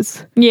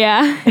Clues.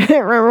 Yeah.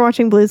 Remember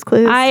watching Blue's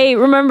Clues? I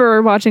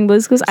remember watching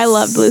Blue's Clues. I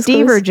love Blue's Clues.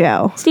 Steve or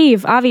Joe?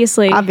 Steve,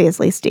 obviously.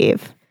 Obviously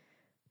Steve.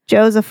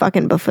 Joe's a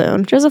fucking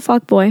buffoon. Joe's a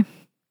fuckboy.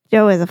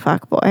 Joe is a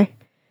fuckboy.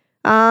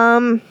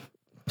 Hashtag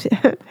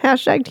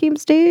Team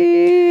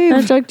Steve.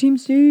 Hashtag Team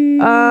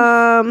Steve.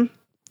 And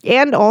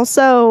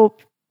also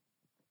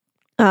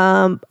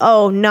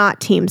not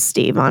Team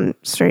Steve on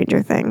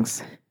Stranger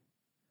Things.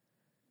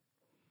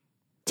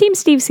 Team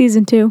Steve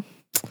season 2.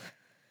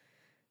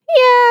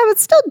 Yeah, but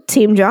still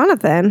Team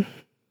Jonathan.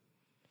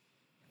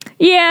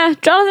 Yeah,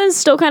 Jonathan's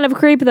still kind of a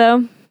creep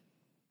though.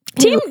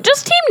 Team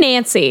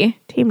Nancy.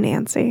 Team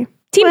Nancy.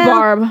 Team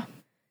Barb.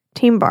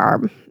 Team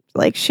Barb.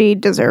 Like she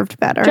deserved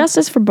better.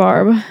 Justice for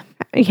Barb.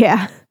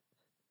 Yeah.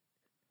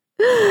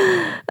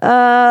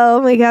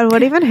 Oh my god,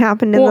 what even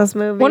happened in this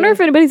movie? Wonder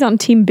if anybody's on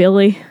Team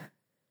Billy.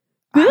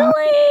 Billy.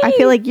 I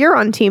feel like you're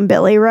on Team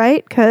Billy,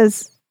 right?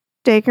 Because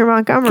Dacre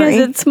Because Montgomery.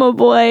 it's my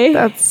boy.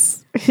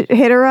 That's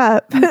hit her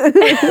up.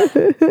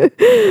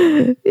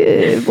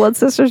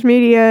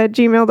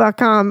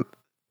 bloodsistersmedia@gmail.com.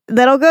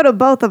 That'll go to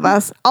both of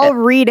us. I'll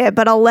read it,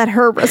 but I'll let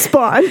her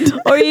respond.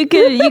 Or you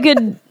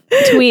could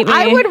tweet me.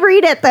 I would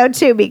read it though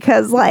too,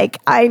 because like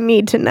I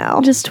need to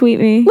know. just tweet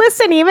me.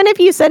 Listen, even if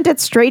you sent it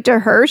straight to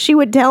her, she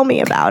would tell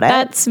me about it.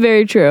 That's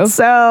very true.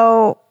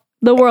 So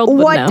The world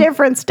would what know.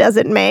 difference does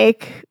it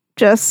make?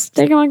 Just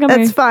Dacre Montgomery.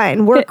 that's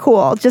fine. We're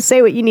cool. Just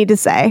say what you need to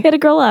say. Hit a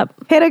girl up.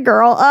 Hit a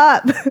girl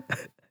up.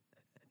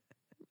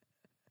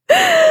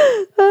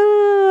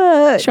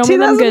 Show me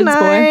them goods,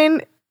 boy.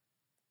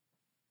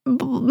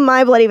 2009,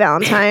 My Bloody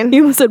Valentine.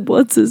 You almost said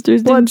blood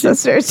sisters, Blood didn't you?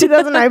 Sisters.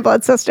 2009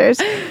 Blood Sisters.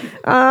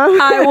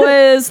 I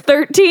was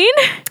 13.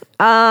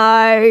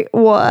 I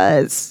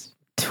was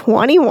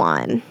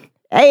 21.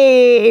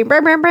 Hey,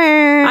 brr, brr,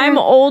 brr. I'm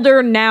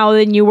older now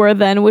than you were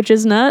then, which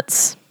is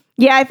nuts.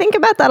 Yeah, I think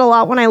about that a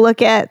lot when I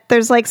look at,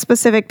 there's like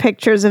specific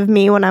pictures of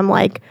me when I'm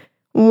like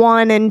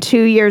 1 and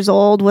 2 years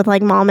old with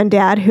like mom and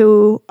dad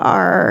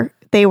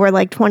they were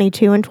like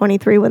 22 and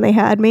 23 when they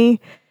had me.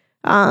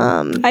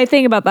 I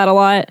think about that a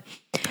lot.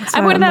 I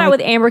why pointed I'm that out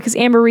with Amber because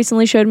Amber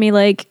recently showed me,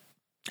 like,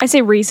 I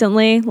say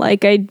recently,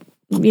 like it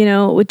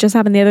just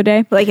happened the other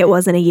day. Like it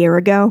wasn't a year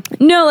ago.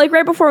 No, like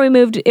right before we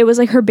moved, it was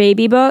like her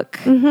baby book.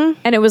 Mm-hmm.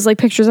 And it was like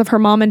pictures of her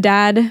mom and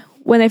dad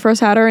when they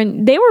first had her.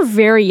 And they were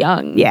very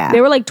young. Yeah.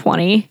 They were like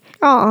 20.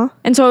 Aw.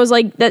 And so I was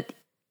like, that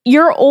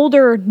you're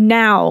older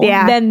now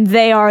than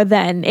they are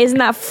then. Isn't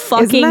that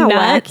fucking that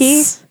nuts?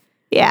 wacky?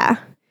 Yeah.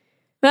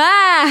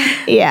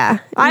 Ah, Yeah.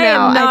 I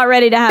am not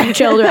ready to have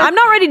children. I'm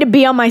not ready to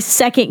be on my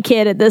second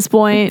kid at this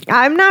point.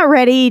 I'm not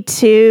ready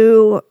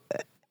to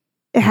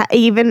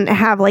even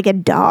have like a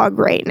dog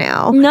right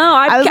now. No,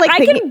 I was, like, I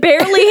thinking- can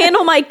barely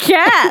handle my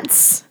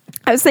cats.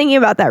 I was thinking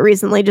about that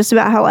recently, just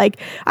about how like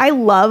I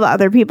love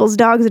other people's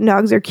dogs and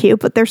dogs are cute,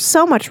 but there's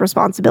so much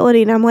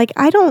responsibility. And I'm like,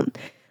 I don't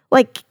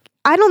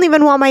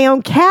even want my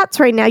own cats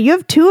right now. You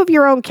have 2 of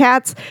your own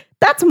cats.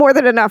 That's more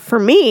than enough for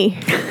me.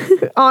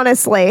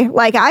 Honestly,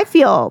 like I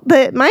feel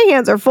that my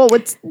hands are full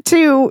with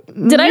 2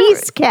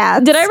 niece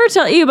cats. Did I ever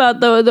tell you about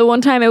the one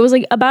time? It was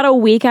like about a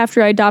week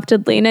after I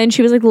adopted Lena, and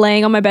she was like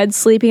laying on my bed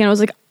sleeping, and I was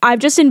like, I've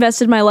just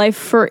invested my life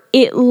for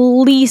at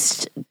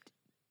least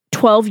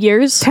 12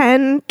 years.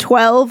 10,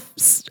 12,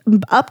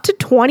 up to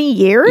 20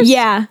 years?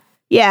 Yeah.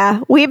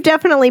 Yeah. We've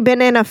definitely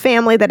been in a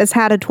family that has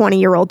had a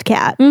 20-year-old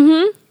cat.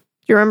 Mm-hmm. Do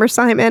you remember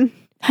Simon?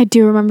 I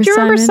do remember Do you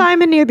Simon. remember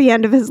Simon near the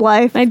end of his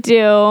life? I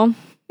do.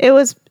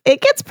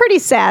 It gets pretty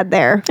sad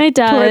there. It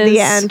does. Toward the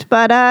end.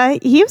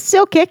 But he was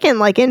still kicking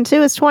like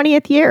into his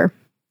 20th year.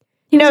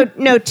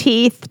 No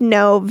teeth,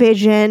 no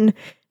vision,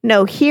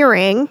 no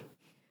hearing.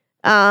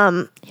 Hear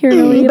no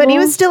But he evil.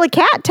 was still a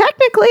cat,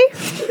 technically.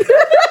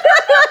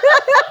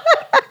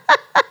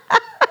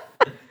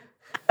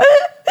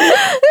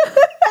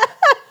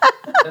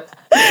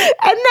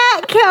 And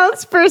that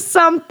counts for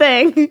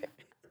something,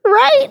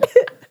 right?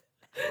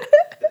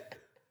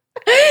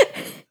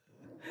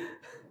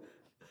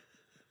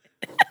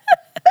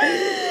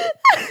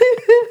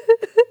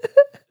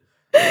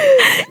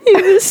 He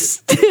was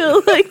still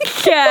a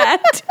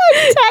cat.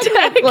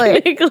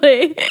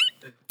 Technically.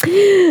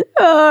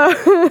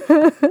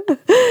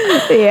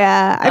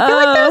 Yeah, I feel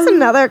like that was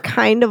another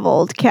kind of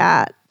old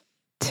cat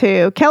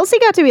too. Kelsey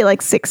got to be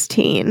like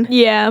 16,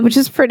 Yeah. which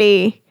is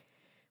pretty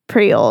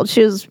old.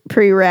 She was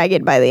pretty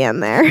ragged by the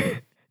end there.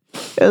 It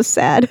was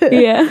sad.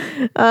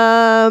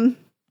 Yeah.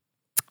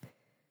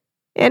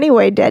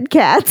 Anyway, dead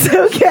cats.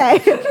 Okay.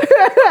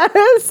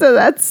 So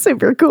that's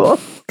super cool.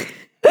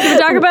 Can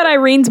we talk about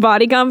Irene's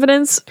body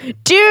confidence?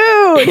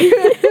 Dude.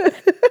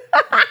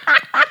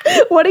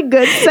 What a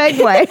good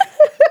segue.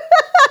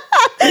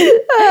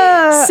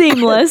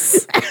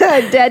 Seamless.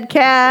 Dead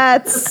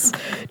cats.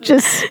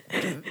 Just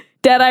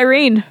Dead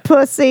Irene.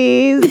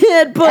 pussies.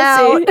 Dead pussy.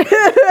 Out.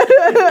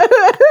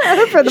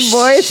 For the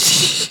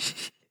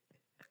boys.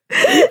 For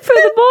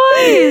the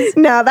boys.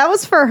 No, that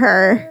was for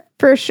her.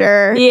 For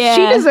sure. Yeah.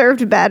 She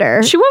deserved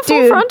better. She went full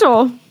Dude,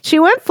 frontal. She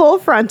went full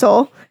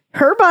frontal.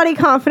 Her body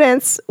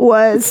confidence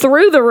was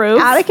Through the roof.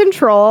 out of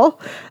control.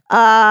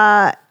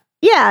 Yeah,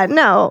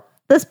 no.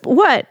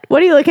 What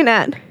are you looking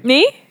at?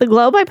 Me? The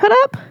globe I put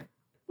up?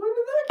 When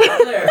did that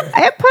get there?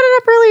 I put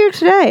it up earlier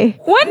today.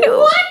 What?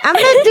 I'm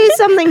gonna do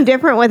something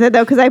different with it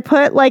though, because I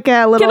put like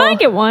a little. Can I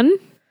get one?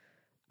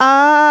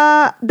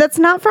 That's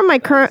not from my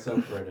current. So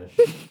British.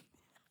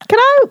 Can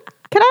I?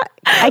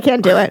 I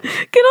can't do it.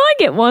 Can I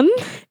get one?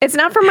 It's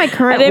not from my I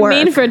current didn't work.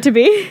 mean for it to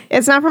be.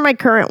 It's not from my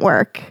current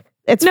work.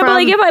 It's No, from. but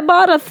like if I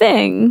bought a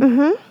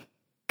thing,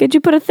 could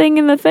you put a thing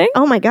in the thing?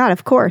 Oh my god!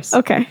 Of course.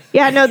 Okay.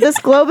 Yeah. No, this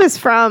globe is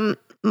from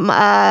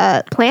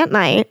Plant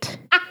Night.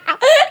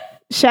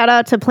 Shout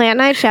out to Plant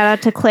Night. Shout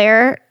out to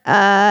Claire.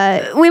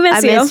 We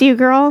miss I you. miss you,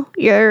 girl.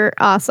 You're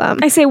awesome.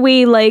 I say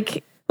we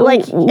like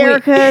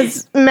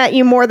Erica's met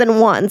you more than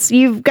once.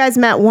 You guys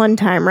met one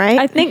time, right?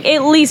 I think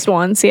at least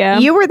once, yeah.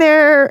 You were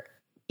there.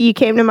 You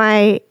came to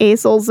my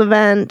ASOLs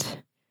event.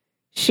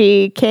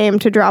 She came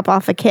to drop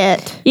off a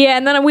kit. Yeah,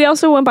 and then we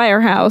also went by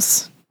her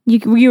house.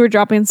 You were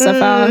dropping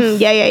stuff off.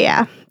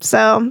 Yeah.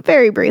 So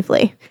very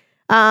briefly.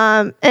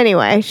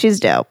 Anyway, she's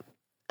dope.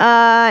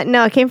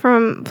 No, it came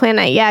from Plant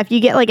Night. Yeah, if you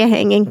get like a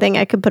hanging thing,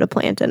 I could put a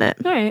plant in it.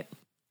 All right.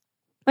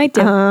 Might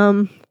do.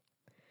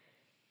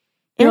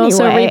 Anyway,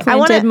 also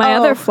replanted my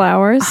other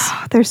flowers.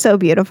 They're so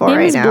beautiful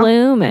right now.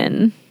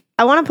 Blooming.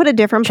 I want to put a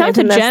different Shout out plant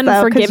to in this, Jen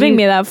though, for 'cause giving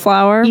me that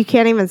flower. You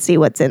can't even see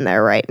what's in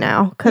there right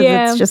now because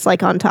Yeah. it's just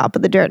like on top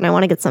of the dirt, and I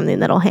want to get something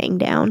that'll hang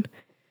down.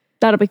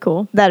 That'll be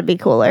cool. That'd be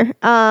cooler.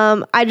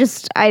 I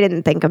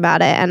didn't think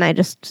about it, and I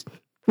just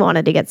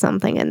wanted to get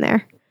something in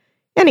there.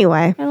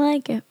 Anyway, I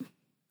like it.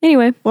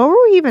 Anyway, what were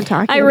we even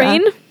talking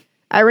Irene. about?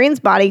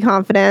 Irene's body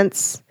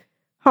confidence.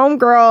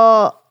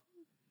 Homegirl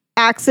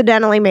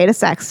accidentally made a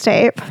sex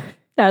tape.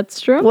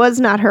 That's true. Was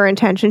not her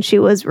intention. She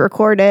was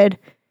recorded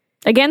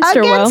Against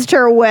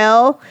her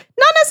will.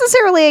 Not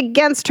necessarily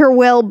against her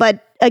will,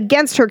 but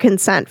against her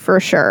consent for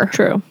sure.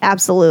 True.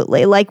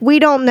 Absolutely. Like, we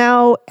don't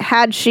know,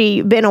 had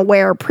she been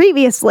aware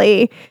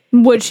previously,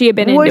 Would she have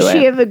been into would she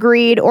it? have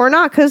agreed or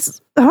not?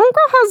 Because Homegirl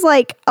has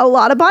like a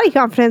lot of body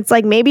confidence.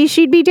 Like, maybe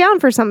she'd be down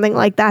for something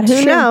like that. Who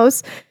Sure.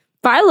 knows?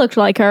 If I looked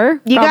like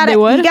her, You probably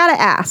would. gotta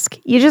ask.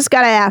 You just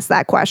gotta ask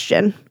that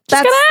question.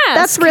 Just gotta ask.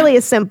 That's really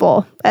as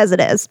simple as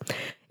it is.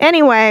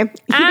 Anyway,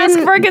 Ask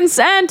for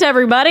consent,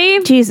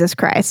 everybody. Jesus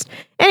Christ.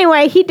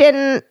 Anyway,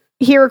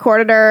 he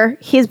recorded her.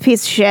 He's a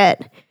piece of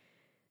shit.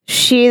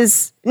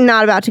 She's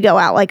not about to go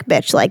out like a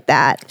bitch like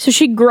that. So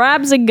she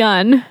grabs a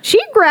gun. She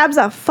grabs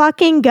a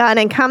fucking gun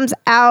and comes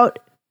out.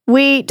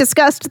 We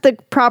discussed the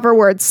proper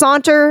word.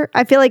 Saunter,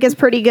 I feel like is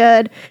pretty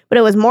good, but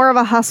it was more of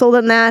a hustle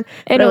than that.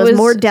 But And it it was was-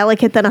 more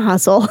delicate than a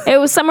hustle. It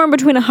was somewhere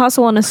between a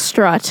hustle and a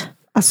strut.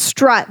 A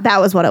strut, that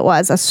was what it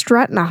was. A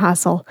strut and a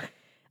hustle.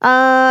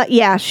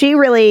 Yeah, she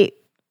really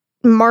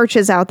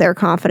marches out there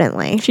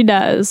confidently. She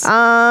does.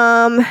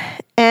 And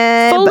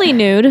Fully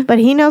nude. but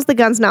he knows the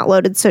gun's not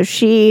loaded, so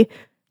she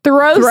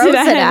Throws throws it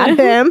at him.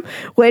 him,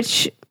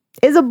 which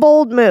is a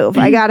bold move,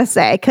 I gotta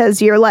say, because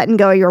you're letting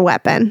go of your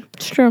weapon.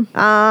 It's true.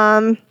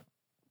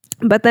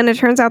 But then it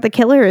turns out the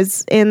killer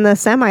is in the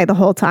semi the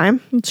whole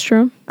time. It's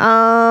true.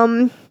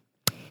 Um,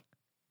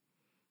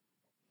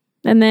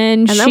 And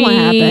then what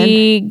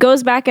she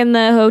goes back in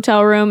the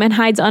hotel room and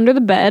hides under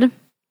the bed.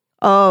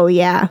 oh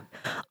yeah.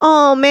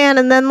 Oh man,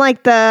 and then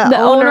like The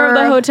owner of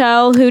the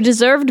hotel who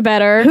deserved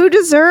better. who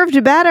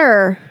deserved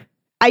better.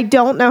 I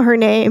don't know her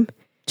name.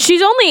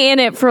 She's only in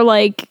it for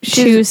like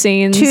two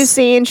scenes. Two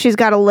scenes. She's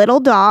got a little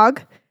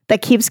dog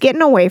that keeps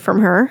getting away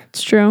from her.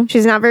 It's true.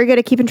 She's not very good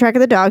at keeping track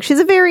of the dog. She's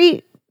a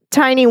very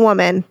tiny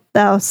woman,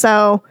 though,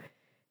 so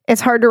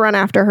it's hard to run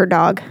after her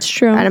dog. It's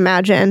true. I'd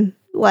imagine.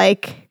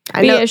 Like,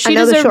 I But know, yeah, she I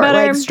know the deserved short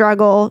better. leg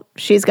struggle.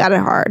 She's got it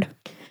hard.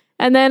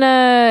 And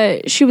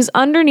then she was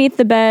underneath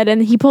the bed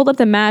and he pulled up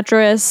the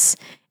mattress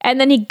and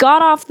then he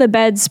got off the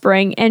bed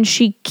spring and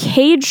she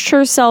caged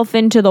herself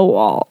into the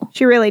wall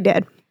She really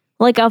did.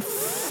 like a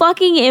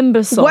fucking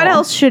imbecile. What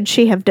else should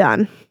she have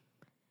done?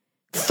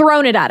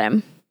 Thrown it at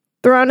him.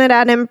 Thrown it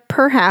at him?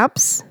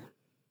 Perhaps.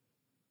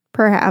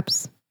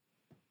 Perhaps.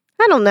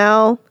 I don't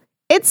know.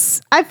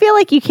 I feel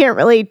like you can't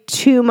really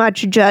too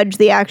much judge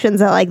the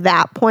actions at like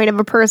that point of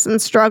a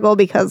person's struggle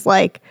because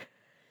like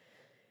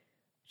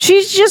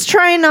she's just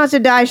trying not to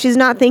die. She's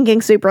not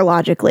thinking super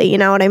logically. You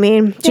know what I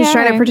mean? She's Yeah.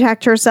 trying to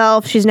protect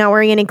herself. She's not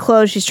wearing any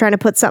clothes. She's trying to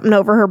put something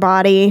over her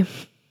body.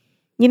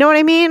 You know what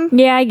I mean?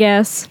 Yeah, I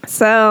guess.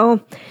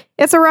 So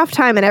it's a rough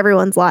time in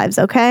everyone's lives,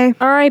 okay?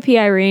 R.I.P.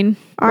 Irene.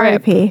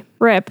 R.I.P.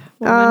 Rip.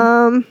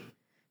 Woman.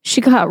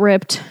 She got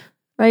ripped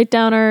right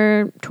down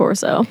her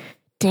torso.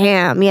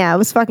 Damn, yeah, it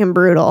was fucking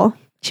brutal.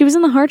 She was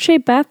in the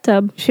heart-shaped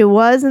bathtub. She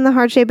was in the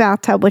heart-shaped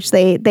bathtub, which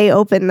they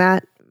opened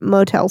that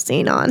motel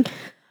scene on.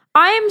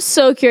 I am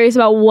so curious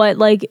about what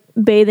like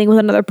bathing with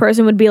another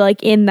person would be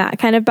like in that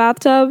kind of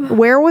bathtub.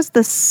 Where was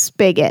the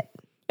spigot?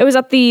 It was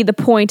at the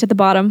point at the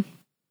bottom.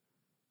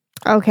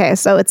 Okay,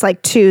 so it's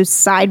like two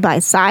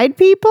side-by-side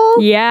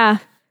people Yeah.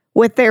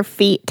 with their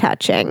feet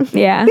touching.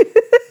 Yeah.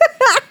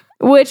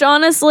 Which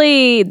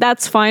honestly,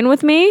 that's fine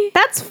with me.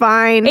 That's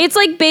fine. It's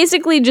like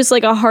basically just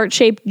like a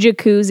heart-shaped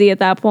jacuzzi at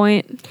that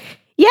point.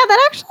 Yeah,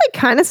 that actually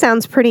kind of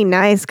sounds pretty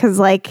nice because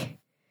like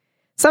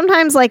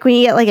sometimes like when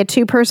you get like a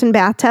two-person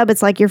bathtub,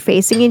 it's like you're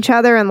facing each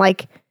other and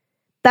like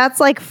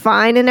that's like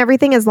fine and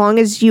everything as long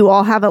as you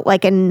all have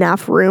like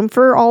enough room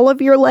for all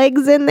of your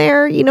legs in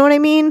there. You know what I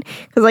mean?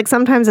 Because like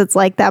sometimes it's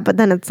like that, but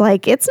then it's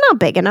like it's not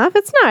big enough.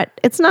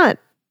 It's not.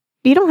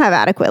 You don't have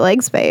adequate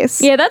leg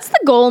space. Yeah, that's the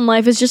goal in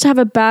life is just to have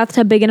a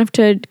bathtub big enough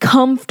to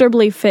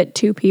comfortably fit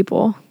two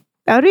people.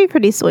 That would be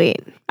pretty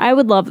sweet. I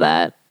would love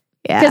that.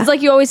 Yeah. Because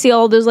like you always see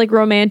all those like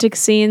romantic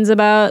scenes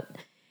about,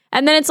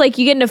 and then it's like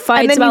you get into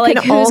fights then about you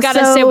like can who's got to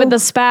also- sit with the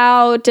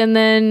spout, and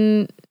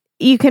then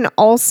You can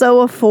also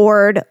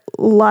afford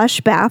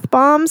Lush bath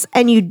bombs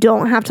and you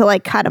don't have to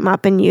like cut them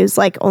up and use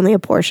like only a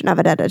portion of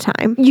it at a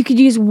time. you could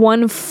use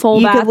one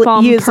full You bath could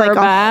bomb use per like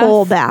bath. a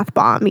whole bath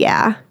bomb.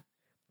 Yeah.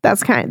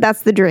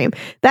 That's the dream.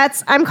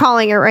 I'm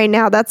calling it right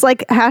now. That's like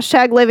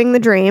hashtag living the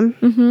dream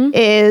Mm-hmm.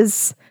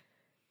 is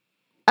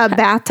a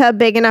bathtub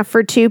big enough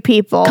for 2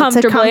 people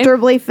to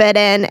comfortably fit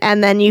in,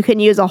 and then you can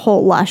use a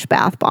whole Lush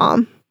bath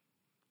bomb.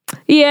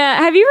 Yeah.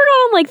 Have you ever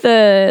gone on like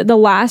the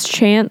last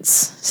chance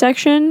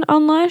section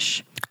on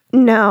Lush?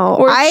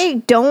 No,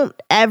 I don't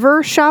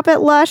ever shop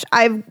at Lush.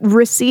 I've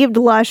received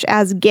Lush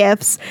as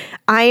gifts.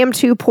 I am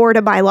too poor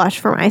to buy Lush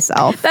for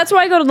myself. That's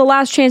why I go to the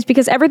last chance,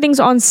 because everything's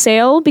on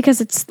sale, because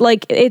it's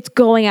like it's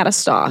going out of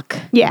stock.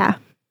 Yeah.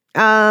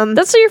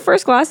 That's your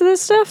first glass of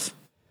this stuff?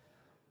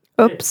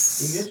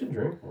 Oops. You get to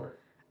drink more.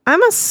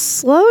 I'm a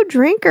slow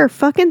drinker.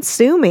 Fucking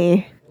sue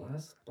me.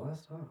 Blast off.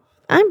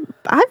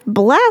 I've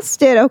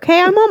blasted.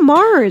 Okay, I'm on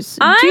Mars.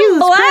 I'm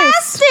Jesus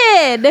Christ.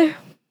 blasted.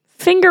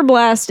 Finger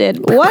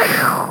blasted.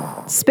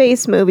 What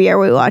space movie are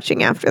we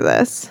watching after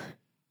this?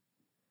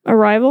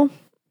 Arrival.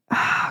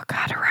 Oh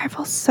God,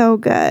 Arrival's so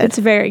good. It's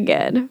very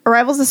good.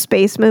 Arrival's a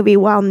space movie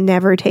while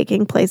never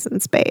taking place in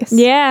space.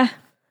 Yeah.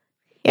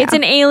 It's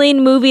an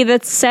alien movie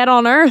that's set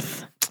on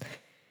Earth.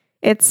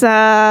 It's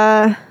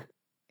a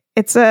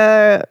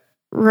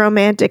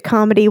romantic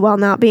comedy while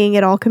not being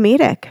at all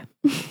comedic.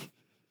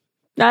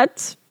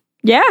 It's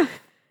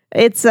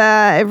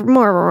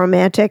more of a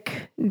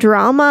romantic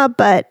drama,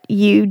 but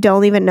you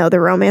don't even know the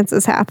romance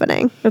is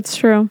happening. That's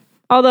true.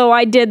 Although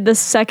I did the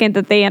second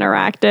that they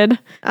interacted.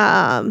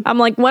 I'm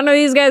like, when are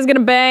these guys gonna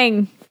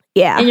bang?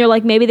 Yeah. And you're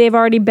like, maybe they've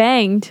already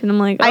banged. And I'm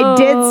like, I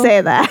did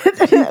say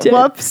that.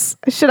 Whoops.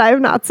 Should I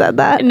have not said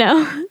that?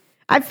 No.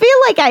 I feel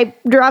like I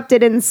dropped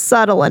it in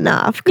subtle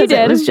enough, because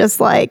it was just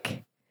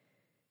like,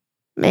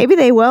 maybe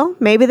they will,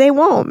 maybe they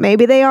won't,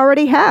 maybe they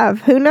already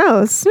have. Who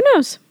knows? Who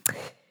knows?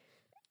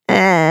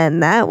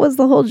 And that was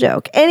the whole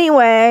joke.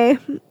 Anyway,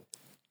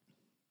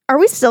 are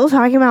we still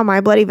talking about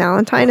My Bloody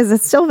Valentine? Is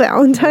it still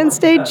Valentine's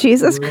Day?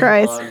 Jesus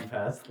Christ.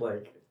 Past,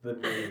 like, the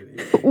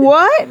movie.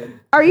 What?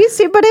 Are you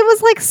serious? But it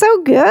was like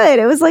so good.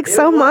 It was like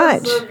so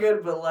much. So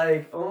good, but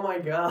like, oh my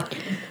God.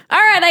 All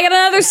right, I got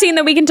another scene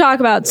that we can talk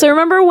about. So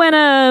remember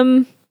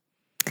when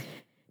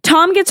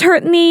Tom gets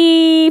hurt in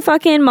the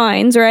fucking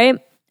mines, right?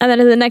 And then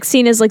the next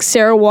scene is like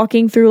Sarah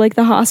walking through like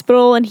the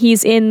hospital, and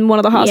he's in one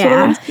of the hospital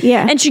rooms.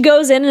 Yeah. And she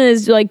goes in and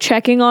is like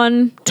checking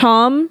on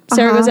Tom.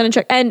 Sarah goes in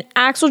and and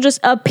Axel just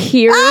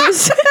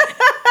appears.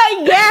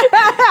 Yeah.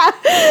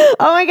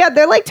 Oh my God.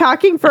 They're like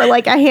talking for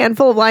like a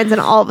handful of lines,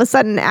 and all of a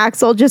sudden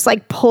Axel just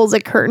like pulls a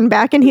curtain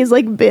back, and he's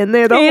like been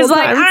there the whole time. He's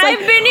like, I've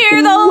been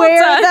here the whole time.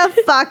 Where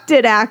the fuck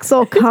did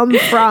Axel come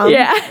from?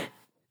 Yeah.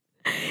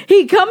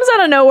 He comes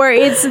out of nowhere.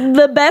 It's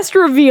the best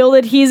reveal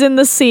that he's in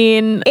the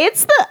scene.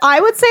 It's I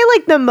would say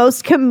like the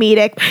most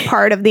comedic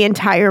part of the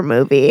entire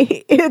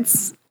movie.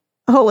 It's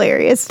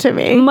hilarious to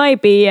me.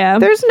 Might be, yeah.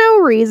 There's no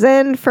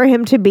reason for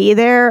him to be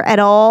there at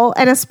all,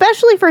 and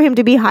especially for him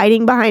to be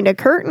hiding behind a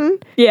curtain.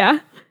 Yeah.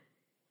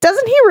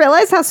 Doesn't he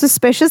realize how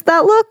suspicious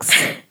that looks?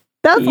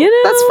 That's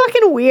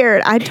fucking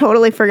weird. I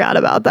totally forgot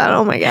about that.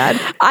 Oh my God.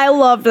 I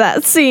loved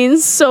that scene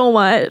so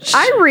much.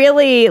 I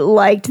really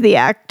liked the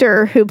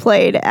actor who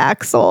played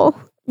Axel.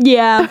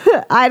 Yeah.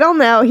 I don't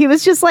know. He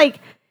was just like,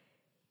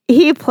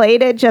 he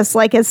played it just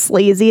like as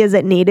sleazy as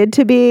it needed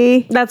to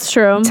be. That's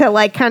true. To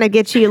like kind of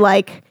get you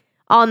like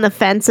on the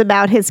fence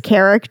about his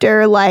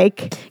character,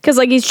 like, because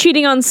like he's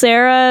cheating on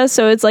Sarah,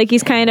 so it's like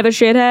he's kind of a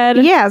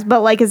shithead. Yes,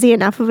 but like, is he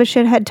enough of a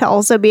shithead to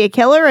also be a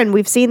killer? And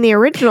we've seen the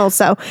original,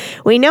 so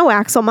we know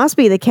Axel must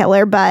be the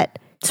killer, but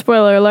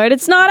spoiler alert,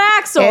 it's not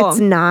Axel. It's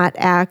not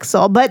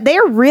Axel, but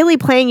they're really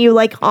playing you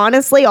like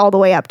honestly all the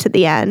way up to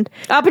the end,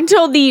 up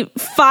until the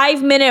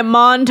 5-minute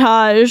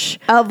montage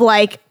of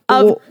like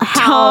of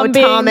how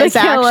Tom is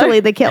actually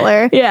the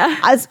killer.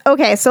 Yeah.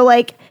 Okay, so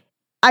like,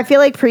 I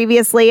feel like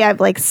previously I've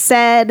like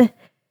said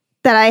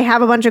that I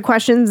have a bunch of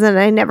questions and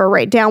I never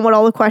write down what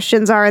all the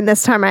questions are. And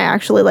this time I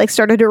actually like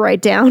started to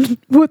write down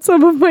what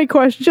some of my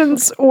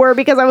questions were,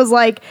 because I was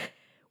like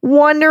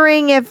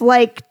wondering if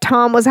like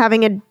Tom was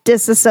having a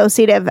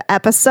disassociative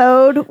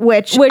episode,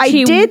 which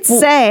I did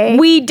say.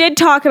 We did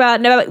talk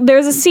about.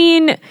 There's a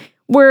scene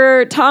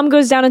where Tom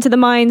goes down into the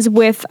mines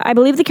with, I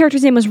believe the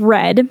character's name was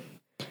Red.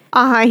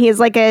 He's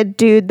like a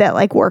dude that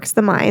like works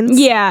the mines.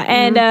 Yeah.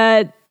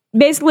 And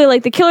basically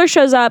like the killer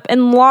shows up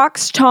and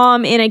locks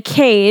Tom in a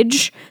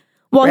cage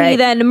while he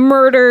then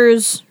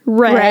murders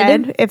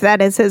Red, if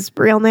that is his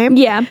real name.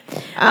 Yeah.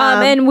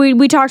 And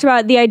we talked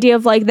about the idea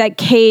of like that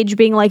cage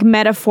being like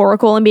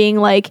metaphorical and being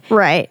like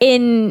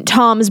in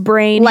Tom's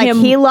brain. Like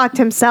he locked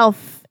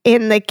himself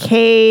in the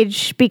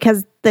cage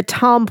because the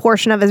Tom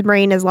portion of his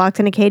brain is locked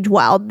in a cage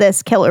while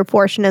this killer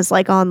portion is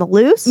like on the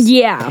loose.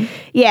 Yeah.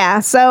 Yeah.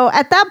 So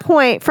at that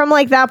point, from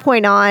like that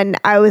point on,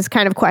 I was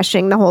kind of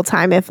questioning the whole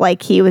time if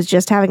like he was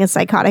just having a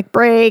psychotic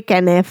break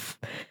and if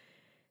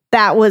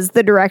that was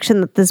the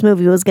direction that this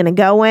movie was going to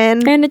go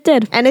in. And it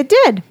did. And it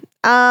did.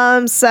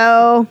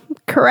 So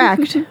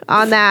correct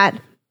on that.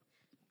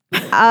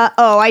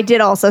 I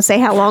did also say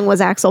how long was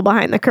Axel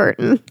behind the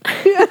curtain.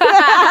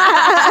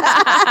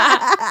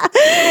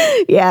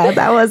 Yeah,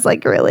 that was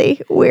like really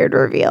weird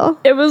reveal.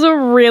 It was a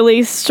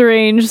really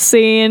strange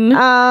scene.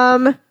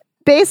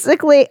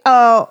 Basically,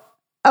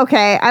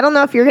 okay, I don't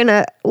know if you're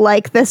gonna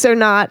like this or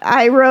not.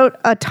 I wrote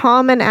a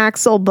Tom and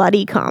Axel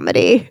buddy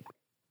comedy.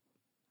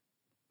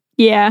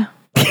 Yeah.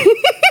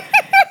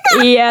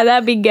 Yeah,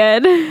 that'd be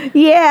good.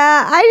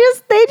 Yeah,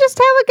 they just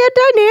have a good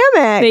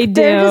dynamic. They do.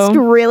 They're just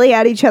really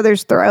at each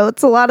other's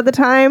throats a lot of the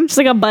time. It's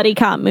like a buddy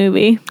cop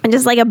movie. And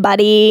just like a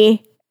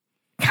buddy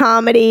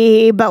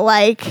comedy, but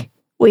like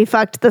we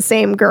fucked the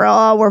same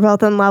girl. We're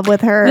both in love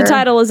with her. The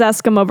title is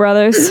Eskimo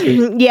Brothers.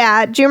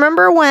 Yeah. Do you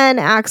remember when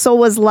Axel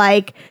was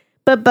like,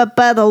 but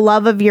the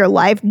love of your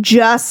life,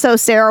 just so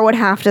Sarah would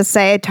have to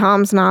say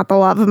Tom's not the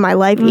love of my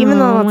life, even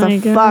though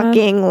that's a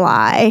fucking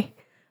lie.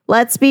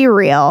 Let's be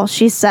real.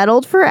 She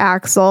settled for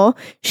Axel.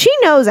 She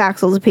knows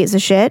Axel's a piece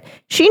of shit.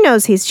 She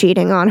knows he's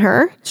cheating on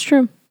her. It's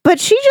true. But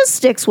she just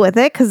sticks with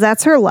it because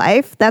that's her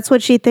life. That's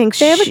what she thinks.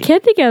 They have a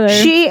kid together.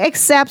 She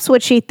accepts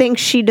what she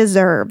thinks she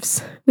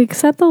deserves. We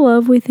accept the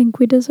love we think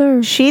we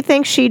deserve. She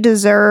thinks she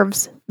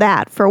deserves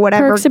that for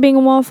whatever Perks of being a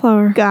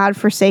wallflower.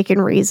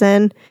 godforsaken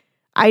reason.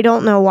 I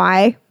don't know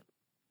why,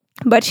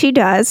 but she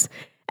does.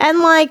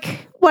 And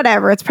like,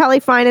 whatever. It's probably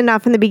fine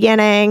enough in the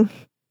beginning.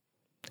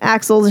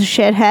 Axel's a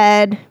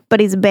shithead, but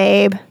he's a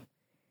babe.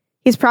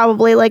 He's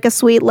probably like a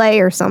sweet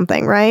lay or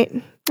something, right?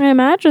 I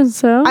imagine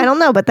so. I don't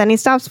know, but then he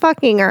stops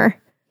fucking her.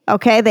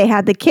 Okay, they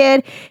had the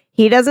kid.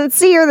 He doesn't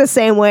see her the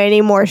same way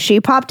anymore.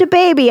 She popped a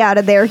baby out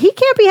of there. He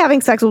can't be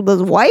having sex with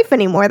his wife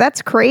anymore.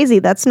 That's crazy.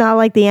 That's not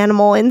like the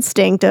animal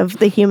instinct of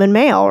the human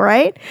male,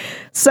 right?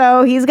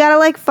 So he's got to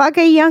like fuck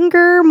a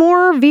younger,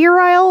 more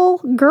virile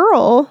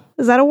girl.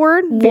 Is that a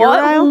word?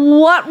 Virile?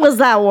 What was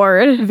that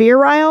word?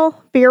 Virile?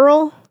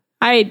 Viral?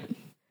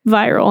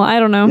 Viral. I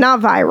don't know. Not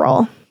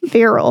viral.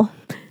 Viral.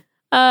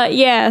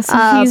 Yeah,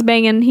 so he's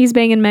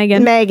banging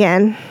Megan.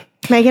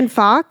 Megan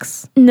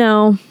Fox?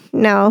 No.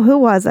 No, who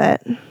was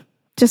it?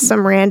 Just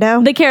some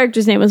rando? The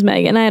character's name was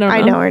Megan. I don't know.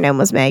 I know her name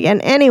was Megan.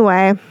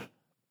 Anyway.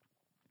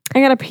 I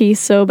gotta pee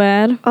so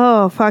bad.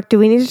 Oh, fuck. Do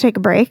we need to take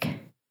a break?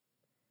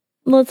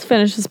 Let's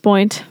finish this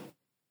point.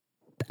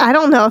 I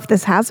don't know if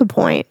this has a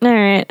point. All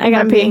right. I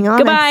gotta pee.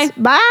 Goodbye.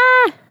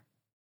 Bye.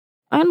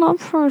 I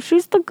love her.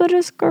 She's the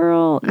goodest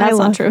girl. That's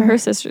not true. Her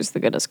sister's the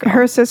goodest girl.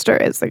 Her sister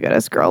is the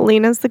goodest girl.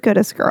 Lena's the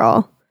goodest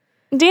girl.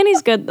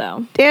 Danny's good,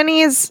 though.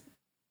 Danny's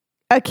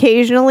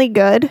occasionally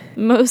good.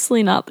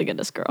 Mostly not the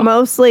goodest girl.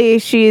 Mostly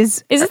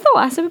she's... Is this the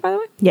last of it, by the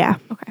way? Yeah.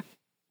 Okay.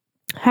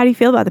 How do you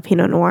feel about the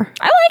Pinot Noir?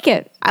 I like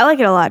it. I like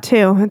it a lot,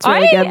 too. It's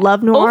really good.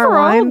 Love Noir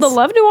overall, wines. the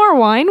Love Noir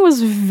wine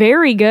was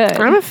very good.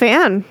 I'm a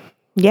fan.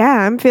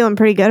 Yeah, I'm feeling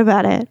pretty good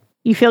about it.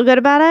 You feel good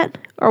about it?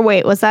 Or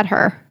wait, was that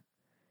her?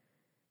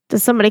 Did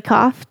somebody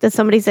cough? Did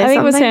somebody say something?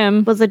 I think it was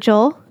him. Was it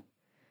Joel?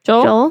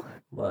 Joel?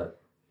 What?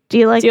 Do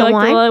you like the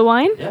wine? The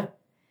wine? Yeah.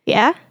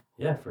 Yeah?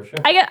 Yeah, for sure.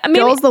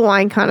 Joel's the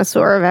wine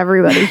connoisseur of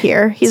everybody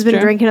here. He's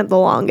been drinking it the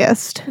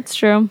longest. It's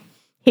true.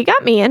 He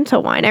got me into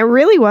wine. I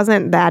really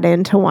wasn't that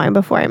into wine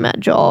before I met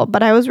Joel,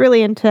 but I was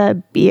really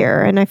into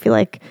beer, and I feel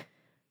like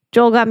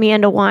Joel got me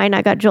into wine.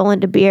 I got Joel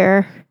into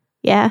beer.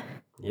 Yeah?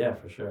 Yeah,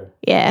 for sure.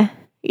 Yeah.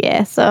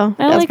 Yeah, so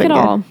I like it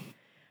all.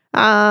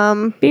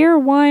 Beer,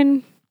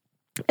 wine,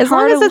 as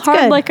long as it's hard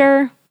good.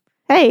 liquor.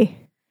 Hey.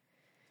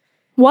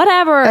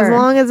 Whatever. As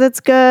long as it's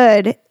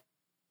good.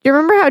 Do you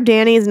remember how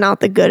Danny's not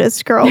the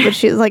goodest girl, but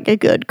she's like a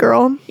good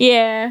girl?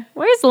 Yeah.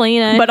 Where's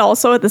Lena? But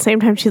also at the same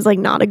time, she's like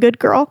not a good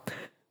girl.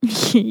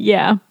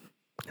 Yeah.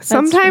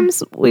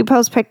 Sometimes we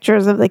post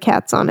pictures of the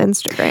cats on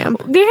Instagram.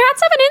 The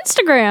cats have an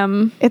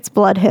Instagram. It's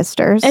Blood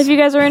Histers. If you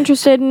guys are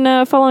interested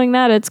in following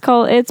that,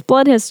 it's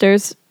Blood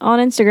Histers on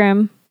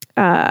Instagram.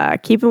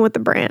 Keeping with the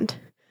brand.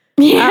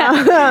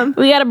 Yeah.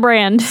 We got a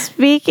brand.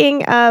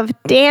 Speaking of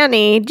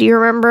Danny, do you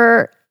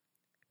remember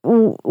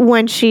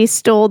when she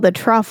stole the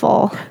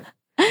truffle?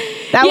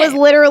 That was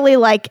literally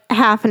like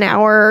half an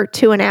hour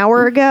to an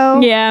hour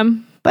ago. Yeah.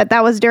 But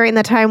that was during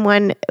the time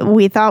when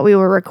we thought we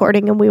were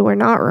recording and we were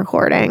not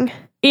recording.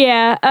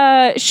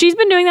 Yeah. She's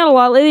been doing that a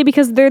lot lately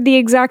because they're the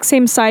exact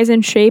same size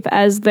and shape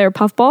as their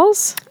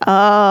puffballs.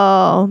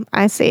 Oh,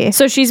 I see.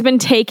 So she's been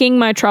taking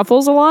my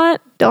truffles a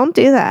lot. Don't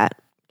do that,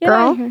 Get out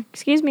girl. of here.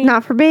 Excuse me.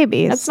 Not for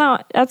babies.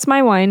 That's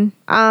my wine.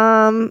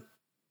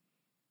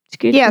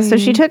 Excuse me. So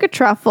she took a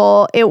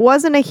truffle. It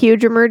wasn't a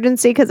huge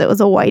emergency because it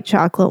was a white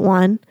chocolate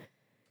one.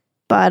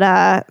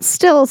 But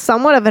still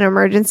somewhat of an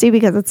emergency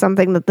because it's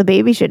something that the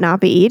baby should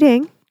not be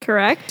eating.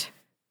 Correct.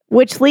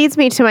 Which leads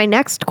me to my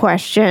next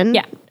question.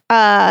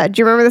 Yeah. Do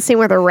you remember the scene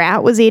where the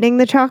rat was eating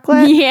the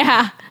chocolate?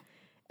 Yeah.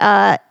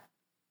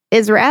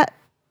 Is rat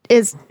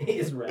safe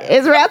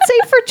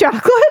for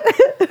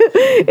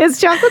chocolate?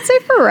 Is chocolate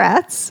safe for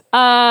rats?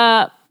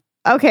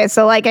 Okay,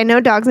 so like I know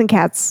dogs and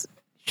cats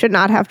should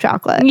not have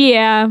chocolate.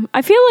 Yeah.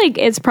 I feel like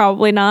it's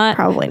probably not.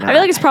 Probably not. I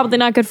feel like it's probably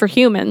not good for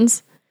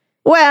humans.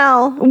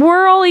 Well,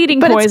 we're all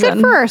eating poison. But it's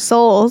good for our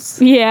souls.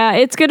 Yeah,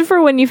 it's good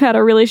for when you've had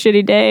a really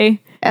shitty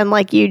day. And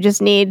like you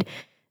just need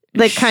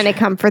the kind of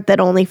comfort that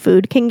only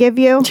food can give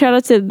you. Shout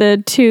out to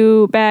the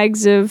 2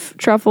 bags of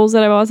truffles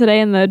that I bought today.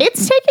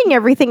 It's taking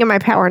everything in my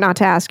power not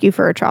to ask you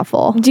for a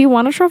truffle. Do you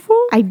want a truffle?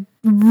 I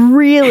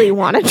really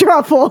want a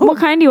truffle. What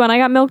kind do you want? I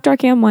got milk,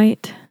 dark, and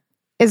white.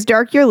 Is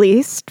dark your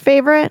least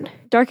favorite?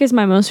 Dark is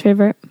my most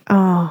favorite.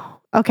 Oh,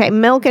 okay.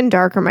 Milk and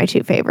dark are my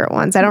 2 favorite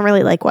ones. I don't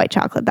really like white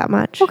chocolate that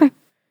much. Okay.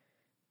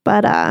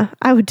 But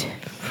I would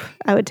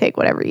take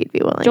whatever you'd be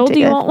willing Joel, to do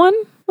you give. want one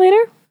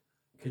later?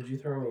 Could you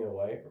throw me a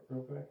white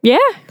real quick? Yeah.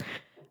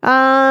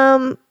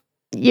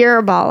 You're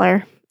a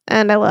baller,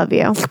 and I love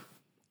you.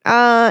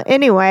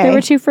 Anyway, They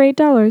were 2 for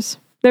 $8.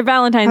 They're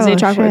Valentine's Day Oh,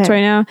 chocolates shit.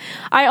 right now.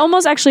 I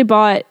almost actually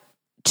bought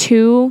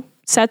 2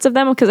 sets of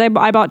them because I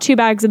bought 2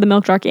 bags of the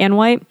milk dark and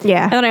white.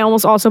 yeah, And then I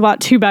almost also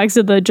bought 2 bags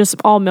of the just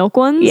all milk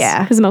ones.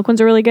 Yeah. Because the milk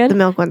ones are really the good.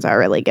 milk ones are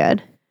really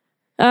good.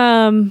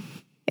 Um,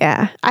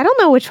 Yeah, I don't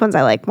know which ones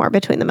I like more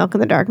between the milk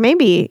and the dark.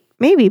 Maybe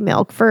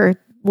milk for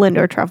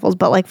Lindor truffles,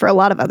 but like for a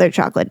lot of other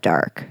chocolate,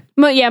 dark.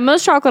 but yeah,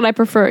 most chocolate I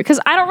prefer because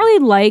I don't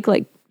really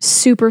like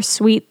super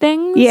sweet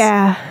things.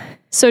 Yeah,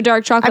 So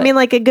dark chocolate. I mean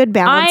like a good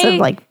balance I of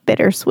like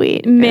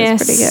bittersweet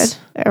miss is pretty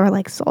good, or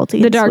like salty.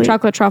 the and dark sweet.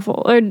 chocolate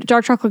truffle or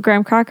dark chocolate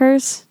graham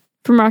crackers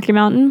from Rocky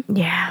Mountain.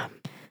 Yeah,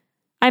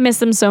 I miss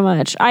them so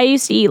much. I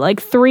used to eat like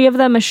 3 of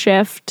them a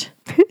shift.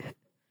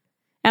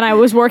 And I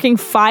was working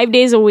 5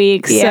 days a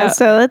week. yeah.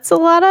 So it's a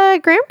lot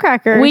of graham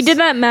crackers. We did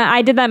that math.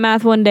 I did that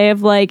math one day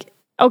of like,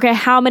 okay,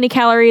 how many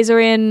calories are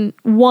in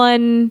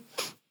 1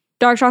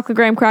 dark chocolate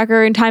graham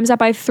cracker, and times that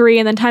by 3,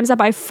 and then times that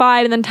by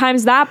 5, and then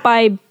times that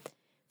by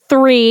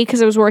 3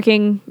 because I was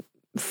working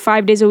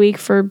 5 days a week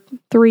for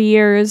 3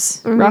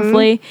 years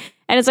roughly,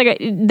 and it's like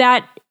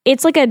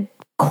it's like a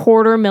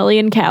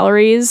 250,000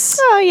 calories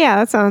Oh yeah,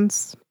 that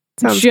sounds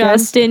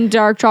just in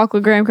dark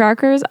chocolate graham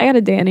crackers. I got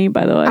a Danny,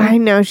 by the way. good. I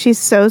know, she's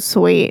so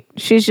sweet.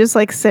 She's just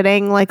like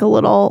sitting like a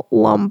little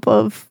lump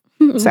of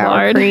sour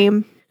Lard.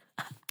 cream.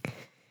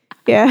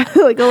 Yeah,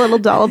 like a little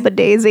dollop of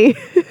Daisy.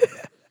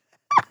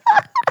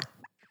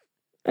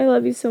 I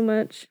love you so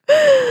much.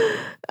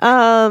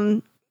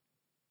 I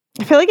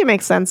feel like it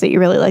makes sense that you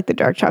really like the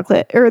dark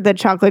chocolate or the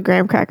chocolate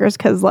graham crackers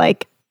because,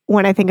 like,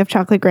 when I think of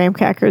chocolate graham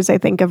crackers, I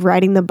think of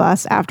riding the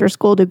bus after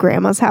school to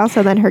grandma's house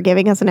and then her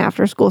giving us an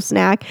after school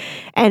snack.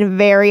 And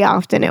very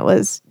often it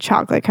was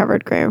chocolate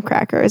covered graham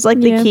crackers, like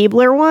Yeah. the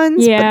Keebler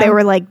ones, Yeah. but they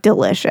were like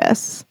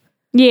delicious.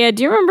 Yeah,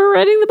 do you remember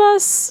riding the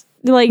bus?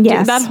 Like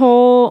Yes. that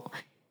whole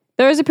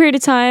there was a period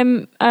of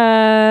time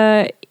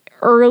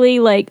early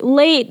like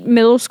late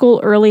middle school,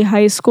 early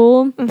high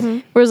school where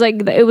it was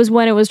like it was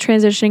when it was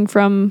transitioning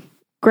from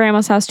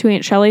grandma's house to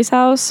Aunt Shelley's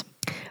house.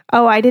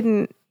 Oh, I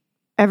didn't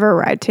ever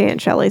ride to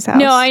Aunt Shelley's house.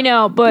 No, I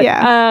know, but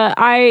Yeah.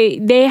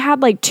 they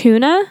had like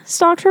tuna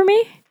stocked for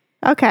me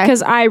Okay.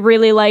 because I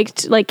really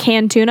liked like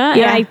canned tuna,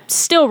 Yeah. and I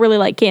still really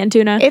like canned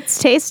tuna. It's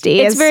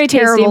tasty. It's as very tasty.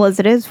 terrible as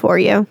it is for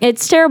you.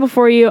 It's terrible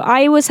for you.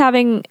 I was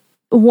having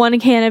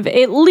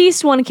at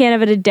least one can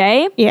of it a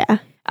day. Yeah.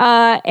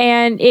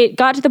 And it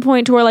got to the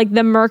point to where like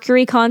the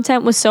mercury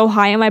content was so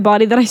high in my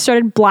body that I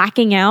started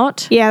blacking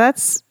out. Yeah,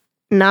 that's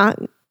not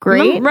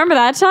great. Remember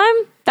that time?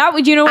 That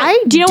would you know?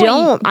 I do you know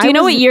don't. What, do you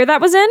know what year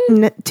that was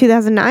in?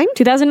 2009?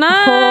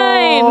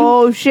 2009.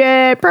 Oh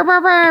shit. Brr,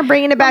 brr, brr.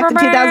 Bringing it back to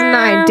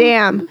 2009.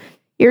 Damn.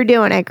 You're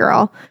doing it,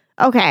 girl.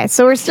 Okay,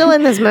 so we're still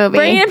in this movie.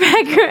 Bring it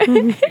back.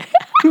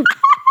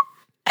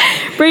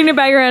 Bringing it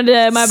back around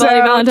to my so bloody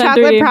Valentine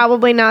chocolate 3D.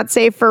 probably not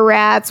safe for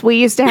rats. We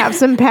used to have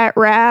some pet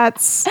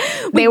rats.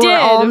 They were did.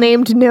 all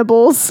named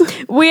Nibbles.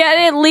 We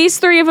had at least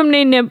 3 of them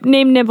named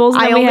Nibbles.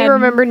 And I then we only had,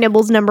 remember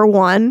Nibbles number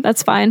 1.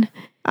 That's fine.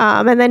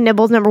 And then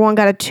Nibbles number 1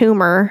 got a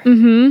tumor.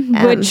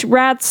 Which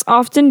rats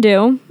often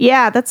do.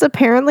 Yeah, that's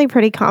apparently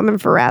pretty common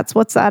for rats.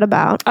 What's that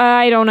about?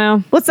 I don't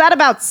know. What's that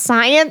about?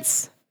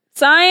 Science?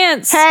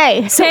 Science.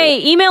 Hey.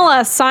 Hey, email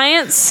us,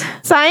 science.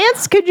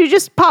 Science? Could you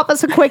just pop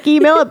us a quick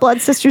email at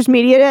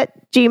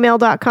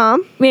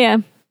bloodsistersmedia@gmail.com Yeah.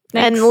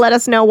 and let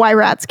us know why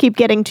rats keep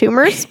getting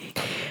tumors?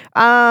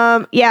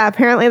 Yeah,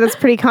 apparently that's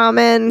pretty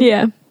common.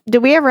 Yeah. Did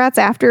we have rats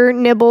after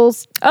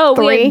Nibbles? Oh,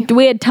 3?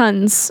 we had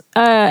tons.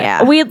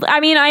 Yeah.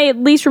 I at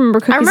least remember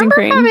cookies I remember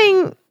and cream.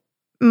 having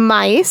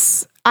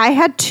mice. I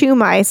had 2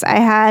 mice. I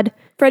had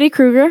Freddy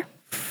Krueger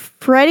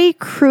Freddy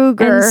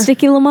Krueger. and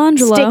Sticky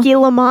Lamangelo. Sticky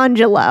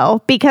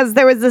Lamangelo, because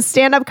there was a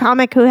stand-up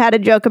comic who had a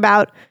joke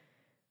about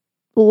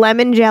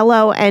lemon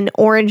jello and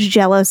orange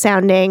jello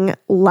sounding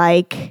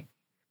like,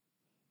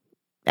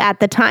 at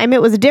the time,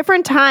 it was a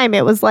different time.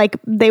 It was like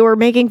they were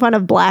making fun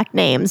of black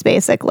names,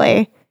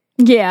 basically.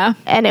 Yeah.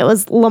 And it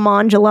was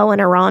Lamangelo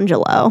and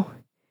Orangelo.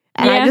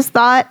 And I Yeah. just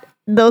thought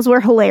those were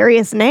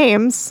hilarious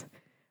names.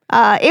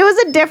 It was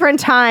a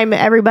different time,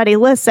 everybody.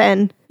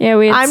 Listen, Yeah,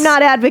 I'm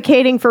not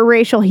advocating for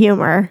racial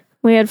humor.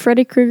 We had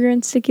Freddy Krueger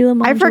and Sticky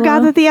Lamangelo. I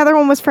forgot that the other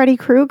one was Freddy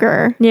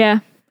Krueger. Yeah.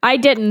 I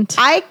didn't.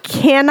 I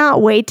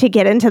cannot wait to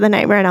get into the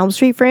Nightmare on Elm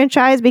Street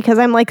franchise because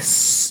I'm like,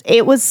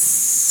 it was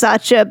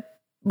such a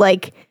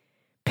like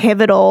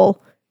pivotal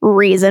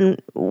reason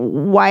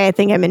why I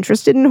think I'm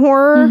interested in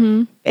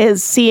horror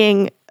is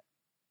seeing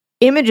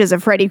images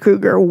of Freddy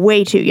Krueger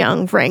way too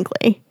young,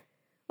 frankly.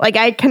 Like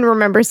I can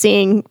remember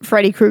seeing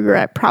Freddy Krueger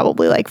at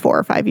probably like 4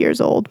 or 5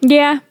 years old.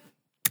 Yeah.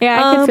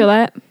 Yeah, I could feel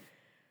that.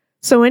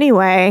 So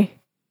anyway,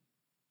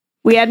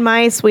 we had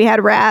mice, we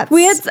had rats,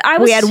 We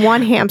had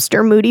one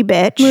hamster, Moody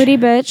Bitch. Moody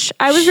Bitch.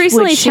 I was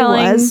recently which she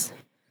telling was.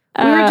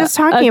 We were just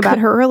talking about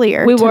her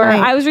earlier. We were. tonight.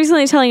 I was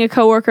recently telling a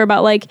coworker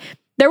about like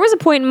there was a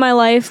point in my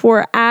life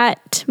where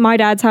at my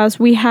dad's house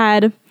we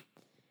had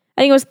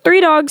I think it was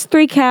 3 dogs,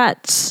 3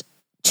 cats,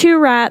 2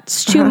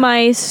 rats, 2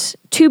 mice,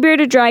 2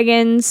 bearded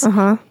dragons,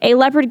 a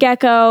leopard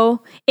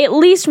gecko, at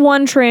least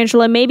 1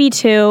 tarantula, maybe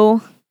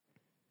 2.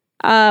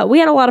 We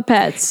had a lot of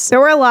pets. There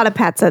were a lot of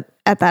pets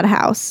at that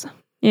house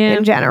Yeah.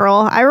 in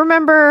general. I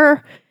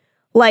remember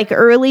like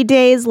early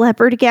days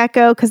leopard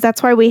gecko, because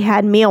that's why we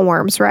had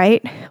mealworms,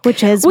 right?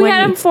 Which is We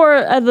had them for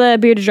the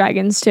bearded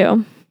dragons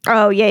too.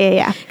 Oh,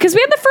 yeah. Because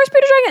we had the first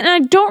bearded dragon,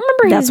 and I don't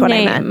remember his That's what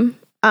I name.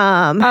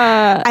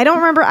 I don't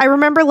remember. I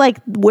remember like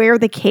where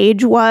the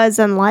cage was,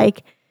 and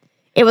like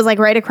it was like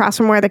right across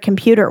from where the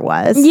computer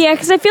was. Yeah,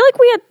 because I feel like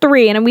we had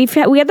 3, and we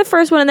had the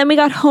first one, and then we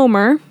got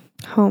Homer,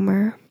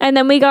 and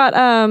then we got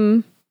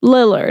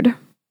Lillard.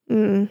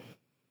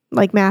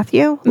 Like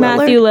Matthew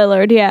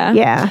Lillard, yeah.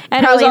 Yeah.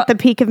 And Probably it was at the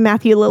peak of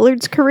Matthew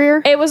Lillard's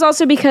career. It was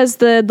also because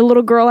the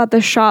little girl at the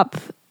shop,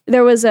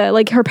 there was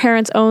her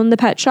parents owned the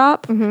pet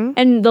shop,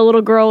 and the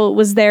little girl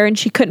was there, and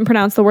she couldn't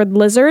pronounce the word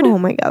lizard, Oh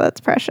my God,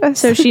 that's precious.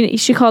 so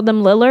she called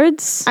them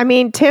Lillards. I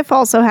mean, Tiff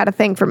also had a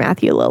thing for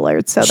Matthew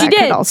Lillard, so She that did,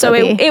 could also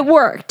so be. it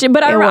worked.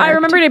 But I worked.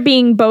 remembered it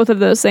being both of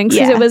those things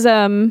because Yeah. it was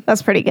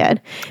That's pretty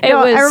good. it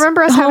was I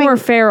remember us Homer having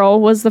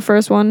Farrell was the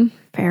first one.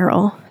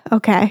 Farrell.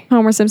 Okay.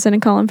 Homer Simpson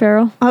and Colin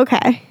Farrell.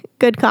 Okay.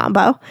 Good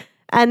combo.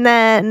 And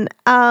then,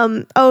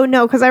 oh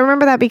no, because I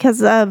remember that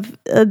because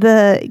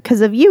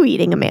of you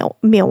eating a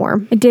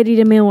mealworm I did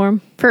eat a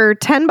mealworm. for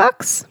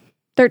 $10,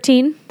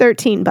 13.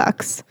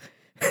 $13.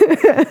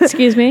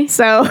 Excuse me.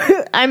 So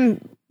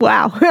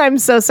I'm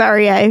so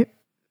sorry I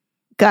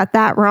got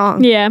that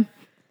wrong. Yeah.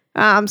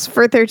 So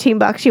for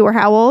 $13, you were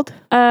how old?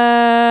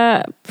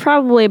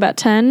 Probably about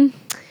 10.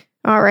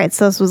 All right,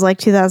 so this was like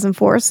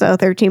 2004, so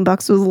 $13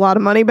 was a lot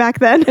of money back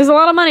then. It was a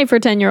lot of money for a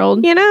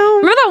 10-year-old. You know,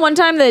 Remember that one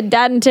time that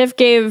Dad and Tiff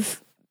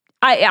gave?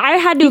 I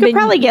had to you have could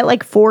probably get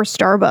like 4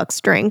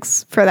 Starbucks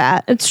drinks for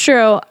that. It's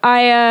true. I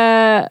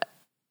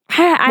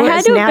had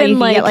Whereas to now have you been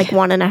can get like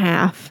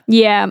 1.5.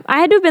 yeah. I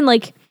had to have been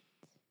like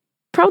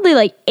probably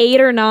like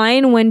 8 or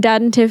 9 when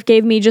Dad and Tiff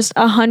gave me just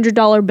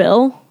 $100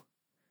 bill.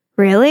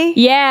 Really?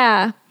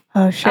 Yeah.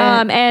 Oh shit.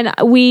 And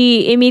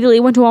we immediately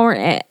went to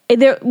Walmart.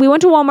 We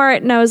went to Walmart,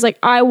 and I was like,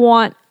 I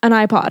want an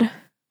iPod.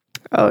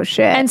 Oh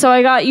shit. And so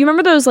I got, you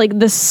remember those like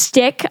the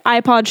stick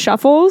iPod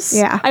shuffles?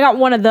 Yeah. I got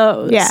one of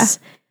those. Yeah.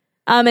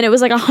 And it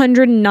was like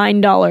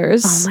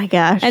 $109. Oh my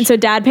gosh. And so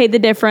Dad paid the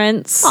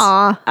difference.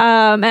 Aw.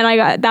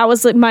 And that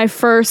was like my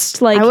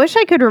first like I wish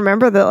I could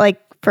remember the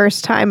like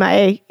first time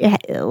I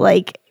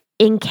like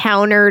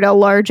encountered a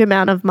large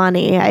amount of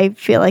money. I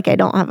feel like I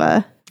don't have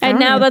a. and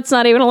now that's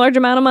not even a large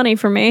amount of money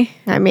for me.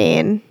 I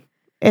mean,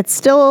 it's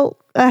still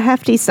a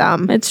hefty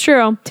sum, It's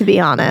true. to be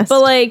honest.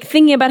 But like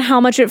thinking about how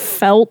much it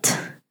felt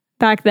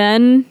back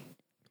then.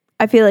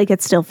 I feel like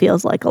it still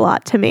feels like a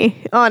lot to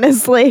me,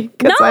 honestly.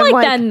 'Cause Not I'm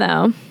like then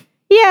though.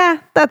 Yeah,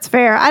 that's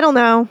fair. I don't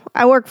know.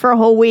 I work for a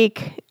whole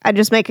week. I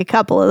just make a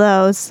couple of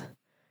those.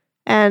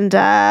 And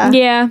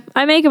Yeah.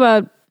 I make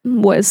about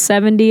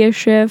 70 a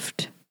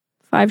shift.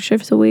 5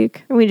 shifts a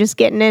week. are we just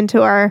getting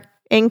into our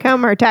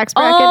income, our tax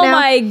bracket Oh now?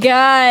 my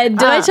god!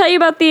 Did I tell you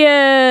about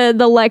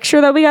the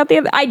lecture that we got the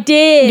other? I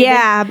did.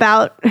 Yeah,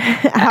 about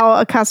how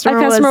a customer,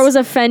 A customer was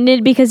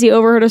offended because he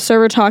overheard a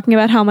server talking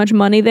about how much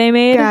money they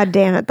made. God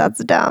damn it,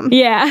 that's dumb.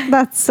 Yeah,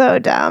 That's so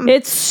dumb.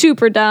 it's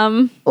super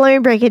dumb. Let me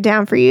break it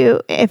down for you.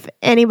 If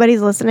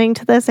anybody's listening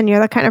to this and you're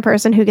the kind of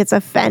person who gets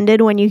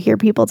offended when you hear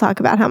people talk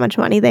about how much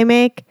money they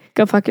make,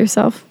 Go fuck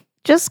yourself.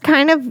 just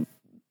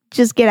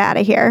get out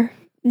of here.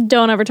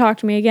 Don't ever talk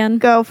to me again.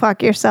 Go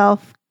fuck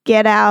yourself.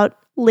 Get out.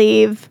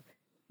 Leave.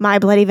 My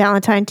Bloody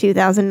Valentine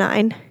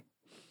 2009.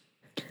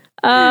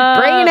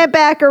 Bringing it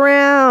back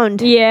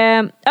around.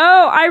 Yeah.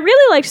 Oh, I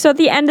really liked. So at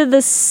the end of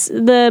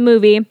the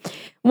movie,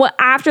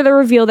 after the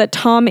reveal that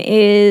Tom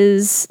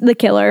is the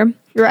killer,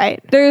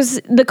 Right. there's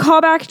the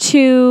callback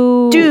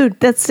to Dude,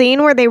 the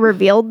scene where they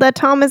revealed that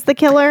Tom is the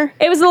killer.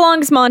 It was the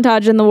longest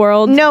montage in the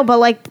world. No, but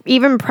like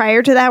even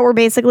prior to that, where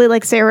basically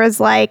like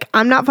Sarah's like,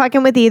 I'm not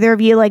fucking with either of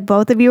you. Like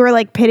both of you are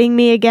like pitting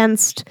me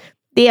against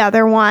the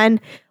other one.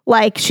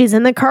 Like she's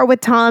in the car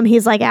with Tom.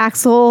 He's like,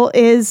 Axel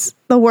is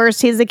the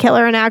worst. He's the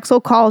killer. And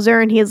Axel calls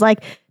her and he's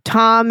like,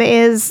 Tom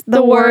is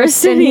the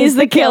worst and he's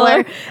the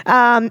killer.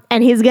 And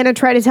he's going to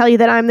try to tell you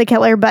that I'm the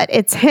killer, but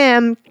it's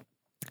him.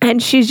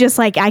 And she's just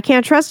like, I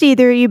can't trust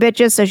either of you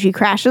bitches. So she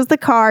crashes the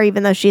car,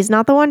 even though she's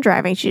not the one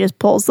driving. She just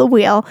pulls the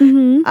wheel.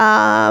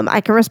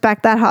 I can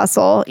respect that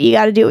hustle. You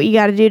got to do what you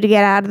got to do to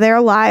get out of there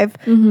alive.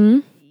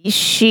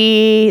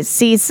 She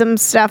sees some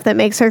stuff that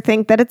makes her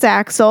think that it's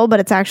Axel, but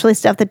it's actually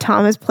stuff that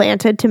Tom has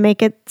planted to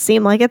make it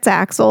seem like it's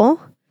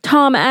Axel.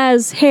 Tom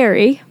as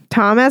Harry.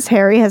 Tom as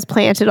Harry has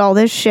planted all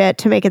this shit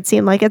to make it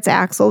seem like it's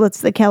Axel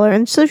that's the killer.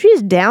 And so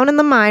she's down in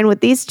the mine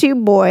with these two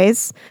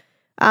boys.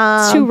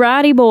 Two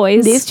rowdy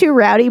boys. These two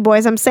rowdy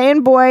boys. I'm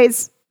saying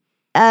boys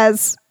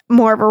as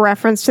more of a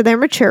reference to their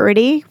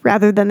maturity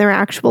rather than their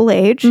actual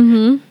age.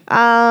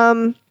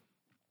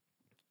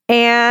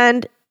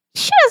 And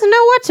she doesn't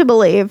know what to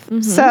believe.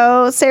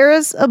 So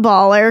Sarah's a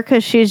baller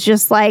because she's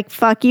just like,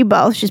 fuck you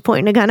both. She's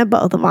pointing a gun at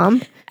both of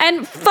them.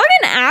 And fucking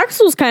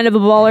Axel's kind of a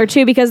baller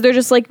too, because they're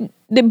just like,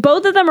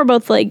 both of them are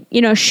both like,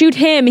 shoot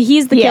him,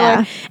 he's the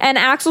killer. And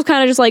Axel's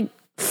kind of just like,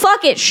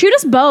 fuck it, shoot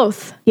us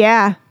both.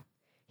 Yeah.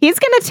 He's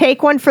going to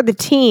take one for the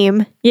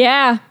team.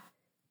 Yeah.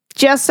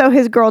 Just so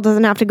his girl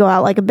doesn't have to go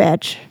out like a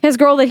bitch. His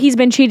girl that he's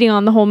been cheating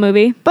on the whole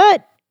movie.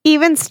 But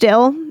even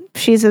still,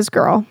 she's his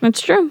girl.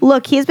 That's true.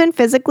 Look, he's been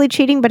physically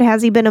cheating, but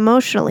has he been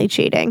emotionally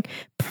cheating?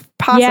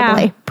 Possibly.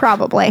 Yeah.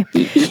 Probably.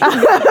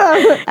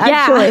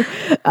 Actually.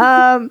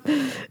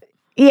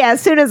 Yeah,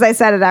 as soon as I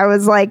said it, I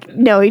was like,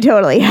 no, he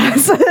totally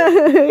has.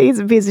 He's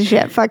a piece of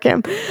shit. Fuck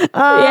him.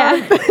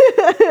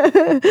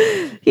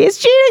 He's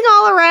cheating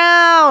all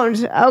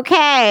around.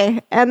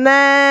 Okay. And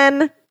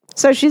then,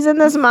 so she's in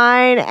this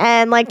mine,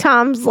 and like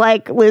Tom's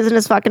like losing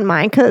his fucking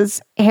mind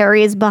because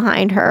Harry is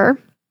behind her.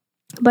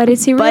 But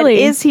is he really?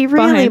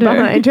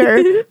 Behind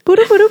her?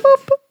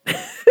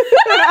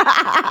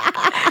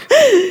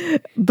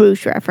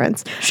 Boosh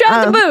reference. Shout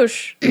out to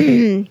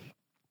Boosh.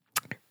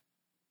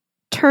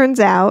 Turns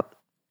out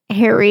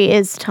Harry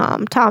is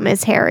Tom. Tom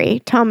is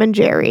Harry. Tom and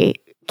Jerry.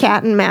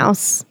 Cat and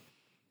mouse.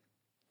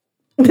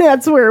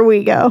 That's where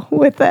we go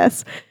with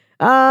this.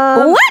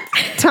 What?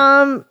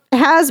 Tom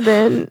has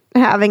been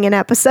having an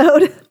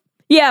episode.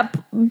 Yeah,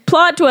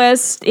 plot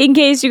twist. In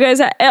case you guys...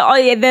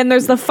 then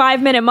there's the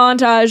 5-minute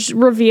montage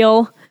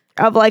reveal.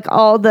 Of like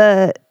all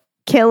the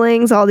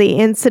killings, all the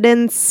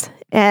incidents,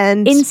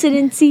 and...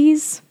 Incidents.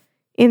 It's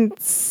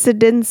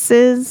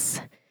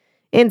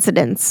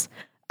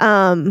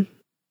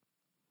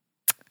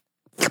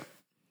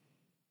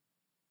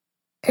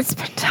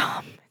been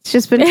Tom. It's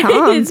just been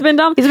Tom. It's been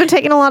Tom. He's been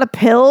taking a lot of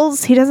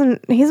pills. He's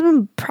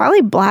been probably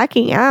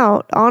blacking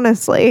out,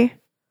 honestly.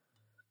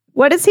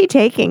 What is he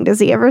taking? Does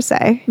he ever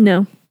say?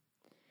 No.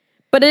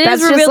 But it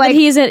is revealed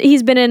that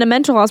he's been in a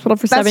mental hospital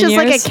for 7 years.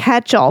 That's just like a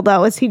catch-all,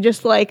 though. Is he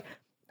just like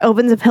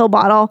opens a pill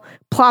bottle,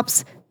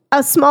 plops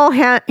a small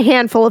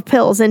handful of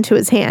pills into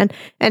his hand,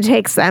 and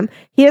takes them.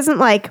 He isn't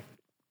like,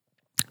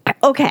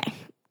 okay,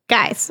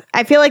 guys,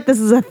 I feel like this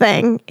is a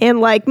thing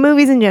in like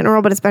movies in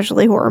general, but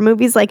especially horror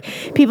movies. Like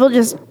people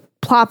just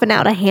plopping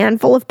out a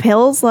handful of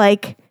pills.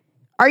 Like,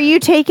 are you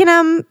taking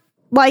them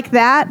like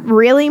that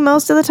really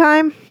most of the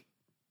time?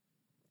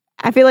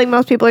 I feel like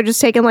most people are just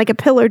taking like a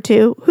pill or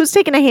two. Who's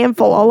taking a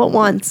handful all at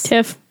once?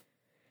 Tiff.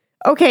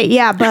 Okay,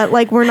 yeah, but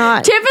like we're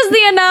not. Tiff is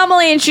the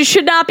anomaly and she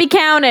should not be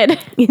counted.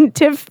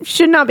 Tiff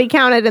should not be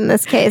counted in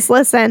this case.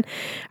 Listen,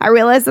 I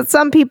realize that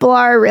some people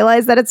are. I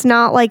realize that it's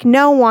not like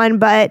no one,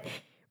 but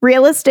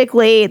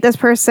realistically, this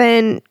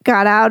person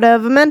got out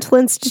of a mental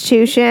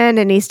institution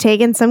and he's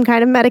taken some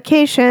kind of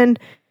medication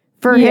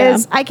for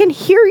his... I can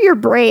hear your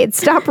braid.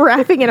 Stop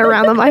wrapping it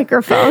around the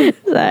microphone.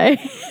 Sorry.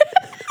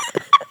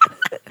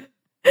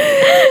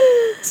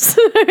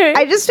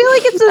 I just feel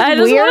like it's this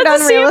weird,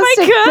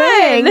 unrealistic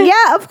thing.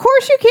 Yeah, of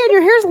course you can.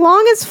 Your hair's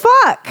long as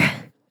fuck.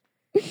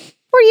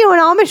 Were you an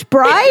Amish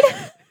bride?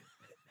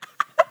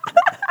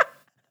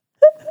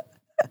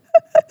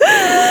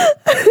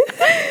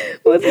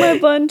 With my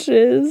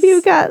bunches.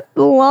 You got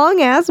long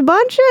ass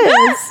bunches.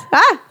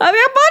 I've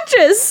got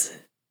bunches.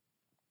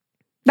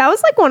 That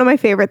was like one of my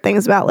favorite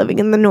things about living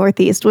in the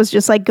Northeast was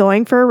just like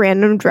going for a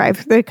random drive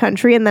through the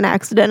country and then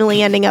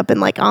accidentally ending up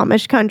in like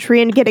Amish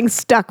country and getting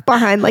stuck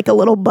behind like a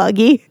little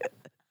buggy.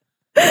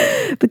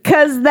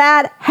 Because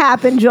that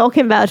happened. Joel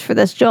can vouch for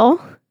this. Joel?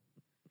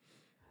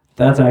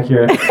 That's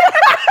accurate.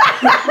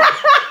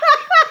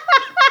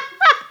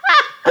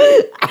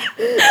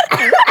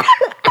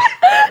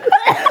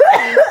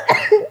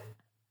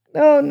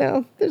 Oh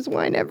no, there's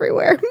wine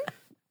everywhere.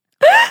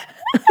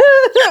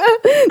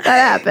 That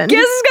happened.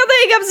 Guess has got the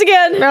hiccups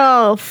again.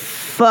 Oh,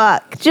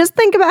 fuck. Just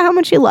think about how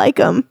much you like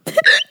them.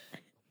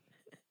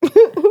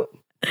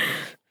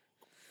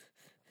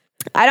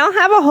 I don't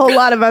have a whole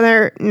lot of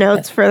other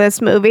notes for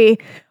this movie.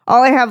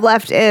 All I have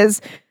left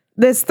is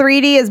this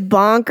 3D is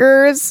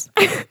bonkers.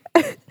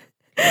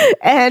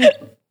 And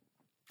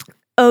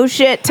oh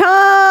shit, Tom!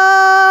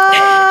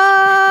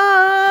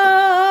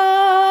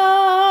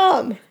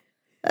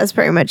 That's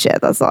pretty much it.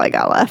 That's all I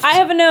got left. I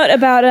have a note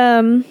about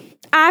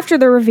after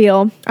the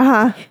reveal.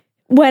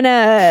 When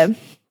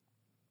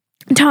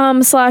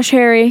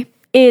Tom/Harry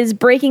is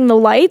breaking the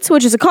lights,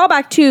 which is a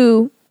callback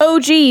to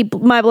OG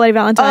My Bloody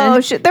Valentine.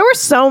 Oh shit. There were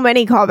so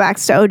many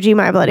callbacks to OG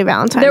My Bloody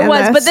Valentine. There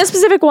was, but this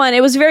specific one,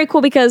 it was very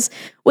cool because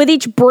with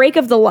each break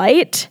of the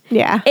light,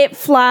 it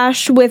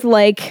flashed with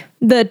like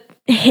the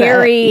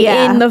Harry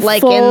in the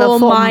full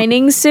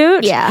mining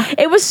suit. Yeah.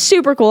 It was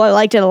super cool. I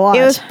liked it a lot.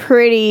 It was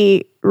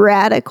pretty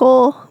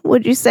radical,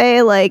 would you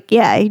say? Like,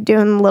 yeah,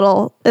 doing a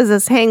little, is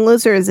this hang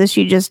loose or is this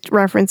you just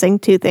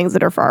referencing two things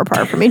that are far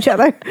apart from each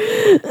other?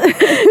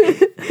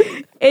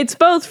 It's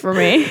both for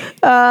me.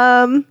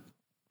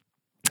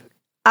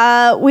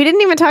 We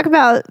didn't even talk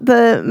about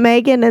the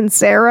Megan and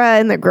Sarah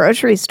in the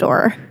grocery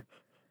store.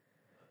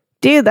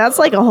 Dude, that's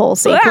like a whole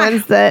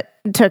sequence that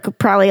took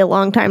probably a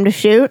long time to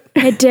shoot.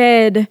 It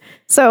did.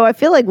 So I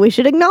feel like we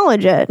should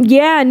acknowledge it.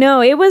 Yeah,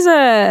 no, it was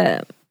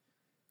nuts.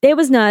 It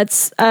was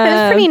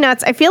pretty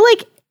nuts. I feel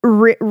like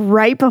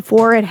right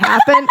before it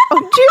happened.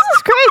 Oh,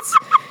 Jesus Christ.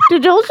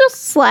 Did Joel just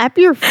slap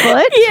your foot?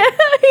 Yeah,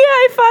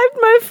 I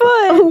fived my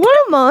foot. What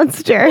a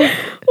monster.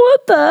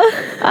 What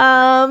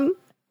the?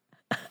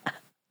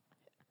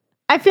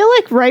 I feel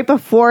like right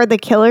before the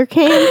killer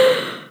came,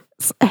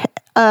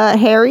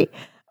 Harry,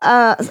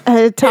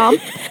 Tom,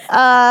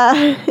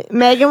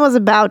 Megan was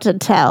about to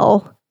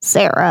tell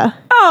Sarah.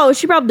 Oh,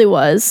 she probably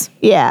was.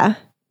 Yeah.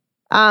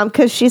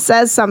 Because she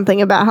says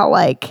something about how,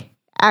 like,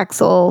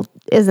 Axel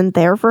isn't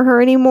there for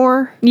her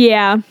anymore,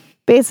 Yeah.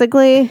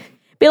 basically.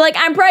 Be like,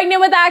 I'm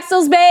pregnant with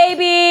Axel's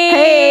baby.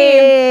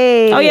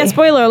 Hey! Oh yeah,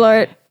 spoiler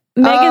alert.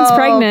 Megan's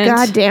pregnant.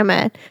 God damn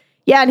it.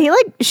 Yeah, and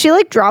she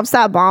drops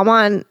that bomb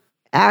on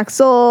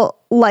Axel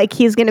like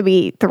he's gonna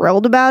be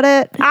thrilled about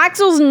it.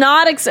 Axel's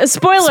not spoiler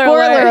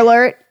Spoiler alert.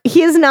 alert.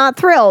 He's not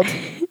thrilled.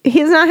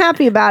 He's not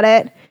happy about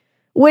it,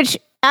 which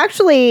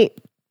actually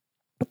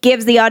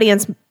gives the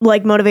audience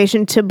like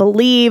motivation to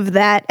believe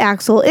that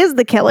Axel is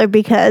the killer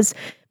because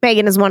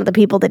Megan is one of the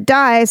people that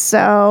dies.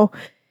 So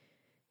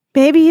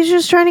maybe he's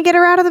just trying to get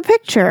her out of the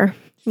picture,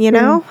 you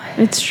know?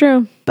 It's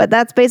true. But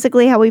that's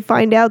basically how we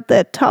find out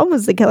that Tom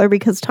was the killer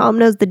because Tom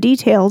knows the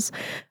details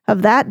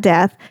of that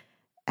death,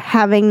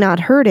 having not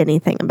heard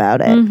anything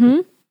about it.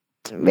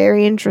 Mm-hmm.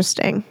 Very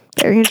interesting.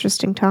 Very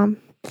interesting, Tom.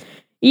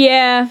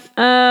 Yeah.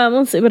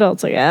 Let's see what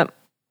else I got.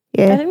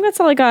 I Yeah. think that's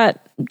all I got.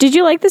 Did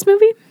you like this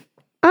movie?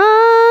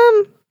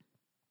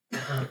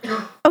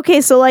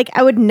 Okay, so like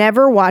I would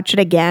never watch it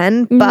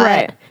again,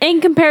 but in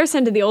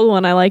comparison to the old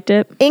one, I liked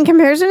it. in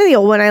comparison to the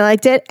old one, I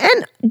liked it.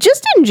 And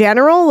just in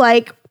general,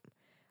 like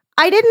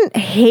I didn't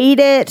hate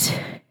it.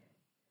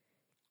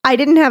 I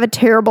didn't have a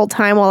terrible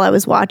time while I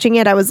was watching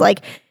it. I was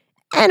like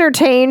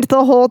entertained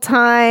the whole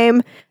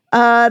time.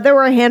 There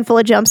were a handful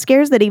of jump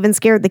scares that even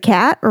scared the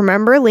cat.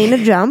 Remember, Lena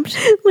jumped.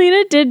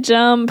 Lena did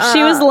jump.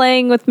 She was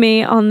laying with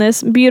me on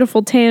this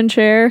beautiful tan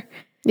chair.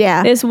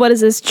 Yeah. What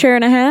is this, chair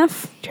and a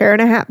half? Chair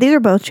and a half. These are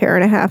both chair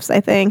and a halves,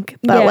 I think.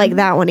 But Yeah. like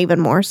that one even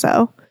more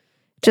so.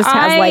 Just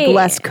has like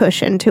less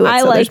cushion to it.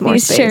 I so like there's more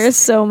these space. chairs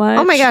so much.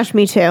 Oh my gosh,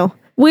 me too.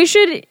 We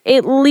should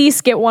at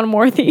least get one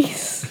more of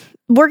these.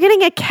 We're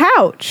getting a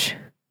couch.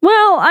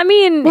 Well, I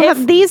mean, We'll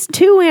have these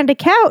two and a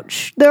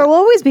couch. There'll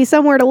always be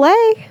somewhere to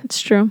lay.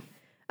 it's true.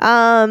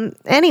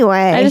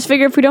 Anyway. I just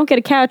figure if we don't get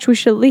a couch, we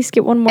should at least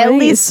get one more at of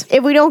these. least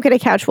if we don't get a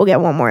couch, we'll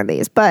get one more of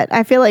these. But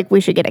I feel like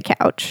we should get a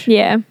couch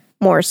Yeah.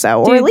 more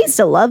so. Or Dude. at least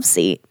a love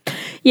seat.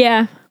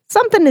 Yeah.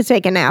 Something to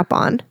take a nap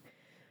on.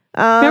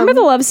 Remember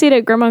the love seat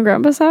at Grandma and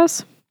Grandpa's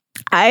house?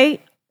 I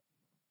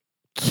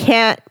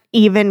can't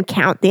even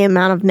count the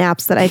amount of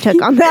naps that I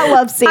took on that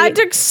love seat. I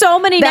took so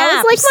many That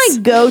naps. was like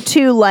my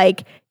go-to,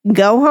 like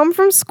go home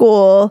from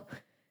school,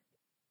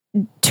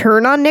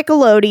 turn on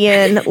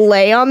Nickelodeon,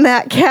 lay on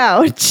that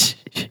couch,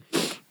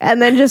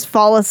 and then just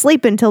fall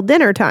asleep until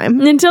dinner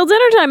time. until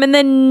dinner time and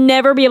then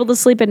never be able to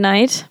sleep at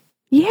night.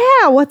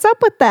 Yeah, what's up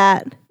with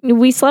that?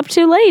 We slept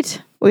too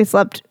late. We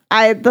slept.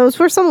 Those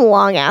were some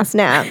long ass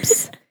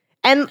naps,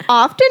 and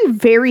often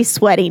very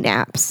sweaty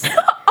naps.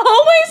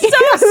 Always so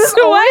Always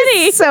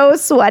sweaty. so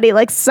sweaty.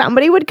 Like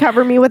somebody would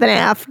cover me with an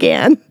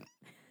Afghan.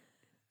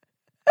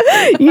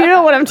 You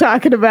know what I'm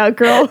talking about,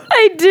 girl.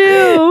 I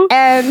do.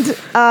 And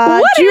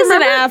What do you is an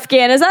remember-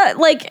 Afghan? Is that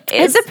like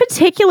It's a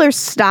particular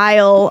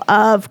style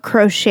of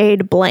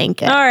crocheted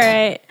blanket. all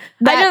right?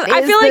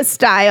 I feel like the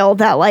style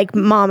that like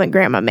mom and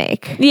grandma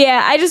make.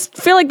 Yeah, I just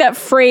feel like that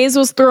phrase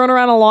was thrown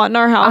around a lot in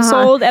our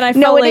household, and I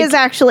felt No, it like is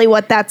actually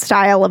what that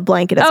style of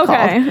blanket is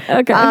okay.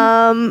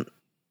 called.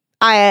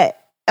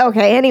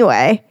 Okay.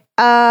 Anyway,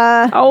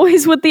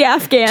 Always with the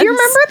Afghans. do you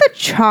remember the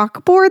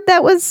chalkboard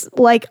that was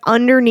like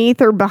underneath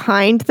or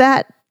behind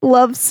that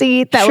love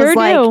seat that Sure was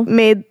like do.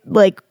 made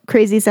like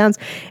crazy sounds?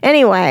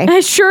 Anyway, I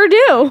sure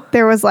do.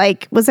 there was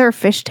like, was there a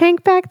fish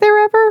tank back there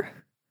ever?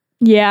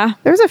 Yeah.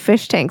 There was a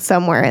fish tank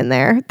somewhere in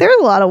there. There's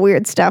a lot of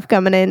weird stuff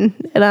coming in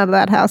and out of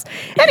that house.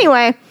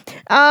 Anyway,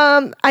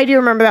 I do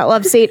remember that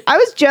love seat. I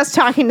was just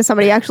talking to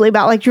somebody actually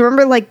about like, do you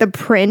remember like the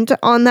print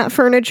on that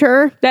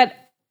furniture? That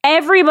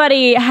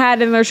everybody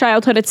had in their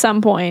childhood at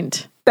some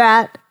point.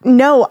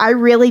 No, I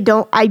really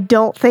don't. I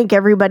don't think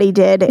everybody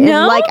did. And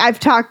No? like I've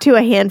talked to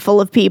a handful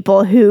of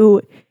people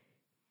who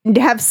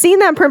have seen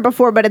that print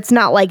before, but it's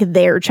not like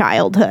their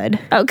childhood.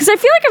 Oh, because I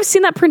feel like I've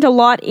seen that print a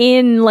lot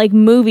in like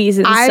movies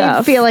and I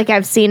stuff. feel like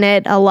I've seen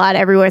it a lot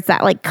everywhere. It's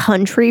that like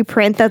country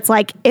print that's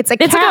like it's a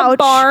it's couch, like a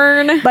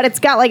barn. but it's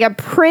got like a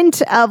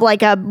print of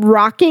like a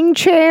rocking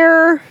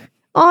chair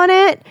on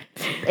it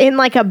in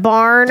like a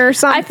barn or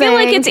something. I feel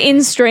like it's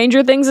in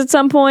Stranger Things at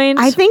some point.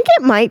 I think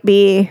it might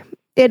be.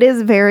 It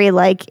is very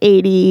like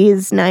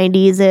 80s,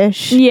 90s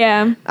ish.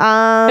 Yeah.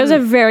 It was a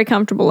very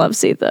comfortable love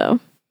seat though.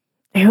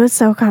 It was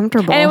so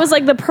comfortable. And it was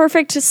like the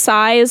perfect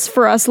size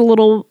for us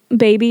little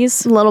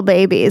babies. little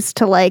babies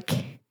to like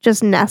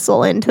just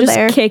nestle into Just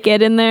there. kick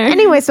it in there.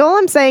 Anyway, so all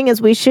I'm saying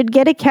is we should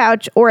get a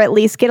couch or at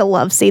least get a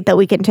love seat that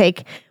we can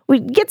take. We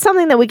get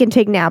something that we can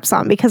take naps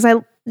on because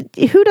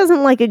who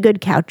doesn't like a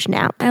good couch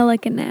nap? I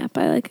like a nap.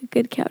 I like a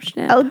good couch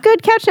nap. A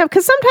good couch nap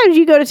because sometimes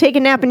you go to take a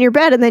nap in your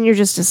bed and then you're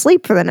just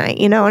asleep for the night.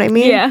 You know what I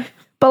mean? Yeah.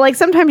 But like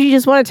sometimes you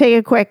just want to take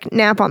a quick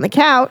nap on the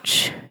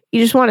couch. You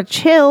just want to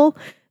chill.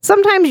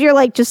 sometimes you're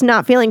like just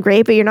not feeling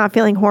great, but you're not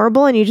feeling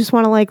horrible, and you just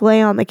want to like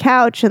lay on the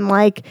couch and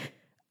like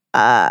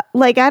I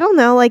don't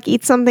know, like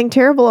eat something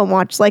terrible and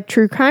watch like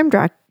true crime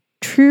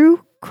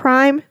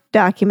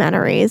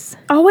documentaries.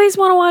 I always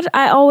want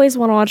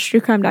to watch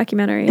true crime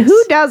documentaries.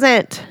 Who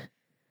doesn't?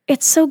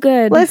 It's so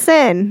good.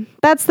 Listen,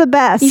 that's the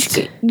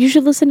best. You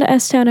should listen to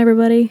S-Town,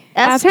 everybody.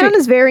 S-Town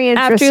is very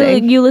interesting.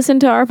 After you listen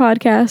to our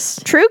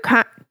podcast. True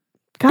crime.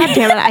 God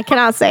damn it, I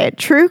cannot say it.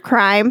 True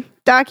crime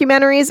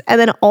documentaries, and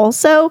then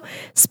also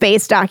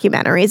space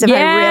documentaries. If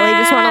I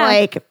really just want to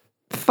like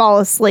fall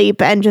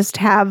asleep and just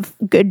have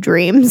good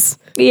dreams.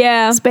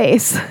 Yeah.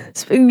 Space.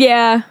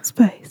 Yeah.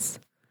 Space.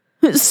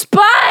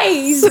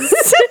 Spice!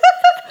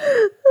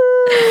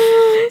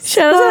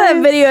 Shout out to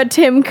that video of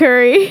Tim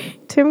Curry.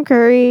 Tim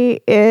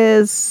Curry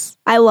is...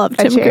 I love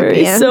Tim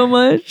Curry so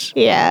much.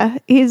 Yeah,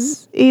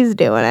 he's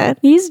doing it.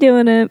 He's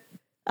doing it.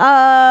 Do you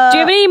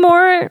have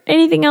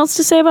anything else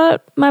to say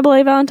about My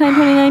Bloody Valentine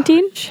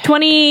 2019?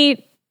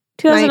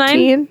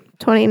 2009?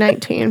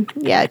 2019.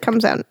 Yeah, it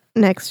comes out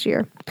next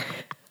year.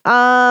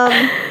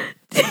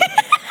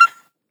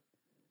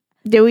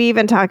 Do we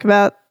even talk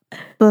about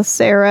the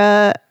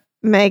Sarah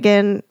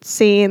Megan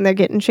scene? They're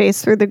getting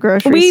chased through the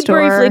grocery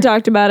store. We briefly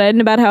talked about it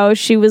and about how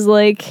she was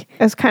like,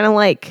 it's kind of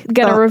like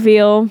gonna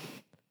reveal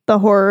the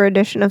horror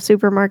edition of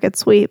Supermarket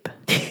Sweep.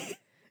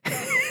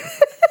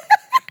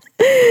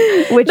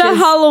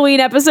 Halloween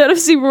episode of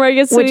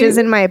Supermarket Sweep, which is,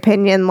 in my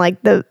opinion, like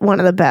one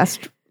of the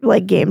best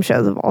like game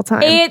shows of all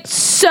time. It's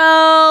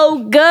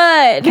so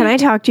good. Can I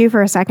talk to you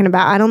for a second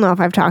about? I don't know if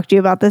I've talked to you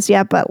about this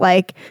yet, but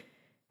like,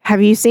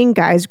 have you seen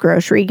Guy's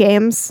Grocery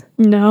Games?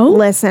 No.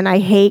 Listen, I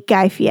hate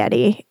Guy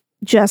Fieri,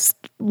 just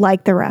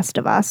like the rest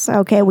of us.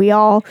 Okay, we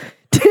all.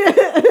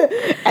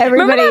 Everybody.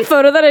 Remember that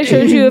photo that I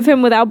showed you of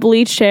him without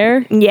bleached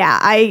hair? Yeah,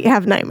 I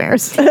have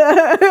nightmares.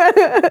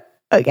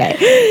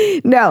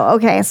 Okay. No,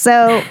 okay.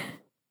 So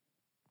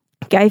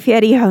Guy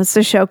Fieri hosts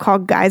a show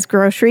called Guy's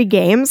Grocery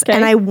Games,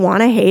 and I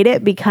want to hate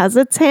it because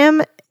it's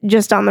him,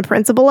 just on the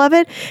principle of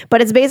it.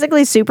 But it's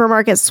basically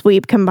Supermarket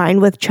Sweep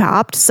combined with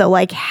Chopped. So,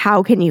 like,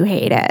 how can you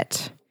hate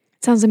it?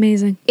 Sounds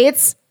amazing.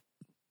 It's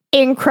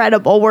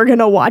incredible. We're going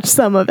to watch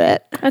some of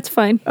it. That's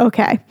fine.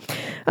 Okay.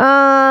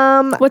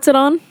 What's it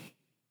on?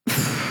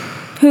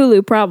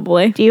 Hulu,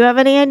 probably. Do you have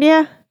any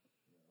idea?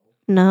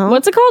 No.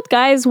 What's it called,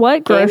 guys?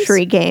 What?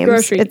 Grocery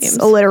Games. It's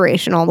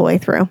alliteration all the way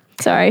through.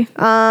 Sorry.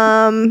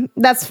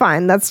 That's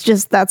fine.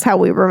 That's how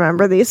we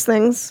remember these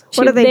things.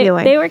 What are they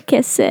doing? They were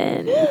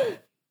kissing. Your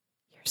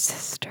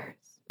sisters.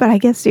 But I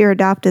guess you're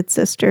adopted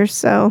sisters,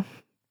 so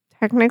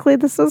technically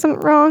this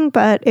isn't wrong,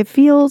 but it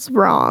feels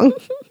wrong.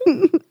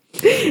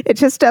 It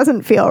just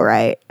doesn't feel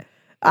right.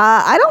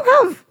 I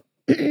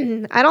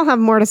don't have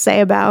more to say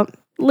about.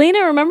 Lena,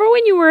 remember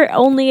when you were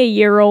only a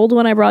year old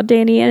when I brought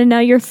Danny in, and now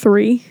you're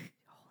 3? Holy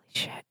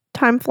shit.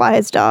 Time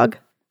flies, dog.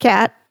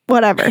 Cat.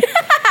 Whatever.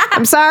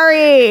 I'm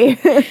sorry.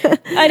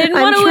 I didn't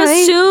want to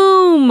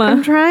assume.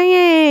 I'm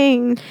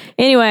trying.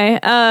 Anyway,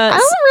 I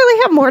don't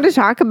really have more to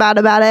talk about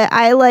it.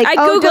 I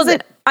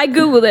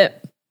Googled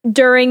it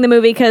during the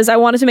movie because I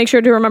wanted to make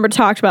sure to remember to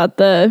talk about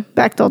the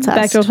Bechdel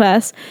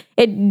test.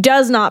 It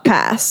does not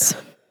pass.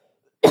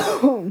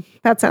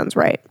 That sounds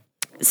right.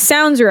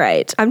 Sounds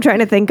right. I'm trying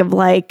to think of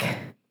like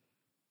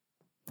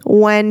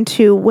when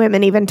two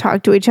women even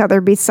talk to each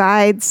other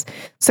besides.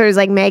 So there's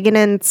like Megan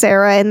and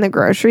Sarah in the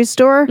grocery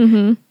store,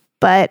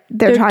 but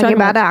they're talking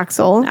about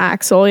Axel.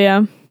 Axel,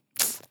 yeah.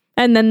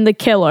 And then the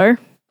killer,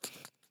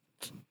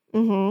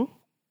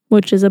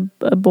 which is a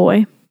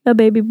boy, a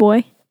baby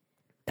boy.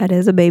 That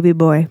is a baby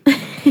boy.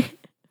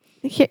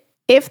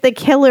 If the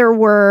killer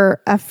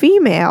were a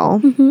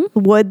female,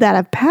 would that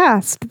have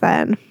passed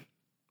then?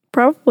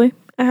 Probably.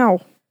 Ow.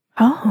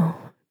 Oh,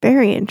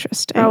 very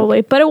interesting. Probably.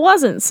 But it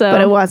wasn't, so.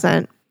 But it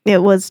wasn't.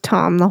 It was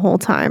Tom the whole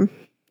time.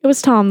 It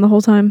was Tom the whole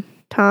time.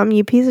 Tom,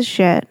 you piece of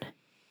shit.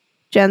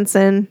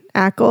 Jensen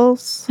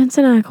Ackles.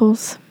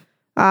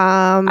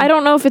 I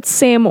don't know if it's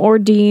Sam or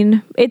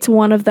Dean. It's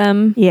one of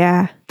them.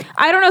 Yeah.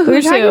 I don't know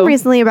who's who. We were talking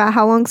recently about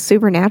how long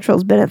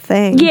Supernatural's been a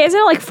thing. Yeah, isn't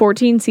it like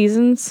 14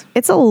 seasons?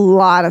 It's a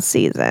lot of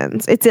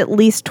seasons. It's at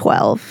least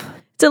 12.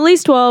 It's at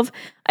least 12.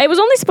 It was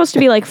only supposed to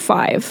be like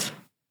 5.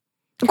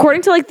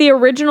 According to like the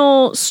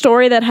original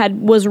story that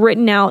was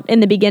written out in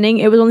the beginning,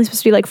 it was only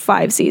supposed to be like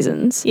 5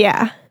 seasons.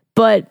 Yeah.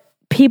 But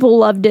people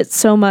loved it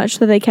so much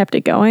that they kept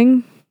it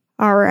going.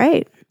 All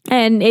right.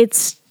 And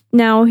it's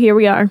now here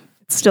we are.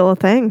 It's still a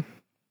thing.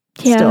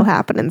 Yeah. Still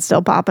happening,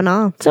 still popping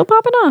off. Still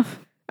popping off.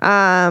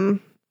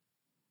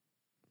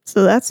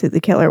 So that's who the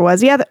killer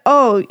was. Yeah.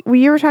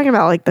 You were talking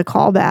about like the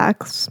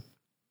callbacks.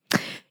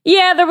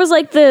 Yeah, there was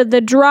like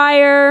the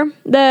dryer,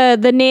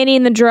 the nanny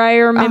in the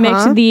dryer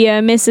mimicked the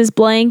Mrs.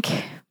 Blank.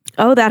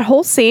 Oh, that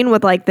whole scene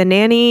with like the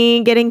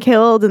nanny getting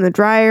killed in the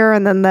dryer,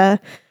 and then the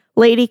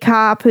lady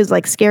cop who's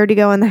like scared to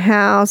go in the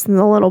house, and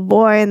the little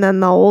boy, and then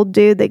the old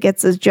dude that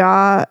gets his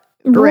jaw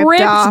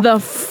ripped off. The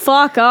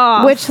fuck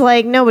off. Which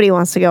like nobody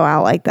wants to go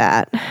out like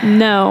that.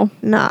 No.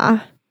 Nah.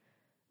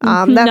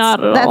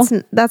 Not at all.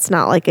 That's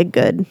not like a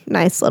good,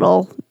 nice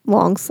little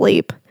long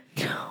sleep.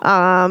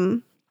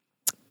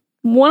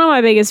 One of my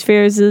biggest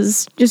fears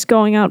is just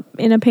going out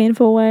in a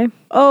painful way.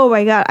 Oh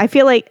my God. I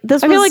feel like I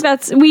feel like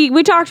that's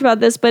we talked about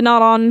this, but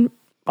not on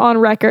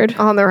record.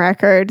 on the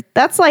record.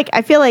 That's like,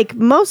 I feel like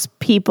most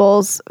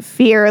people's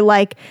fear,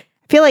 like,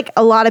 I feel like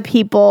a lot of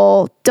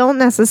people don't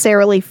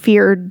necessarily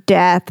fear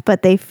death,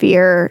 but they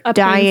fear A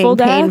dying painful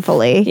death?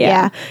 painfully.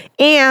 Yeah.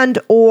 And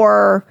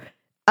or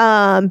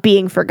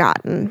being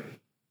forgotten.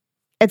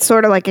 It's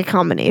sort of like a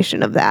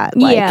combination of that.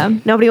 Like, Yeah.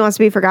 nobody wants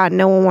to be forgotten.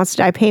 No one wants to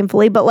die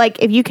painfully. But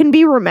like, if you can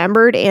be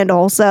remembered and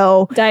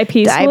also Die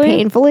peacefully. die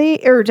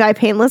painfully or die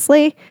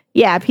painlessly,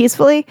 yeah,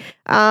 peacefully.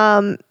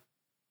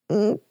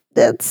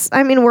 That's,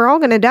 I mean, we're all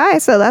gonna die,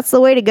 so that's the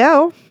way to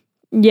go.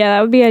 Yeah,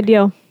 that would be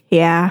ideal.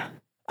 Yeah,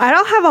 I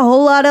don't have a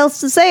whole lot else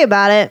to say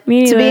about it.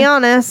 Me to be neither.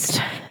 honest,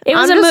 It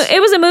was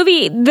it was a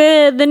movie.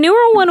 The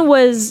newer one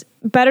was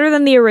better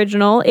than the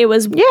original. It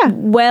was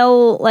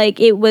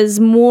it was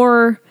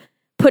more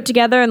put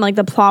together and like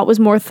the plot was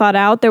more thought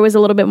out. There was a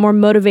little bit more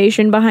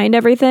motivation behind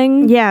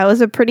everything. Yeah, it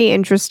was a pretty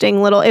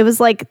interesting little. It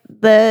was like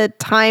the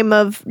time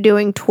of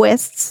doing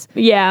twists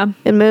Yeah.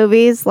 in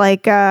movies.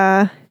 Like,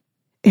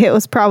 it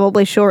was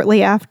probably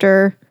shortly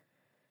after.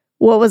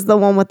 What was the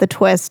one with the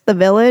twist? The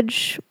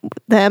Village,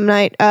 the M.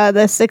 Night,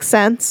 the Sixth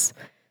Sense.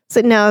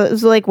 So no, it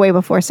was like way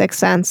before Sixth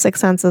Sense. Sixth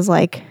Sense is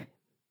like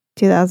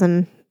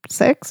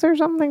 2006 or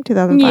something.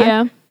 2005.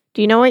 Yeah.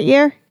 Do you know what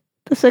year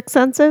the Sixth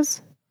Sense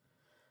is?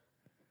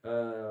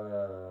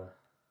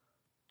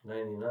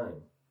 99.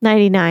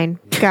 99.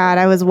 God,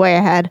 I was way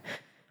ahead.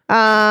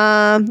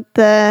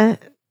 The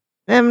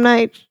M.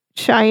 Night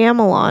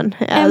Shyamalan,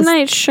 M.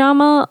 Night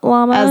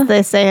Shyamalan. as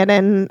they say it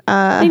in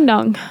Ding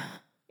dong.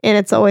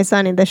 It's Always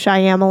Sunny, the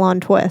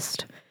Shyamalan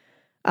twist.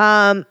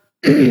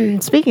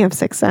 Speaking of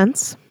Sixth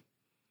Sense.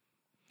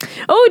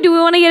 Oh, do we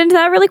want to get into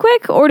that really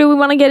quick? Or do we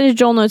want to get into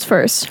Joel Notes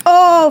first?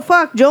 Oh,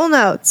 fuck, Joel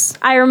Notes.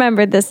 I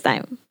remembered this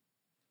time.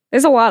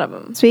 There's a lot of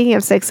them. Speaking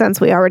of Sixth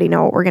Sense, we already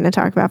know what we're going to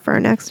talk about for our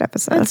next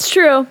episode. That's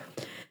true.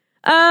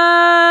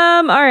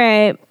 All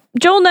right.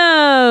 Joel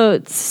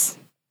Notes.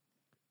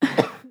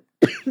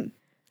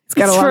 It's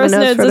got a lot of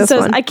notes for it this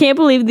says, one. I can't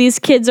believe these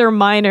kids are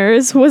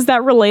minors. Was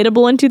that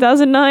relatable in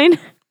 2009?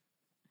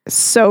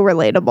 So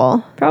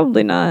relatable.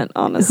 Probably not,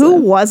 honestly. Who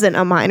wasn't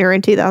a minor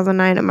in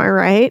 2009, am I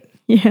right?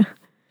 Yeah.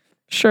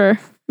 Sure.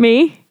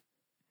 Me?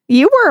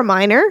 You were a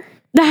minor.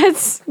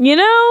 That's,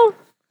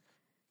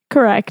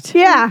 correct.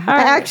 Yeah, All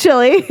right.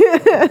 actually.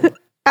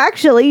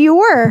 Actually, you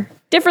were.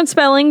 Different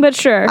spelling, but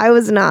sure. I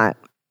was not.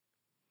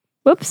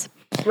 Whoops.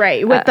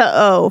 Right, with the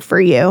O for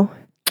you.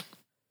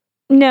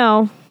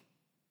 No.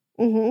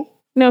 Mm-hmm.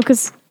 No,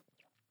 because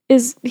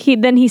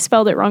he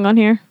spelled it wrong on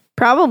here.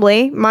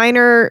 Probably.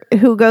 Minor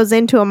who goes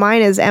into a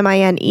mine is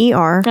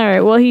M-I-N-E-R. All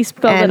right. Well, he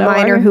spelled And it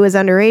minor O-R. who is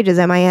underage is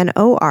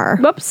M-I-N-O-R.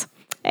 Whoops.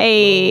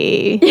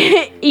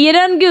 Hey. You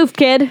done goofed,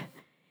 kid.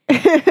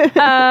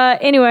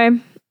 Anyway.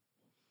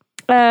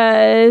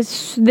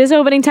 This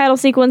opening title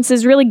sequence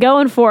is really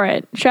going for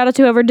it. Shout out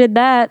to whoever did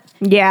that.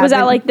 Yeah. Was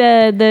that like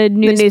the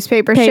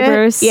newspaper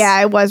papers? shit?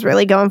 Yeah, it was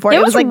really going for it. It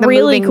It was was like the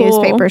really moving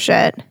cool. newspaper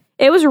shit.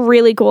 It was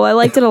really cool. I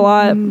liked it a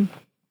lot.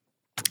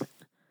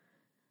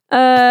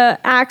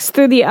 Axe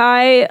through the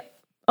eye,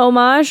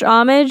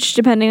 homage,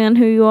 depending on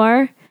who you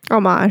are.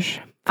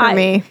 Homage for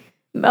me.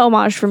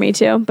 Homage for me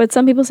too, but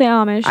some people say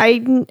homage.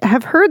 I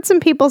have heard some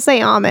people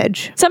say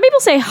homage. Some people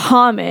say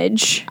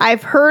homage.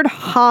 I've heard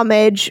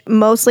homage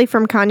mostly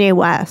from Kanye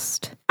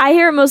West. I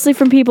hear it mostly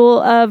from people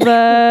of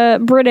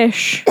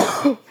British.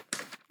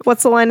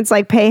 What's the line? It's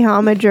like pay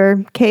homage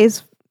or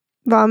K's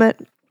vomit.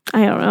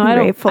 I don't know.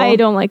 Grateful. I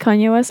don't like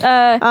Kanye West.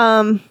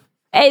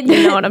 You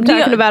know what I'm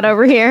talking about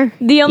over here.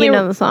 The only You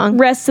know the song.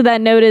 rest of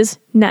that note is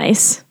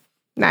nice.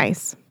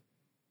 Nice.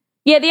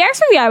 Yeah, the axe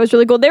through the eye was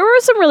really cool. There were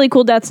some really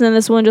cool deaths in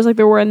this one, just like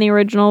there were in the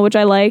original, which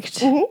I liked.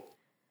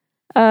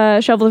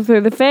 Shovel through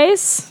the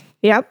face.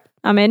 Yep.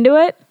 I'm into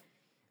it.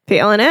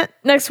 Feeling it.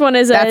 Next one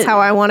is That's how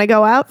I want to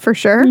go out for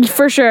sure.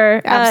 for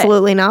sure.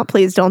 Absolutely not.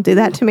 Please don't do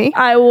that to me.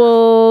 I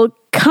will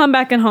come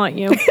back and haunt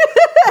you.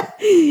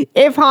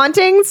 If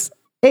hauntings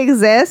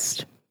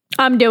exist,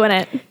 I'm doing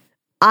it.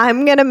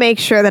 I'm going to make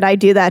sure that I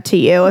do that to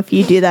you if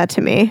you do that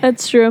to me.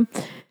 That's true.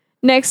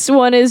 Next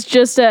one is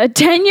just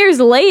 10 years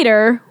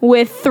later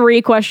with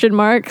 3 question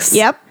marks.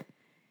 Yep.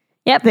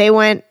 They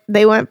went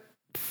for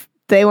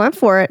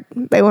it.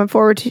 They went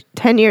forward to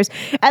 10 years.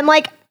 And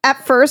like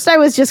at first I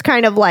was just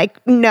kind of like,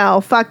 no,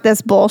 fuck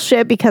this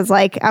bullshit, because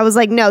like I was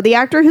like, no, the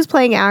actor who's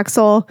playing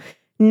Axel,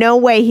 no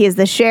way he is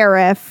the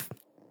sheriff.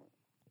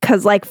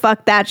 Cause like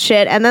fuck that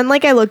shit. And then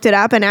like I looked it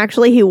up and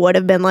actually he would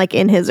have been like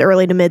in his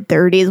early to mid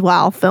 30s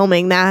while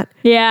filming that.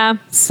 Yeah.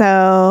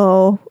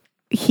 So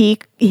he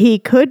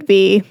could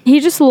be.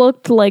 He just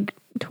looked like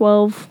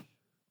 12.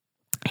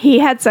 He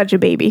had such a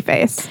baby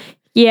face.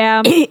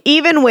 Yeah.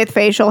 Even with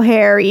facial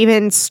hair,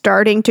 even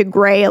starting to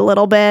gray a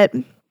little bit.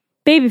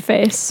 Baby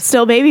face.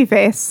 Still baby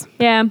face.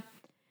 Yeah.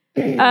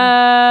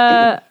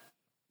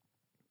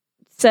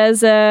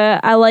 Says,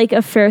 I like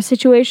affair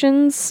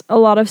situations. A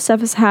lot of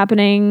stuff is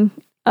happening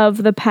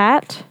of the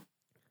pat. What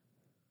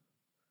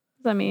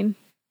does that mean?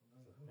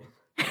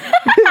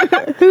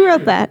 Who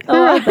wrote that? Who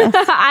wrote this?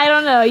 I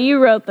don't know. You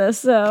wrote this,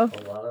 so.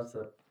 A lot of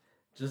stuff.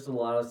 Just a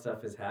lot of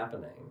stuff is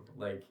happening,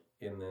 like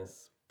in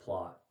this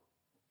plot.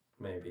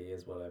 Maybe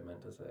is what I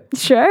meant to say.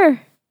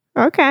 Sure.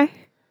 Okay.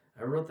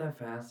 I wrote that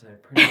fast. I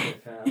printed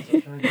it fast.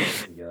 I'm trying to get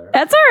it together.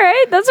 That's all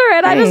right. That's all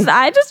right. Hey.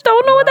 I just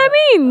don't know what that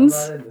means.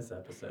 I'm not in this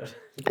episode.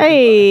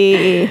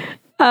 Hey.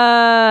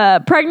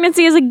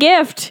 Pregnancy is a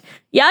gift.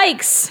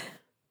 Yikes.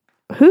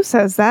 Who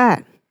says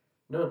that?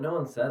 No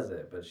one says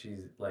it, but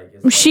she's like,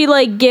 it's She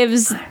like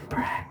gives. I'm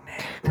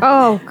pregnant.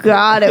 Oh,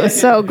 God. It was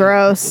so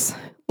gross.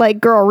 Like,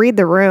 girl, read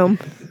the room.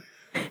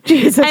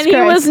 Jesus And Christ.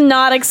 he was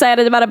not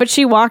excited about it, but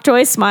she walked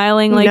away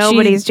smiling. Like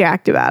Nobody's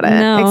jacked about it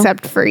No.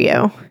 except for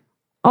you.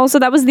 Also,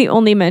 that was the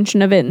only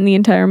mention of it in the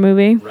entire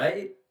movie.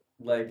 Right?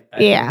 Like, I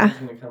Yeah. think it's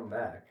going to come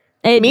back.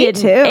 It Me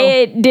didn't. too.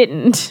 It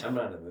didn't. I'm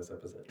not in this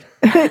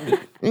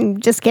episode.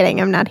 Just kidding.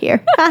 I'm not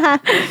here.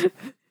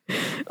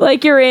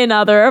 Like you're in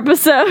other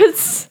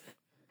episodes.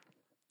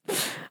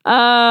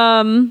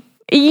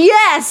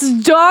 Yes,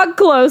 dog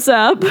close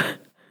up.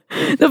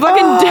 The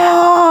fucking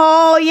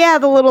Oh, yeah.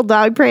 The little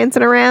dog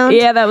prancing around.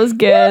 yeah, that was It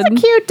good. was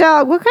a cute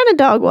dog. What kind of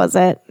dog was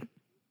it?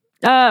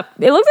 It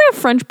looks like a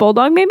French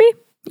bulldog, maybe.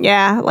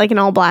 Yeah, like an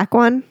all black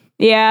one.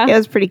 Yeah. It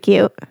was pretty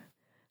cute.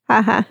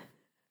 Haha.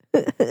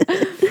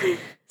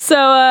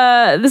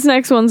 So this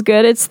next one's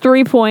good. It's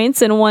 3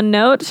 points and 1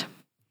 note.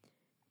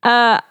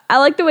 I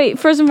like the way.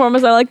 First and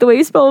foremost, I like the way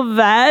you spell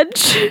vag.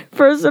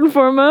 First and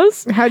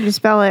foremost, How'd you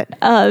spell it?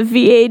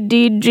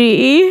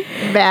 VADGE.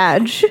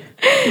 Vag.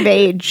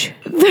 Vag.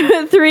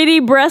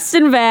 3D breast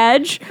and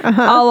vag.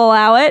 Uh-huh. I'll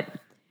allow it.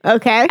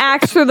 Okay.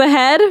 Axe for the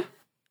head.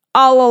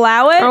 I'll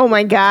allow it. Oh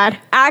my God.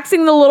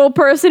 Axing the little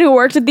person who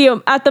worked at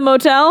the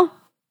motel.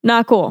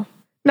 Not cool.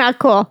 Not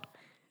cool.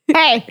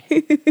 Hey.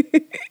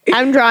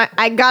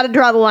 I gotta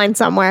draw the line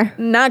somewhere.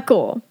 Not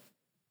cool.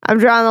 I'm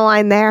drawing the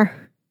line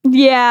there.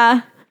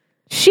 Yeah.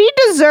 She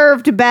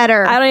deserved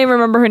better. I don't even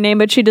remember her name,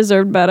 but she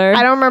deserved better.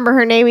 I don't remember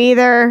her name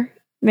either.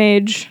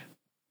 Mage.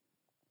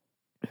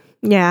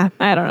 Yeah.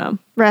 I don't know.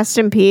 Rest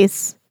in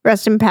peace.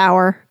 Rest in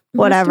power.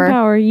 Whatever. Rest in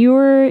power. You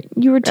were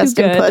too Rest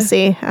good. in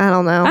pussy. I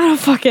don't know. I don't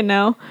fucking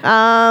know.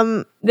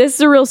 Um, This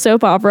is a real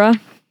soap opera.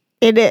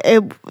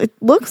 it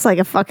looks like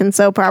a fucking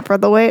soap opera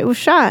the way it was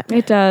shot.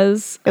 It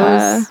does. It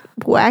was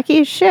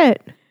wacky as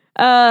shit.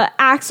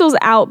 Axel's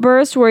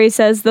outburst where he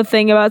says the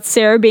thing about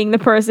Sarah being the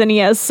person he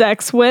has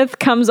sex with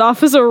comes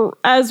off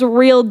as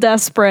real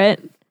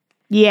desperate.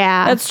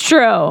 Yeah. That's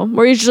true.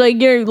 Where he's just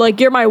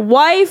you're my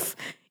wife.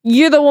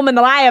 You're the woman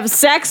that I have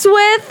sex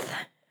with.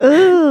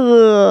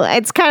 Ooh.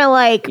 It's kind of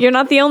like, You're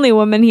not the only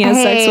woman he has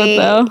sex with,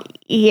 though.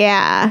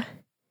 Yeah.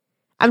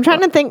 I'm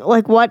trying to think,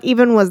 like, what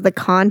even was the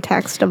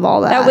context of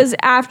all that? That was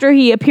after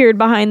he appeared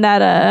behind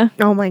that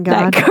oh my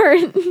that God.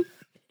 curtain.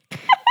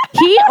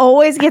 He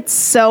always gets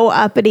so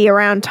uppity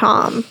around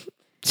Tom,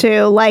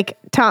 too. Like,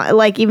 Tom,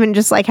 like, even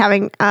just like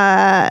having,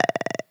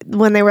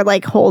 when they were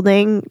like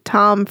holding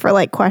Tom for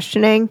like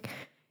questioning,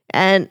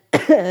 and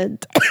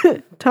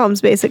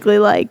Tom's basically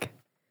like,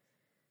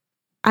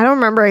 I don't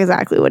remember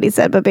exactly what he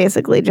said, but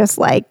basically just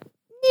like,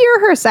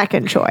 you're her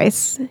second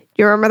choice. Do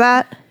you remember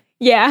that?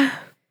 Yeah.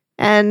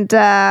 And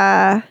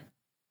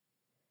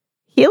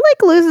he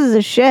like loses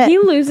his shit. He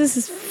loses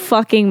his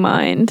fucking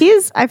mind.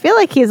 I feel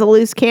like he's a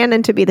loose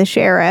cannon to be the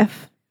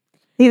sheriff.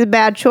 He's a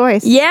bad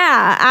choice.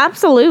 Yeah,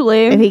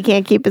 absolutely. If he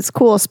can't keep his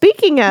cool.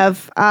 Speaking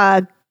of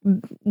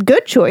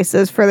good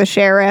choices for the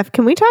sheriff,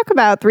 can we talk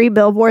about 3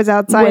 Billboards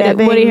Outside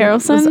Ebbing? Woody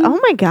Harrelson? Oh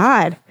my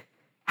God.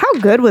 How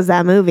good was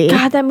that movie?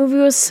 God, that movie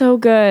was so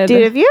good.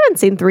 Dude, if you haven't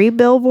seen 3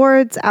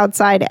 Billboards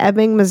Outside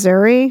Ebbing,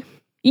 Missouri,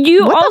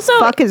 you what also, the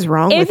fuck is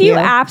wrong if with you you?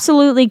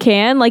 absolutely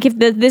can, like if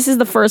this is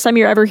the first time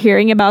you're ever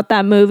hearing about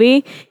that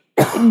movie,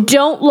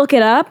 don't look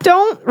it up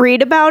Don't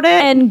read about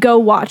it. and go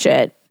watch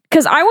it.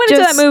 Because I went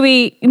into that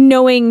movie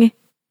knowing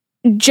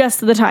just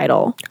the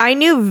title. I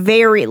knew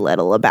very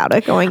little about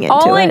it going into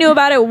it. All I knew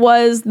about it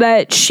was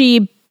that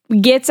she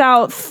gets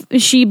out,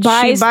 she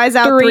buys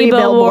out 3 3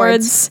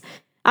 billboards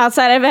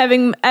outside of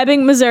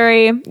Ebbing,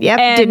 Missouri. Yep,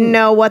 and didn't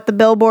know what the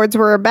billboards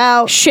were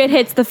about. shit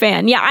hits the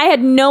fan. Yeah, I had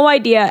no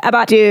idea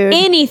about Dude,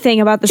 anything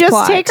about this Just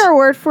plot. take our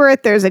word for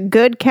it. There's a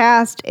good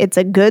cast. It's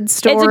a good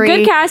story. It's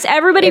a good cast.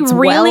 Everybody It's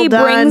really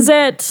well done. brings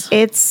it.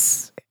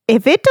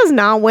 If it does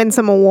not win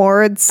some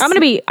awards, I'm gonna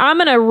race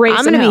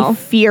I'm in gonna hell. be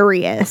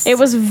furious. It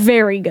was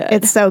very good.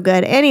 It's so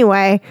good.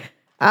 Anyway,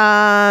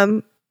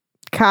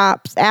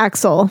 cops,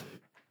 Axel,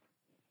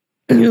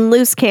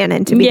 loose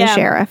cannon to be the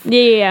sheriff.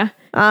 Yeah.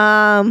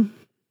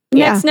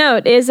 Yeah. Next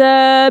note is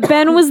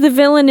Ben was the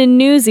villain in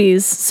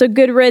Newsies, so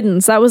good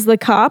riddance. That was the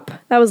cop.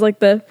 That was like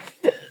the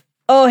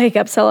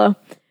hiccups. Hello.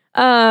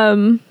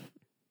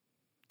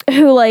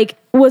 Who like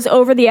was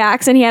over the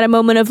axe and he had a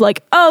moment of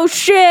like, oh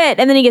shit,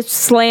 and then he gets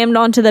slammed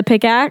onto the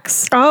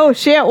pickaxe. Oh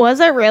shit! Was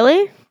it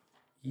really?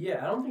 Yeah,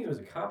 I don't think he was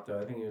a cop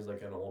though. I think he was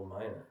like an old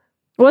miner.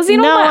 Was he?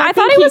 I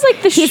thought he was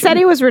like the. He said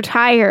he was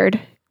retired.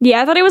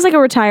 Yeah, I thought he was like a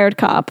retired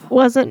cop.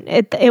 Wasn't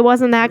it? It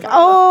wasn't that. We're talking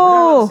about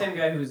Oh, the same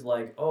guy who's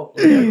like, oh,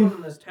 like, everyone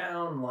in this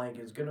town like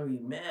is gonna be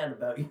mad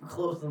about you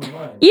closing the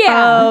line.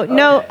 Yeah. oh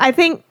no! Okay.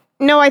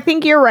 I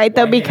think you're right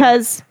though, White hair.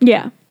 because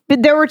Yeah.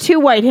 but there were two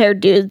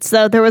white-haired dudes.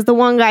 So there was the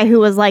one guy who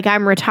was like,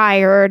 "I'm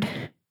retired,"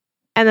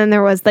 and then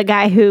there was the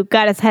guy who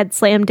got his head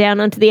slammed down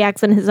onto the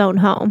axe in his own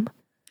home.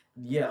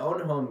 Yeah,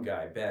 own home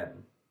guy Ben.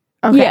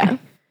 Okay. Yeah.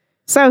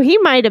 So he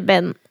might have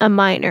been a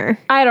minor.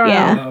 I don't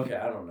Yeah. know. Okay,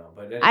 I don't know,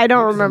 but I don't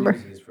he was in remember.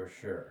 Newsies for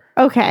sure.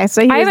 Okay,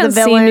 so he I was haven't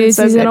the seen villain.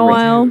 so Newsies in good a reason.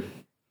 while. Dude.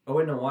 Oh,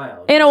 in a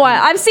while. In a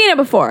while. I've seen it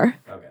before.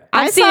 Okay,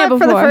 I I've seen saw it it for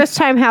the before. first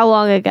time. How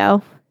long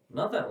ago?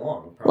 not that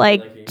long. Probably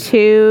Like a year.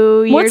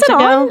 2 years What's it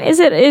ago. on? Is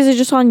it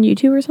just on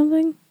YouTube or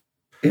something?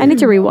 I need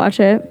to rewatch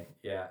it.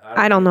 Yeah,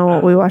 I don't know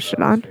what we watched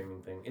it on.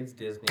 streaming thing. It's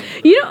Disney.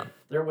 You know-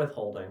 they're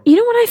withholding. You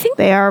know what I think?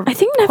 They are. I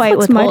think quite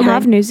Netflix might withholding.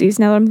 have Newsies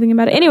now that I'm thinking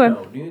about it. Anyway.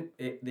 No,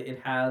 it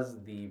has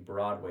the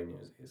Broadway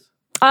Newsies.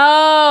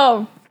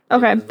 Oh.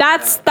 Okay. It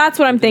does That's not-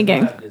 what I'm it does not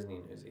thinking. have Disney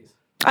Newsies.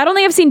 I don't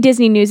think I've seen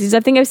Disney Newsies. I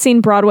think I've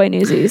seen Broadway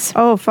Newsies.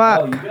 Oh Oh,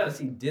 fuck! you gotta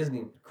see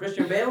Disney.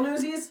 Christian Bale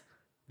Newsies?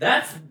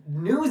 That's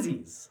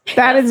Newsies.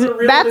 That's the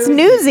real that's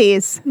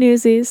Newsies.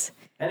 Newsies.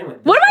 Anyway.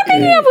 What am I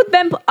thinking of with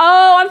Ben?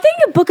 I'm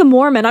thinking of Book of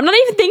Mormon. I'm not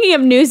even thinking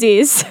of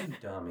Newsies.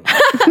 Dummy.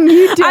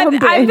 You dumb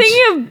I'm bitch.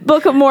 thinking of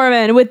Book of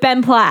Mormon with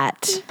Ben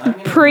Platt. I'm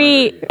gonna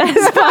Pre murder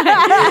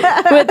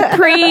you. with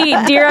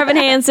pre Dear Evan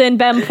Hansen,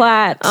 Ben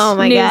Platt. Oh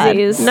my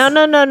Newsies. god!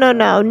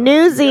 No!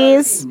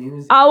 Newsies,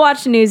 Newsies. I'll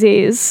watch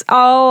Newsies.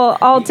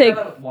 I'll We take.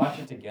 gotta watch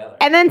it together.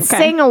 and then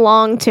sing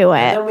along to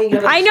And it. then we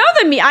gotta, I know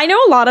I know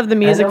a lot of the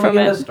music and then from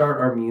we gotta it. start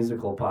our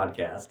musical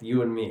podcast,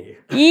 you and me.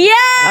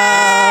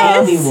 Yes.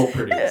 Andy will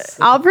produce.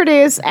 I'll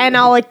produce, and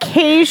I'll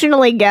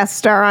occasionally guest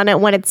star on it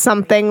when it's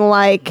something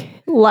like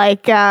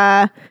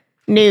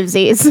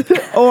Newsies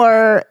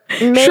or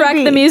maybe,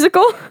 Shrek the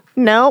musical.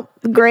 Nope,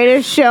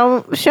 Greatest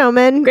Showman.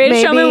 Greatest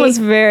maybe. Showman was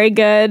very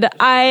good.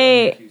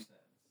 I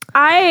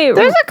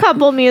There's a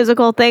couple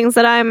musical things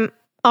that I'm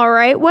all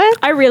right with.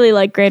 I really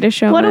like Greatest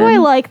Showman. What do I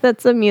like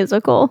that's a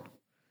musical?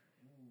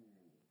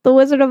 The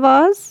Wizard of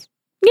Oz?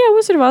 Yeah,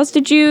 Wizard of Oz.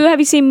 Have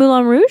you seen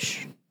Moulin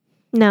Rouge?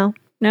 No.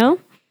 No?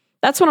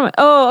 That's one of my...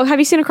 Oh, have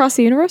you seen Across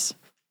the Universe?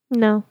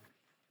 No.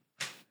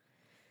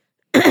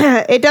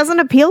 It doesn't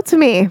appeal to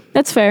me.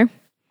 That's fair.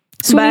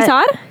 Sweeney But-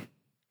 Todd?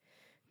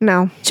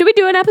 No. Should we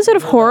do an episode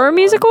of horror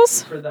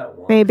musicals? For that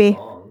one Maybe.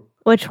 song,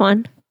 Which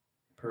one?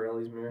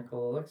 Pirelli's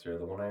Miracle Elixir,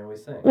 the one I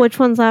always sing. Which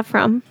one's that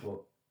from?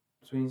 Well,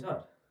 Sweeney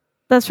Todd.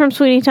 That's from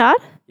Sweeney Todd?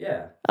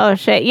 Yeah. Oh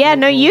shit. Yeah,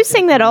 no, you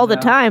sing that all the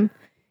time.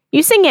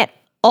 You sing it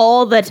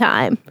all the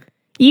time.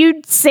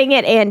 You sing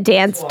it and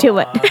dance to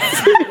it.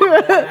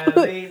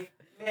 Pirelli's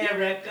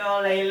Miracle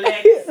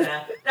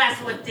Elixir.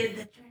 That's what did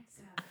the trick.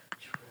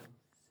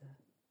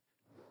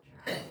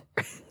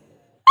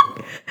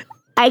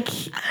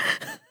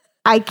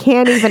 I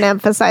can't even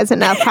emphasize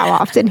enough how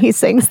often he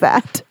sings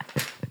that.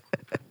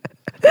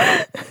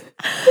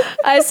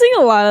 I sing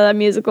a lot of that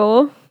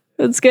musical.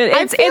 It's good.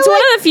 It's feel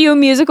one of the few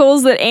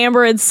musicals that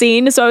Amber had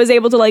seen, so I was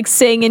able to like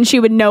sing and she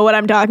would know what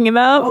I'm talking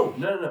about. Oh,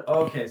 no.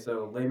 Okay,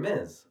 so Les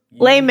Mis.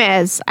 Les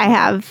Mis, I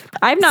have.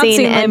 I've not seen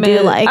Les and Mis.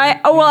 do like.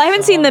 I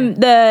haven't seen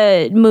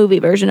the movie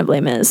version of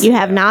Les Mis. You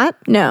have not?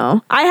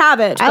 No, I have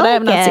it, but I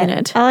have not seen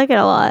it I like it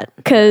a lot.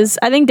 because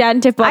I think Dad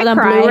and Tiff bought I it on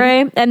cried.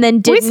 Blu-ray and then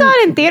didn't. We saw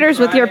it in theaters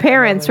with your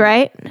parents,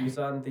 right? We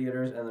saw it in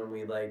theaters, and then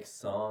we like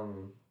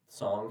sung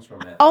songs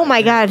from it. Oh like, my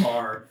in the God.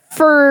 car.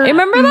 For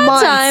Remember that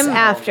months time?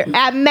 after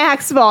at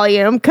max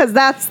volume, because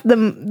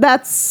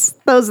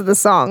those are the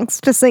songs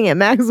to sing at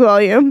max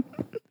volume.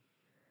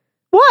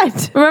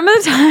 What? Remember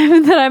the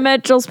time that I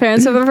met Jill's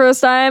parents for the first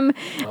time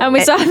and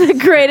we saw The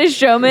Greatest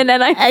Showman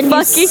and I And you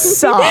fucking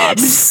sobbed.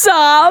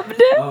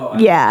 sobbed. Oh,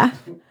 Yeah,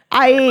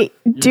 I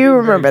you're do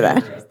being very very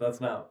that. generous. That's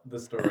not the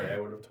story I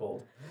would have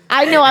told.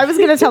 I know. I was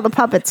going to tell the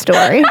puppet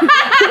story.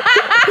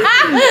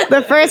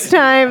 The first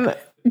time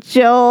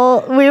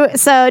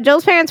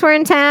Jill's parents were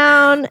in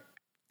town.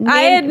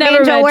 I had Me never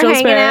and Joel met were Jill's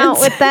hanging parents.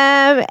 out with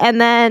them,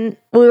 and then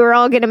we were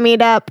all going to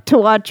meet up to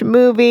watch a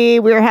movie.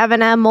 We were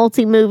having a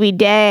multi-movie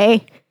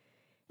day,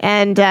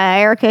 and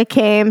Erica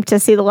came to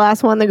see the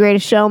last one, The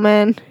Greatest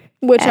Showman,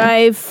 Which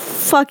I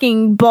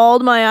fucking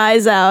bawled my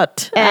eyes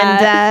out.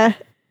 and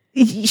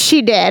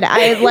she did.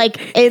 I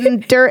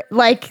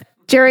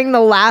during the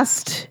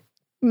last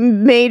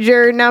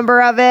major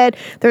number of it,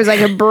 there was like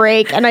a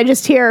break, and I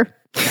just hear.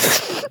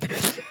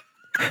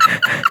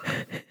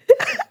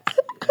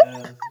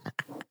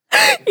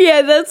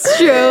 yeah, that's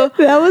true.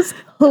 That was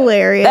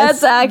hilarious.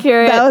 That's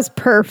accurate. That was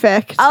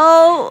perfect.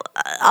 I'll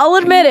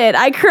admit it.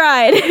 I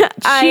cried.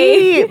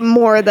 She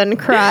more than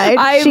cried.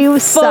 I She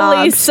was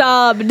fully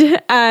sobbed.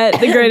 sobbed at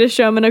The Greatest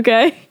Showman.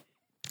 Okay.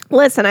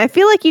 Listen, I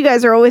feel like you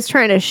guys are always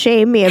trying to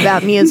shame me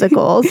about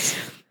musicals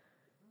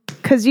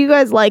because you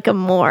guys like them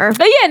more.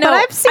 But yeah, no, But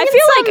I've seen I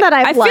feel some like that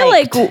I've I feel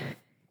liked. like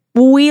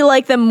we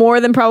like them more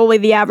than probably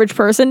the average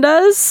person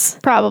does.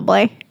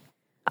 Probably.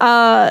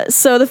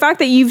 So the fact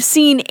that you've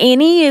seen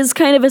any is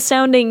kind of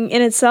astounding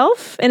in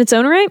itself, in its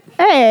own right.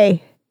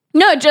 Hey,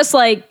 No, just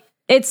like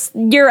It's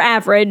your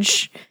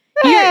average.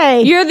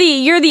 Hey. You're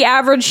the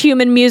average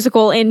human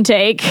musical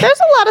intake. There's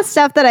a lot of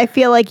stuff that I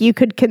feel like you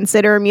could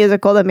consider a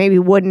musical that maybe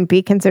wouldn't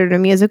be considered a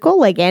musical,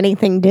 like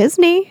anything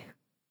Disney.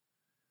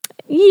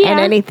 Yeah. And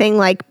anything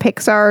like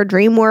Pixar or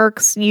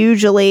DreamWorks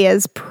usually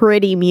is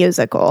pretty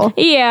musical.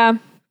 Yeah.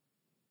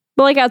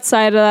 But like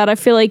outside of that, I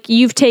feel like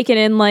you've taken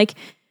in like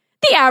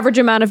the average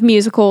amount of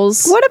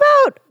musicals What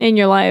about in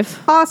your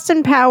life.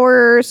 Austin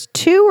Powers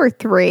 2 or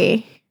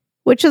 3?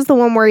 Which is the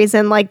one where he's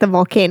in like the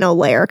volcano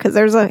lair? Because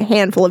there's a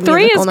handful of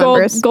 3 musical is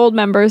numbers. gold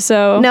member,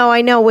 so No,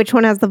 I know which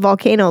one has the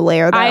volcano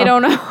lair though. I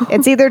don't know.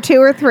 It's either 2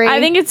 or 3. I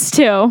think it's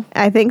 2.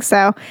 I think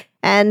so.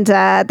 And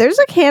there's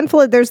a handful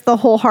of, there's the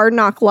whole Hard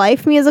Knock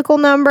Life musical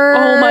number.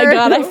 Oh my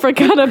god, I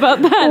forgot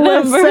about that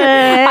number.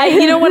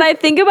 You know what? I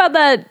think about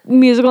that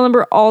musical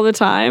number all the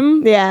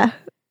time. Yeah.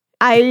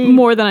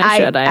 More than I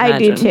should. I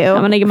do imagine. too.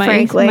 I'm gonna give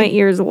frankly. my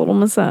ears a little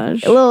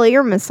massage. A little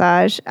ear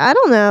massage. I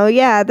don't know.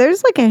 Yeah,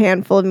 there's like a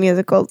handful of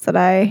musicals that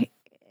I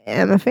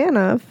am a fan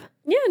of.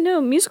 Yeah, no,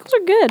 musicals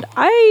are good.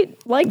 I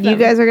like them. You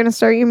guys are going to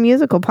start your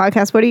musical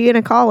podcast. What are you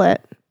going to call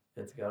it?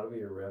 It's got to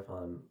be a riff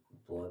on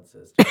Blood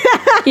Sister.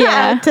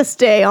 Yeah, To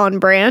stay on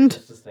brand.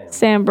 Just to stay on.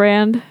 Sam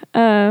Brand.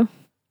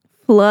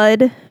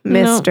 Flood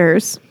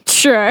Misters.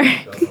 Sure.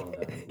 Don't know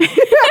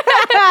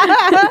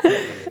what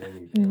that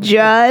means.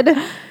 Judd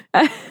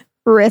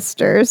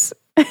Risters.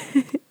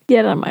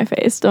 Get out of my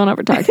face. Don't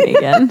ever talk to me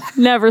again.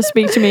 Never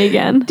speak to me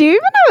again. Do you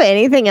even have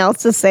anything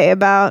else to say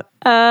about?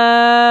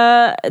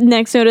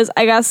 Next note is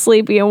I got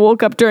sleepy and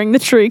woke up during the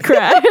tree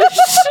crash.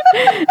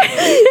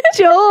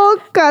 Joel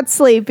got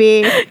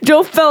sleepy.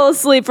 Joel fell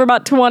asleep for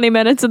about 20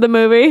 minutes of the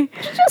movie.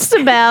 Just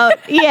about.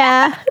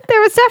 Yeah. There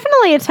was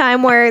definitely a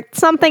time where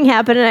something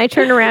happened and I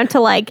turned around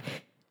to like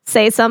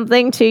say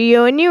something to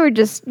you and you were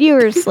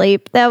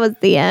asleep. That was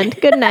the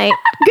end. Good night.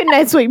 Good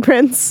night, sweet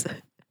prince.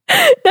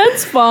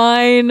 That's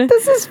fine.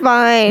 This is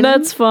fine.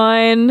 That's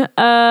fine.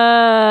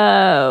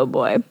 Oh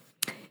boy.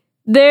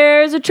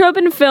 There's a trope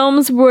in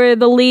films where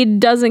the lead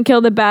doesn't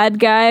kill the bad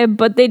guy,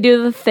 but they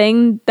do the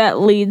thing that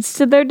leads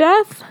to their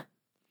death.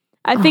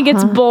 I think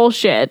it's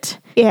bullshit.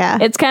 Yeah.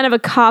 It's kind of a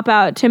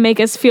cop-out to make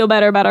us feel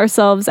better about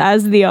ourselves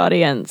as the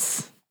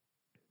audience.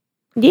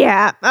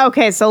 Yeah.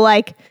 Okay. So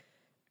like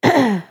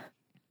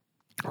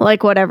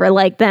whatever,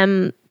 like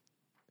them.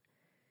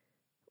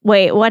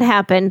 Wait, what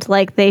happened?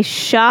 Like they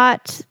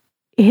shot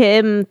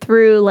him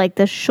through like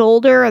the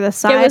shoulder or the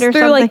side It was or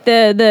through something. like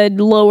the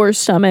lower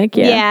stomach.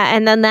 Yeah. Yeah,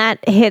 and then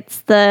that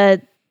hits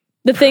the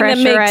The thing that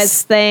pressurized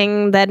makes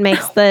thing that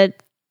makes the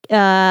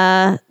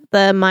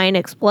mine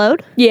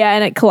explode. yeah,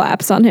 and it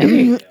collapsed on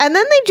him. And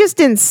then they just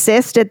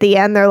insist at the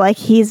end. They're like,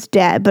 he's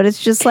dead, but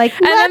it's just like,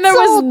 And then there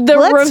was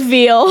the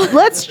reveal.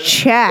 Let's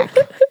check.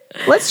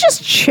 Let's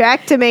just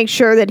check to make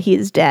sure that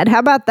he's dead. How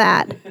about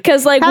that?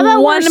 Because like How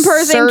about one we're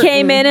person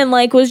came certain? in and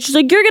like was just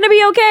like, you're gonna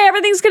be okay,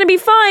 everything's gonna be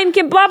fine,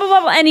 blah blah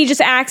blah, blah, and he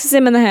just axes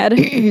him in the head.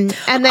 And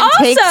then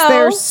Also, takes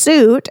their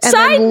suit and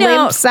side then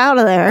note, limps out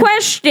of there.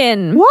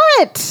 Question.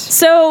 What?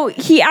 So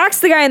he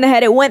axed the guy in the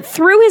head. It went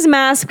through his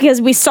mask because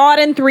we saw it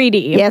in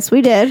 3D. Yes,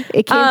 we did.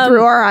 It came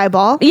through our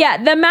eyeball.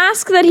 Yeah, the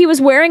mask that he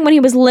was wearing when he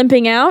was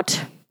limping out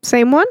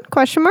Same one?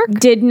 Question mark?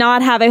 did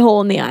not have a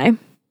hole in the eye.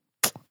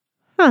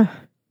 Huh.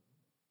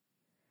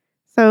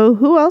 So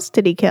who else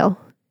did he kill?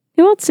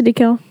 Who else did he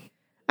kill?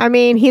 I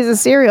mean, he's a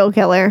serial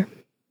killer.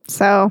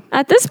 So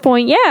At this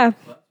point, yeah.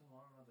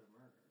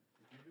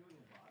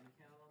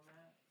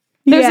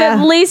 There's yeah.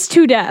 at least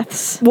 2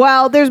 deaths.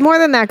 Well, there's more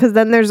than that because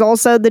then there's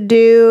also the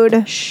dude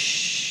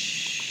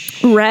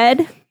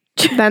Red.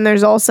 Then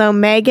there's also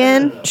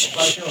Megan. No, it's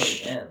probably till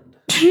the end.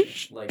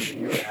 Like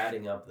you're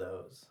adding up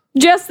those.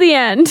 Just the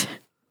end.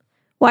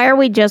 Why are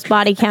we just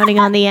body counting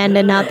on the end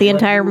and not the Like,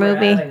 entire you were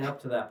movie? adding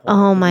up to that point,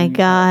 Oh and my you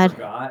God.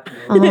 forgot.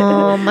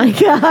 Oh my Yeah,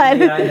 god.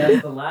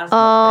 that's the last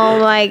Oh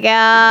one. my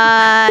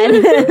god.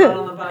 Not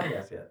on the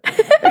podcast yet.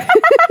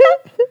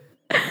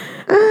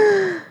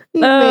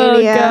 You Oh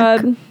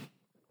maniac.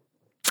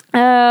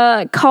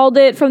 god. Called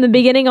it from the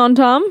beginning on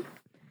Tom.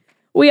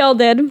 We all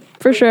did,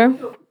 for sure.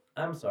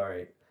 I'm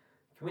sorry.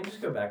 Can we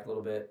just go back a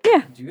little bit?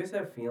 Yeah. Do you guys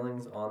have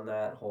feelings on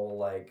that whole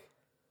like?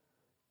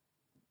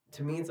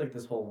 To me, it's like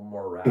this whole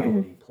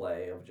morality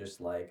play of just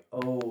like,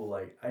 oh,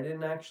 like I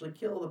didn't actually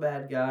kill the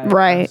bad guy. I'm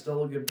Right.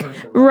 still a good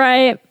person. Like,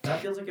 Right.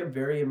 That feels like a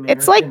very American,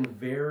 It's like-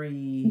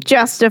 very.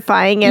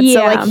 Justifying it.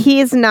 So Yeah. like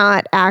he's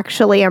not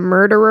actually a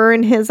murderer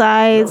in his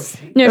eyes.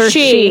 No, Or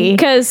she.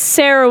 Because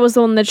Sarah was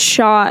the one that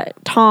shot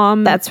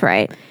Tom. That's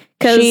right.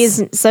 'Cause-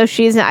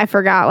 She's I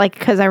forgot like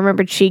because I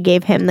remembered she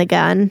gave him the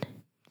gun.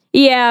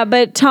 yeah,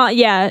 but Tom,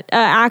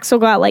 Axel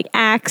got like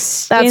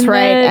axed. That's in right.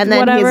 the And then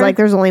whatever. he's like,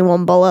 there's only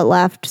one bullet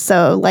left,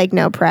 so like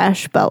no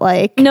pressure, but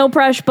like no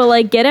pressure, but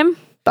like get him.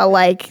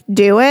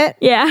 do it.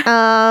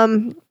 Yeah.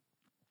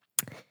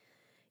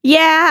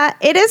 Yeah,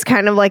 it is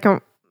kind of like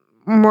a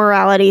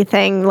morality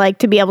thing, like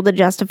to be able to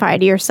justify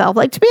to yourself,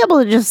 like to be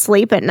able to just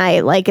sleep at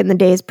night, like in the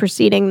days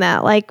preceding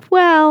that, like,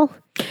 well,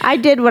 I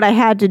did what I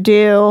had to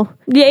do.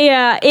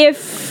 Yeah.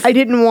 If I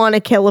didn't want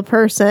to kill a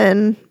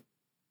person.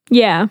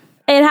 yeah.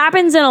 It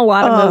happens in a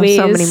lot of movies.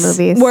 So many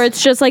movies. Where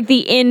it's just like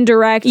the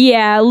indirect,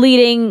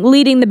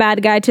 leading the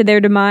bad guy to their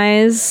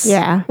demise.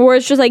 Yeah. Where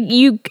it's just like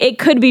it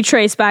could be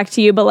traced back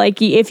to you, but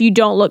like if you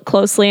don't look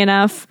closely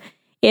enough,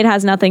 it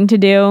has nothing to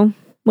do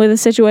with the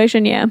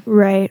situation. Yeah.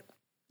 Right.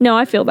 No,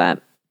 I feel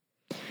that.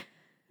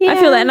 Yeah. I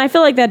feel that. And I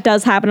feel like that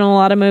does happen in a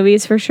lot of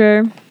movies for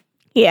sure.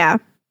 Yeah.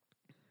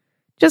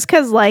 Just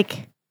because,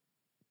 like,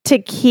 to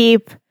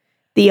keep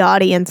the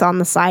audience on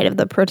the side of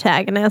the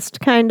protagonist,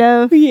 kind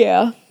of.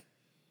 Yeah.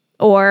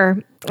 Or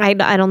I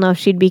don't know if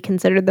she'd be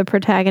considered the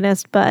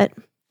protagonist, but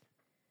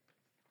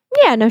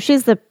yeah, no,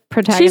 she's the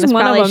protagonist. She's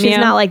one of them, She's yeah.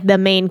 not like the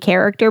main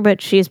character,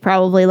 but she's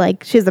probably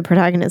like she's the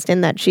protagonist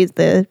in that she's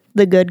the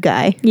good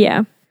guy.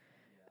 Yeah.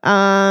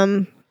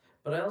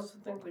 But I also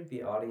think like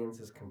the audience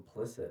is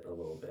complicit a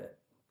little bit,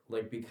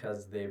 like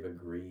because they've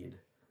agreed.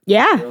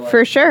 Yeah, They're like,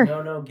 for sure.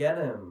 No, get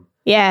him.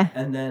 Yeah.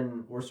 And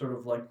then we're sort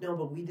of like, no,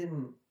 but we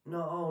didn't.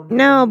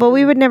 No, but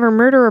we would never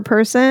murder a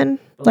person.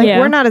 Like Yeah.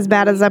 we're not as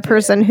bad as that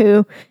person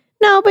who.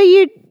 No, but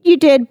you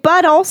did,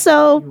 but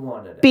also You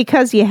wanted it.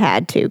 because you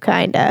had to,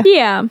 kind of.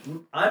 Yeah.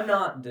 I'm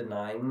not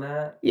denying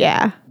that.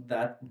 Yeah.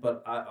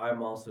 But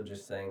I'm also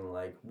just saying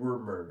like we're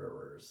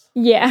murderers.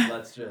 Yeah.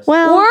 Let's just.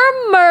 Well,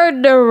 We're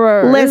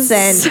murderers.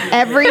 listen,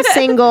 every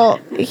single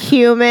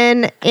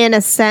human, in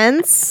a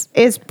sense,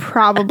 is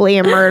probably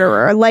a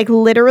murderer. Like,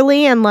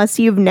 literally, unless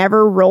you've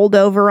never rolled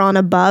over on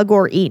a bug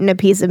or eaten a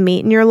piece of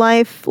meat in your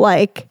life,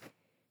 like,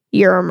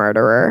 you're a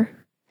murderer.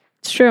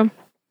 It's true.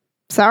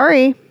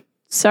 Sorry.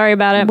 Sorry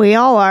about it. We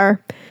all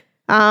are.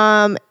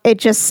 It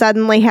just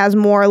suddenly has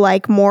more,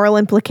 like, moral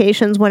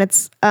implications when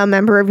it's a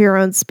member of your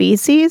own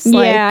species.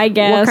 Like, Yeah, I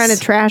guess. What kind of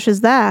trash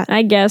is that?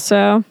 I guess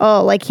so.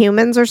 Oh, like,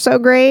 humans are so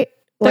great?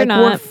 They're Like,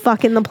 not. we're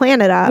fucking the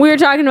planet up. We were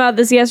talking about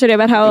this yesterday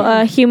about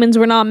how humans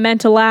were not meant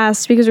to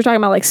last because we're talking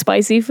about like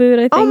spicy food,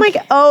 I think. Oh my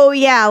god! Oh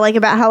yeah, like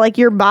about how like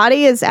your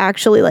body is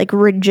actually like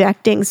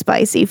rejecting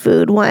spicy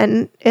food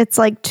when it's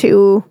like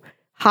too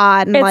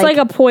hot and It's like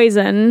a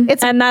poison.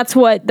 And that's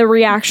what the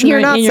reaction you're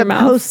in not your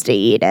mouth. supposed to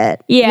eat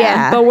it.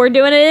 Yeah, but we're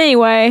doing it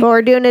anyway. But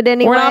we're doing it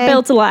anyway. We're not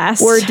built to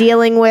last. We're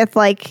dealing with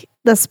like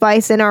the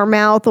spice in our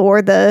mouth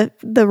or the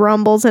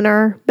rumbles in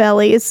our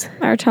bellies,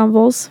 Our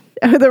tumbles.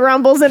 the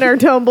rumbles in our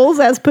tumbles,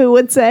 as Pooh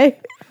would say.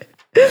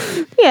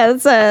 Yeah,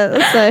 that's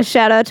a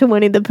shout out to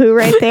Winnie the Pooh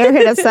right there.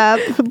 Hit us up,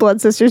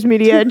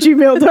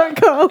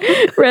 bloodsistersmedia@gmail.com.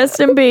 Rest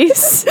in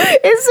peace.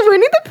 Is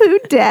Winnie the Pooh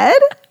dead?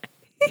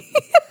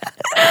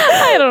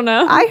 I don't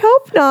know. I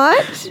hope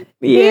not.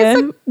 Yeah.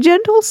 He's a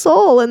gentle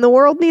soul, and the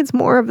world needs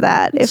more of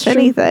that, if true.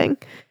 anything.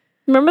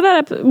 Remember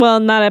that? Well,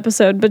 not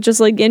episode, but just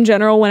like in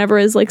general, whenever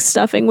his like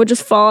stuffing would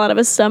just fall out of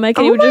his stomach,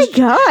 and he Oh would my just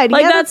god!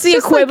 like Yeah, that's the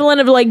just, equivalent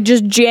of like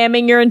just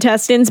jamming your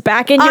intestines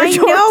back in your I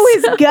torso. know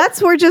his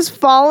guts were just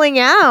falling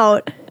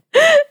out,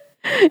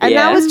 and Yeah.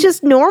 that was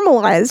just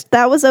normalized.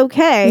 That was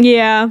okay.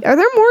 Yeah. Are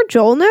there more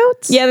Joel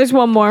notes? Yeah, there's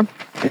one more.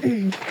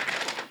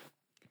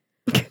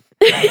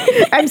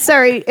 I'm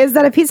sorry. Is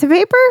that a piece of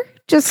paper?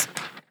 Just.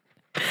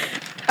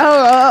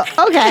 Oh,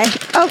 okay.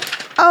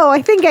 Oh,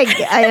 I think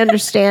I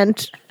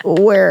understand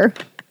where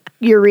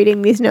you're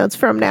reading these notes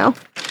from now.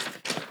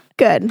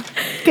 Good.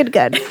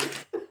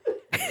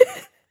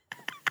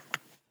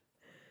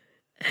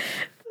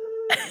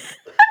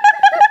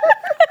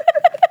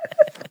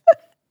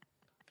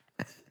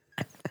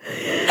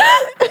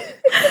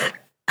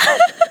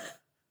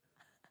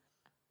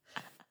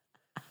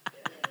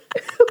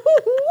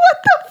 What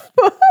the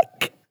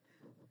fuck?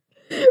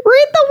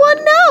 Read the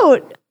one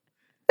note.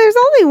 There's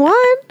only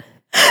one.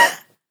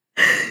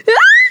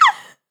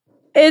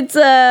 It's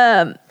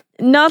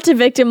not to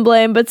victim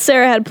blame, but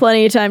Sarah had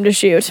plenty of time to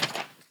shoot.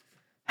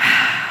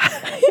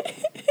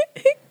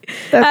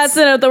 That's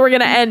the note that we're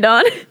gonna end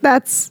on.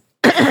 That's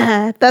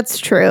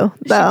true,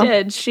 though. She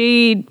did.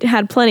 She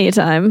had plenty of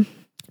time.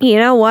 You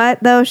know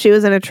what, though? She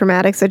was in a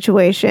traumatic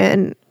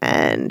situation,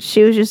 and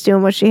she was just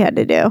doing what she had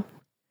to do.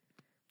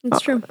 It's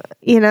true.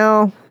 You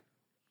know,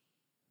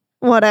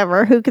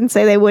 whatever. Who can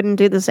say they wouldn't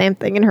do the same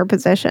thing in her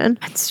position?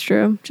 It's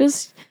true.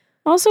 Just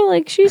also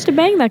like she used to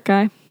bang that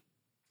guy.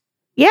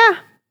 Yeah,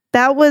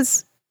 that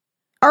was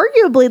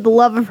arguably the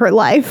love of her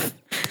life,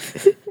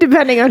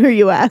 depending on who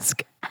you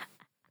ask.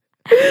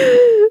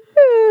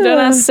 Don't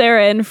ask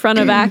Sarah in front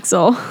of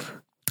Axel.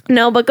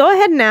 No, but go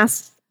ahead and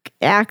ask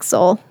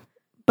Axel,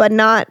 but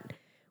not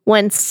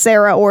when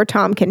Sarah or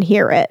Tom can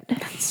hear it.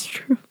 That's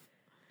true.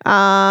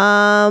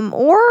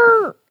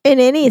 Or in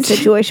any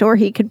situation where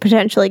he could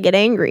potentially get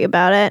angry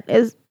about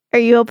it. Are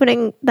you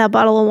opening that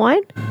bottle of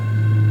wine?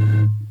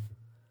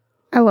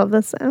 I love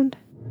this sound.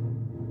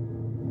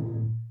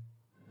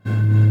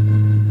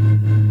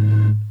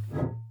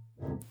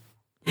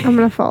 I'm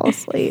gonna fall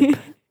asleep.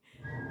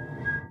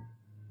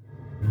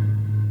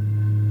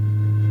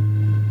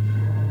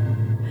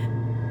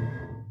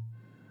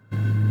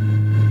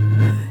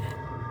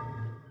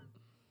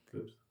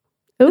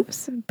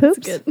 Oops.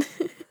 Poops.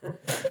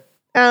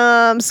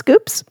 Good.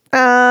 Scoops.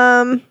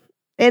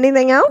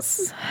 Anything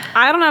else?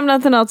 I don't have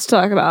nothing else to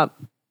talk about.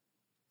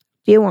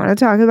 Do you want to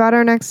talk about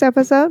our next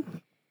episode?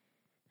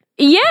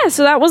 Yeah,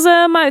 so that was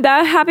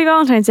that happy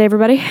Valentine's Day,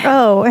 everybody.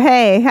 Oh,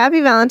 hey,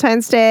 happy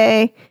Valentine's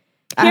Day.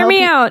 Hear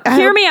me out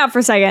for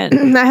a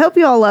second. I hope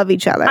you all love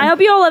each other. I hope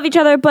you all love each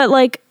other, but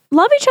like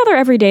love each other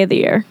every day of the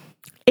year.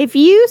 If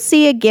you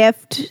see a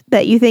gift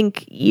that you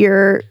think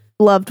your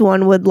loved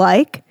one would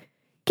like,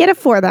 get it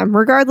for them,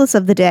 regardless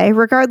of the day,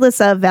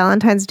 regardless of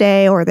Valentine's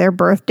Day or their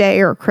birthday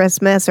or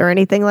Christmas or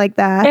anything like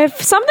that.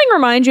 If something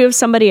reminds you of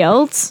somebody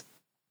else,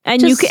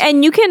 and you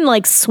can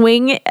like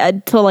swing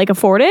to like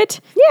afford it,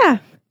 Yeah.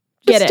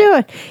 Get Just do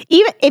it.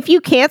 Even if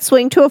you can't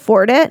swing to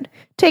afford it,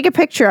 take a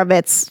picture of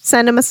it.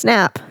 Send them a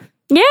snap.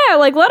 yeah,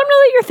 like let them know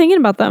that you're thinking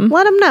about them.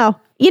 Let them know.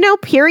 You know,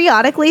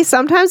 periodically,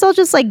 sometimes I'll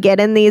just like get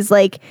in these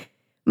like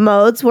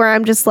modes where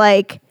I'm just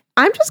like,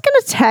 I'm just going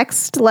to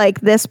text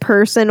like this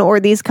person or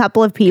these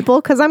couple of people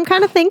because I'm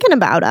kind of thinking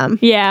about them.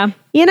 Yeah,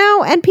 You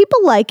know, and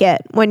people like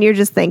it when you're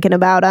just thinking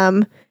about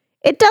them.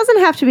 It doesn't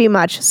have to be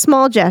much.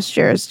 Small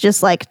gestures,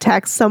 just like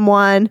text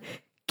someone,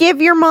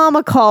 give your mom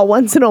a call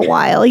once in a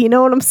while. You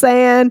know what I'm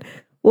saying?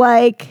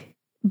 Like,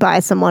 buy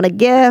someone a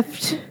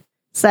gift,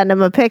 send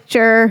them a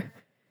picture,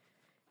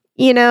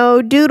 you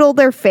know, doodle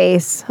their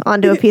face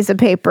onto a piece of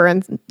paper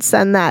and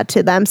send that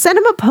to them. Send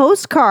them a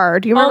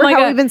postcard. You remember my how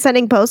God. we've been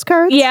sending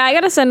postcards? yeah. I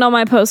gotta send all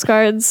my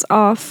postcards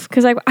off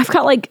because I've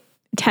got like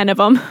 10 of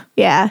them.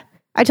 Yeah.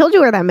 I told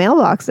you where that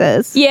mailbox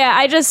is. Yeah,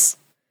 I just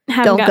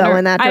haven't Don't gotten go her-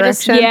 in that I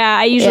direction?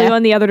 I usually Yeah. go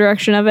in the other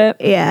direction of it.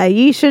 Yeah,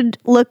 you should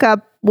look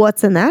up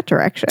what's in that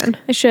direction.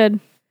 I should.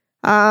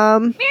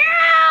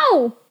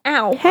 Ow!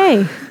 Ow!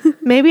 Hey,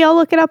 maybe I'll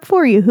look it up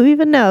for you. Who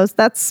even knows?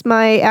 That's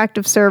my act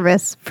of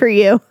service for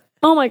you.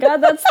 Oh my God,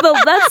 that's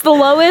the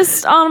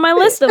lowest on my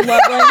list of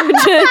love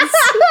languages.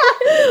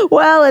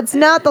 Well, it's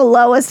not the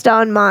lowest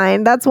on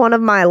mine. That's one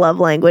of my love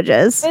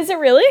languages. Is it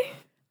really?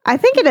 I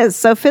think it is.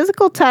 So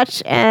physical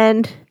touch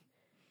and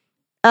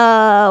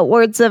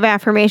words of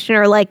affirmation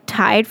are like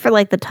tied for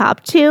like the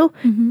top two.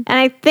 And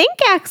I think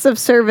acts of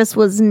service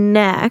was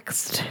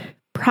next,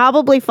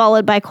 probably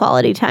followed by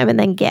quality time and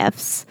then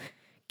gifts.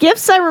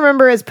 Gifts, I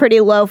remember, is pretty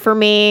low for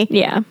me.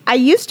 Yeah. I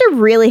used to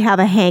really have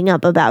a hang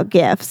up about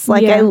gifts.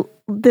 Like, Yeah.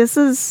 this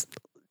is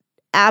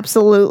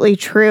absolutely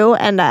true,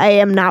 and I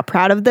am not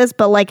proud of this,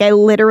 but like, I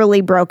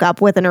literally broke up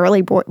with an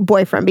early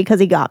boyfriend because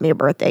he got me a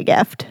birthday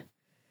gift.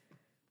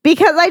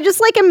 Because I just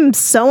like am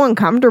so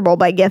uncomfortable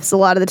by gifts a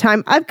lot of the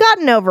time. I've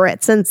gotten over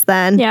it since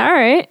then. Yeah, all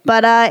right.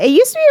 But it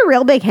used to be a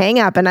real big hang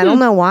up, and I don't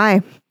know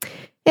why.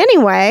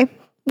 Anyway,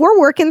 we're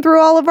working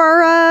through all of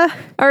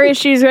Our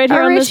issues right here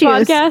our on this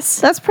issues. podcast.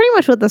 That's pretty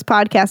much what this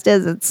podcast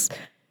is. It's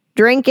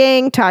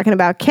drinking, talking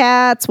about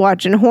cats,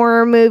 watching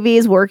horror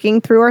movies, working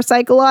through our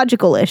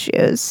psychological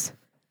issues.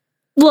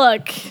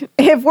 Look,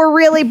 If we're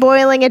really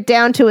boiling it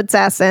down to its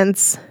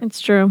essence,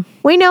 it's true.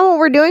 we know what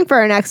we're doing for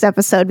our next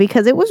episode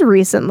because it was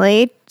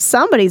recently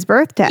somebody's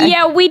birthday.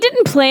 Yeah, we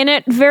didn't plan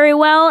it very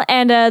well,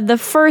 and the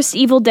first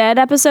Evil Dead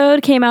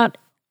episode came out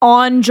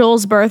on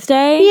Joel's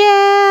birthday.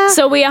 Yeah.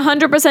 So we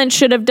 100%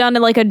 should have done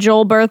like a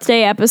Joel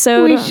birthday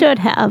episode. We should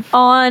have.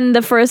 On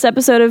the first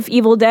episode of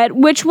Evil Dead,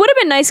 which would have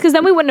been nice because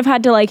then we wouldn't have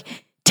had to like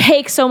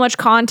take so much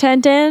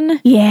content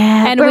in,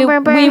 Yeah. and we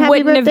wouldn't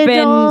have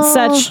been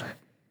such.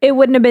 It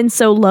wouldn't have been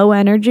so low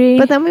energy.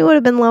 But then we would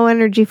have been low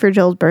energy for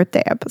Joel's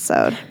birthday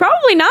episode.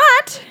 Probably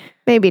not,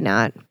 Maybe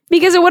not.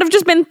 because it would have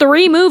just been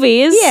 3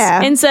 movies.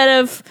 Yeah. Instead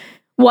of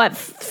what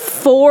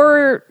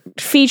 4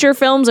 feature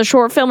films, a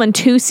short film, and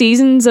 2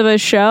 seasons of a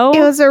show.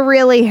 It was a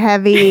really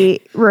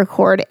heavy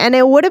record. And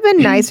it would have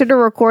been nicer to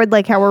record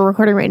like how we're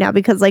recording right now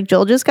because like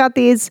Joel just got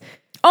these.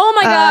 Oh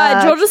my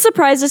God, Joel just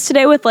surprised us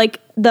today with like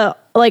the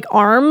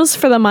arms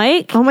for the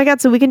mic Oh my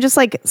God. So we can just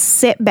like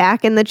sit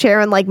back in the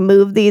chair and like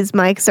move these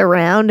mics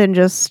around and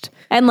just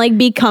and like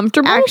be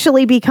comfortable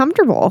actually be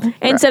comfortable.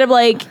 instead of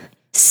like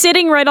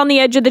sitting right on the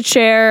edge of the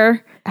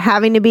chair.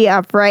 Having to be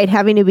upright,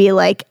 having to be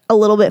like a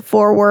little bit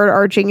forward,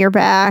 arching your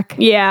back.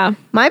 Yeah,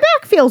 My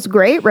back feels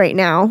great right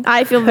now.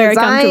 I feel very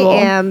 'cause comfortable. I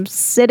am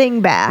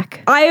sitting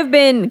back. I have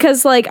been,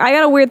 because like I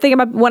got a weird thing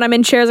about when I'm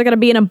in chairs, I gotta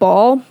be in a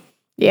ball.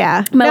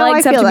 Yeah. My No,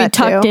 legs I have feel to be that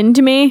tucked too.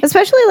 into me.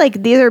 Especially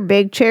like these are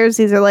big chairs.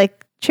 These are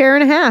like chair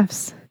and a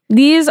halves.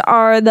 These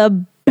are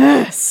the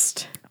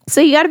best. So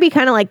you got to be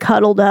kind of like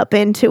cuddled up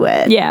into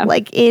it. Yeah.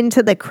 Like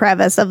into the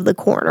crevice of the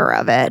corner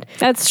of it.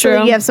 That's So true.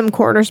 that you have some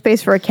corner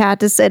space for a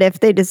cat to sit if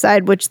they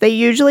decide, which they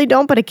usually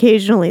don't, but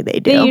occasionally they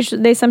do.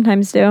 They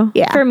sometimes do.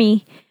 Yeah. For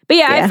me. But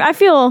yeah, Yeah. I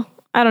feel,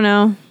 I don't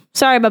know.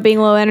 Sorry about being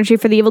low energy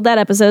for the Evil Dead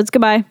episodes.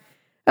 Goodbye.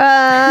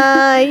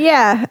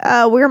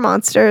 Yeah. We're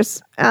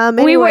monsters.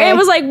 Anyway, It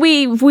was like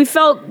we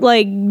felt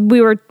like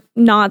we were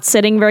not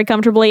sitting very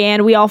comfortably,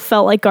 and we all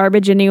felt like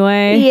garbage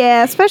anyway.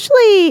 yeah,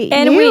 especially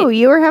And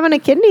you were having a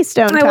kidney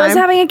stone I time. was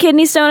having a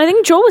kidney stone. I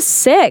think Joel was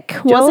sick,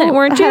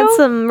 weren't you? Had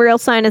some real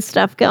sinus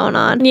stuff going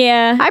on.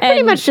 Yeah, I pretty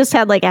and much just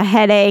had like a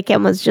headache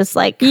and was just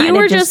like You kind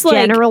were of just, just like,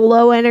 general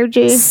low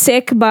energy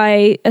sick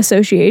by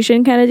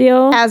association kind of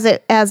deal. as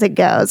it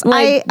goes.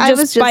 Like I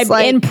was just by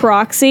like in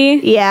proxy.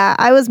 yeah,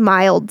 I was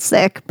mild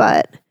sick,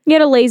 but You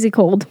had a lazy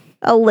cold.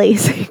 A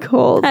lazy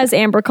cold. as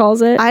Amber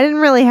calls it. I didn't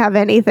really have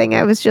anything.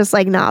 I was just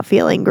like not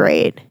feeling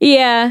great.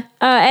 Yeah.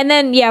 And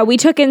then, we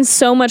took in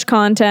so much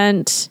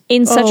content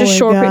in such Oh a my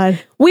short God.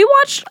 period. We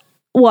watched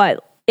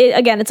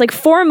again, it's like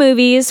 4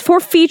 movies, 4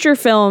 feature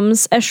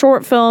films, a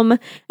short film,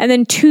 and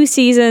then 2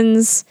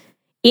 seasons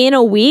in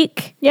a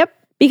week. Yep.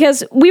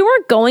 Because we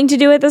weren't going to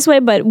do it this way,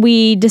 but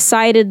we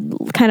decided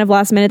kind of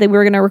last minute that we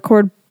were going to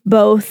record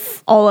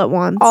both All at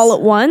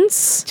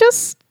once.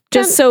 just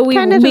so we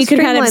kinda could just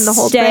kind of streamline the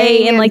whole stay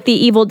thing in and- like the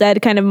Evil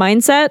Dead kind of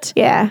mindset.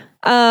 Yeah.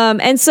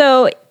 And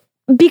so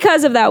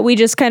because of that, we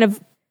just kind of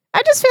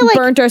I just feel like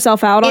burnt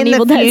ourselves out on in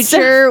Evil the Dead stuff.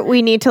 future,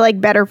 we need to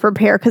like better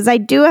prepare because I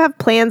do have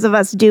plans of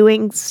us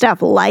doing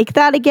stuff like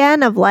that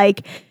again, of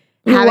like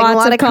having Lots a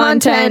lot of of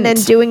content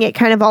and doing it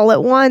kind of all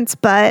at once.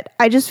 But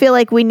I just feel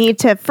like we need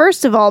to,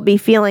 first of all, be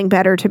feeling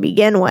better to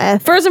begin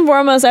with. First and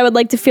foremost, I would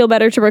like to feel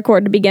better to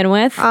record to begin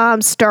with.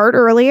 Start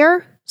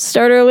earlier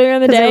Start earlier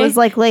in the because day. it was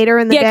like later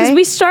in the yeah, day. because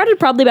we started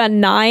probably about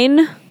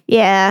 9.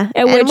 Yeah.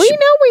 At And which- we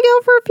know we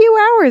go for a few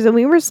hours and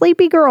we were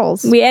sleepy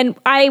girls. And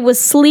I was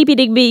sleepy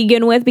to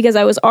begin with because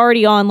I was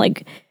already on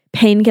like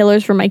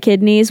painkillers for my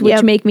kidneys, which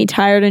Yep. make me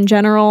tired in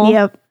general.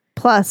 Yep.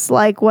 Plus,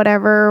 like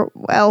whatever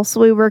else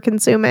we were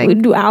consuming. We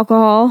do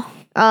alcohol,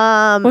 which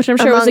I'm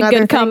sure was among a other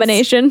good things.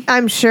 combination.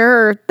 I'm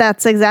sure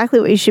that's exactly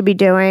what you should be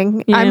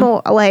doing. Yeah.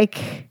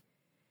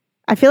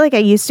 I feel like I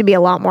used to be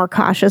a lot more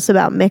cautious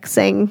about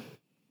mixing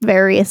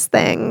various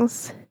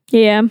things.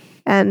 Yeah.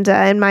 And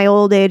in my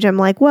old age, I'm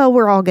like, well,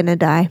 we're all gonna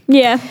die.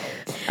 Yeah.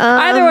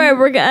 Either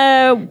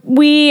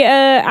way,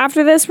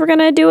 after this, we're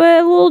gonna do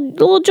a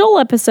little Joel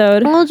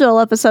episode. A little Joel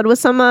episode with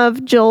some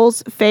of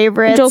Joel's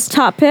favorites. Joel's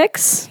top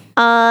picks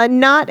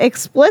Not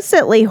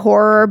explicitly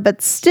horror,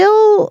 but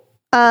still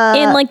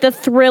in like the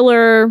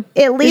thriller.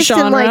 at least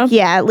genre.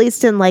 at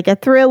least in like a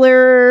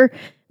thriller,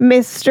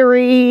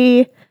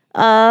 mystery,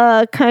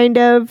 kind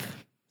of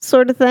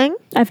sort of thing.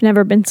 I've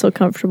never been so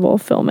comfortable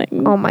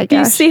filming. Oh my Do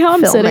you gosh, see how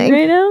I'm filming. sitting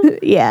right now?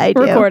 Yeah, I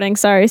do. Recording.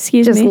 Sorry,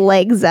 excuse Just me.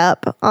 legs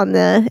up on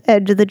the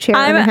edge of the chair.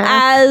 I'm and a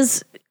half.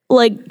 as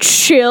like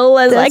chill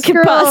as I This could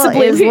girl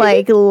possibly is be.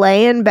 like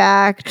laying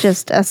back,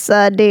 just a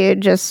sud,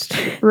 dude, just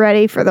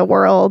ready for the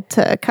world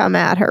to come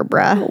at her,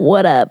 bruh.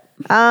 What up?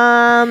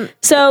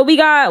 So we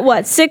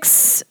got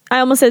 6? I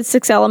almost said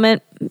 6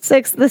 Element. The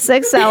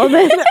Sixth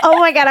Element. Oh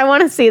my god, I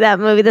want to see that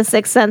movie, The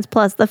Sixth Sense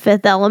plus The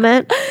Fifth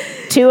Element.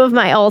 2 of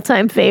my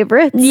all-time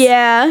favorites.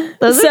 Yeah,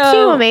 Those are 2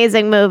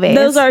 amazing movies.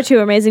 Those are 2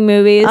 amazing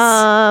movies.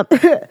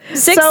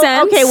 Sixth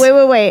Sense. Okay,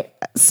 wait.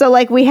 So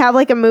like we have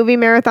like a movie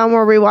marathon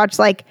where we watch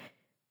like,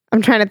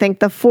 I'm trying to think,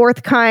 The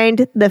Fourth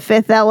Kind, The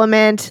Fifth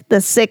Element,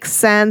 The Sixth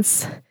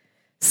Sense,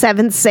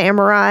 Seventh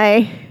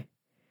Samurai.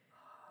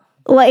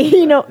 Like,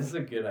 you know, This is a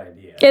good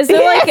idea. Is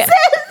there like Yes,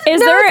 is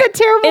no, there it's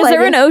a terrible is there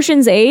idea. an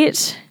Ocean's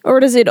 8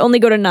 or does it only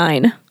go to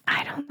 9?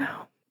 I don't know.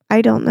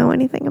 I don't know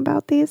anything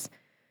about these.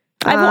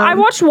 I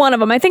watched one of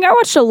them. I think I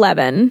watched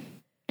 11.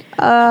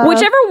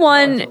 Whichever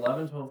one. It's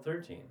 11, 12,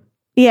 13.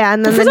 Yeah,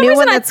 and then For the some new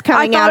reason one that's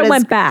coming I thought out it is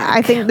went back.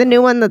 I think the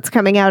new one that's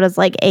coming out is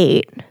like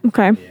 8.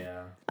 Okay. Yeah.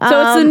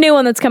 So it's the new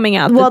one that's coming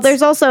out. Well, that's-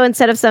 there's also,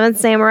 instead of 7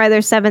 Samurai,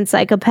 there's 7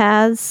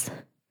 Psychopaths.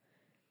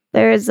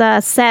 There's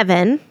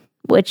 7,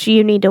 which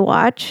you need to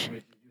watch.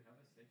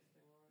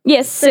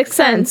 yes, Sixth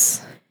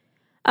Sense.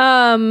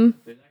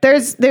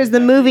 There's the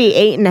movie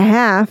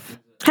 8.5.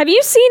 Have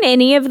you seen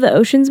any of the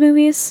Ocean's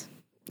movies?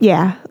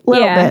 Yeah,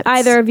 little bit.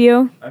 Either of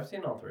you? I've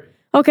seen all 3.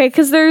 Okay,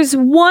 because there's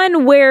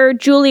one where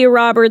Julia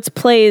Roberts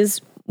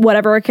plays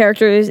whatever her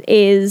character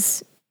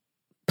is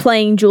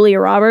playing Julia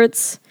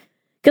Roberts.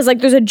 Because like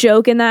there's a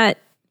joke in that.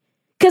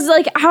 Because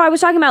like how I was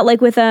talking about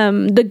like with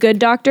The Good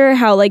Doctor,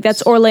 how like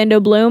that's Orlando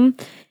Bloom,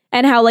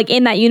 and how like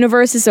in that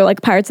universe is there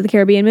like Pirates of the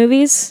Caribbean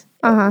movies,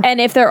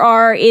 and if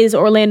there is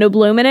Orlando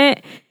Bloom in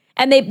it,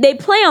 and they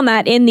play on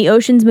that in the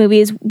Ocean's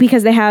movies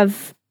because they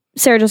have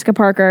Sarah Jessica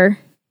Parker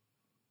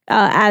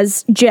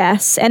as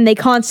Jess, and they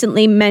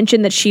constantly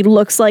mention that she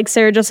looks like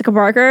Sarah Jessica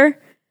Parker.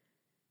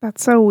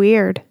 That's so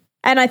weird.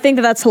 And I think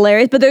that that's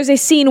hilarious. But there's a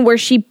scene where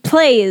she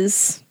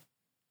plays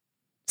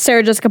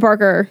Sarah Jessica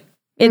Parker.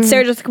 It's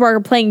Sarah Jessica Parker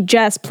playing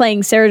Jess,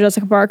 playing Sarah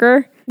Jessica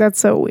Parker. That's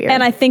so weird.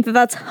 And I think that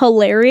that's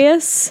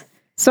hilarious.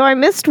 So I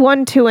missed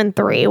 1, 2, and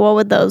 3. What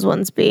would those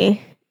ones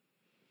be?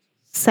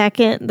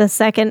 The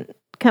second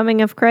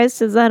coming of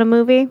Christ. Is that a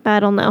movie? I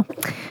don't know.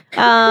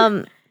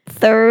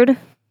 Third.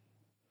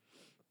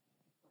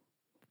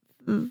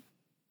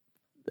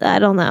 I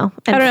don't know.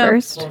 And I don't know.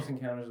 first. Close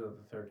Encounters of the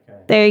Third Kind.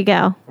 There you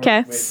go.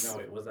 Okay.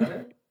 Wait, was that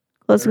it?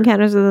 Close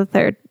Encounters of the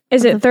Third.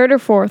 Is it third or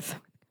fourth?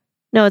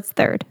 No, it's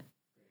third.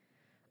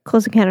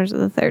 Close Encounters of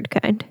the Third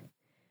Kind.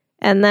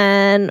 And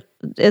then,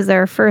 is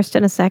there a first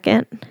and a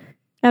second?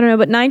 I don't know,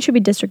 but 9 should be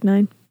District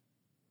 9.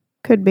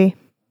 Could be.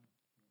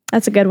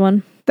 That's a good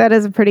one. That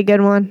is a pretty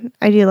good one.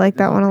 I do like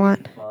that one a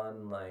lot.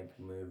 Fun, like,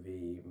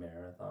 movie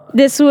marathon.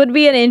 This would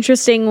be an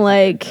interesting,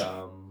 like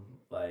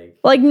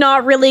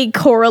not really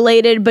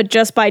correlated, but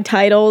just by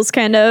titles,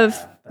 kind of.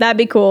 That'd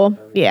be cool.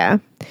 Yeah.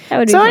 That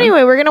would be So fun.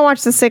 anyway, we're gonna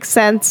watch The Sixth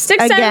Sense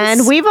Sixth again.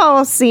 Sense. We've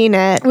all seen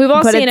it. We've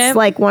all but seen it's it.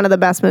 like one of the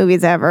best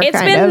movies ever. It's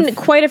been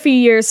quite a few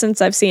years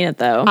since I've seen it,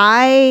 though.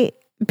 I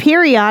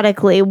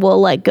periodically will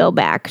like go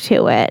back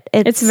to it.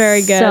 It's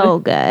very good. So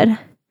good.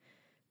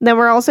 Then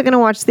we're also gonna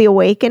watch The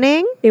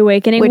Awakening, The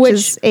Awakening, which which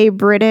is a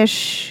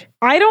British.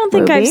 I don't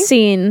think I've movie.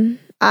 seen.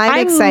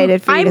 I'm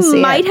excited for you to see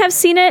I might it. have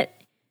seen it.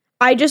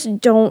 I just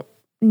don't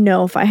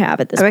know if I have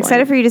at this I'm point.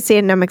 excited for you to see it,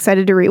 and I'm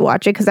excited to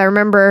rewatch it because I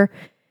remember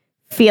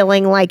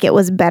feeling like it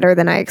was better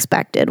than I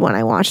expected when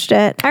I watched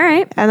it. All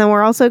right. And then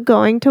we're also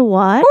going to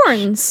watch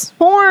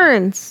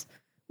Horns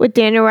with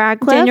Daniel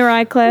Radcliffe. Daniel A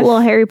Radcliffe. little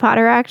Harry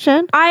Potter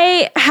action.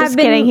 I have Just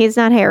been kidding. He's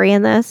not Harry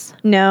in this.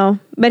 No,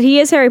 but he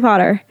is Harry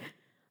Potter.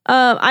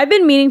 I've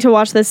been meaning to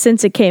watch this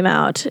since it came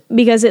out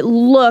because it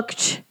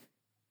looked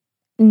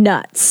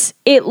nuts.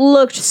 It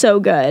looked so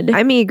good.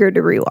 I'm eager to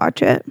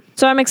rewatch it.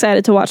 So I'm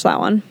excited to watch that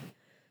one.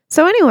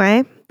 So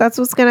anyway, that's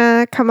what's going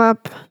to come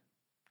up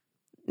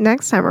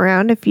next time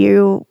around if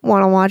you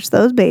want to watch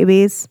those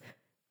babies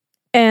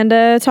And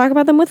talk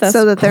about them with us.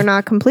 so that they're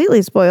not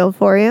completely spoiled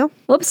for you.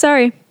 Whoops,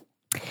 sorry.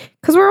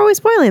 Because we're always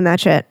spoiling that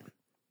shit.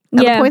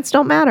 And Yeah. the points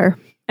don't matter.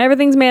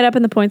 Everything's made up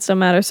and the points don't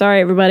matter.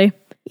 Sorry, everybody.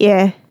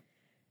 Yeah.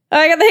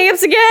 I got the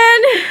hiccups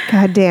again.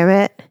 God damn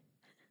it.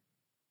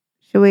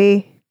 Should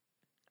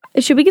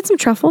we get some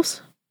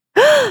truffles?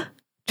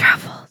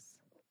 Truffles.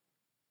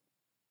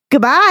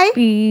 Goodbye.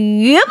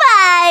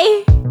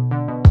 Goodbye.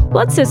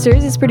 Blood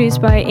Sisters is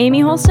produced by Amy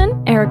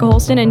Holston, Erica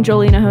Holston, and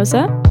Jolina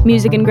Hosa.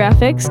 Music and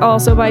graphics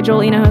also by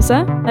Jolina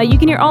Hosa. You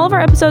can hear all of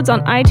our episodes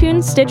on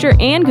iTunes, Stitcher,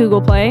 and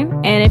Google Play.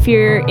 And if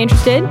you're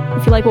interested,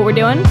 if you like what we're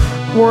doing,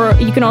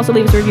 you can also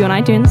leave us a review on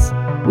iTunes.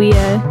 We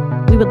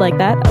would like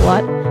that a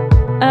lot.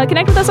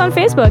 Connect with us on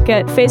Facebook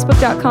at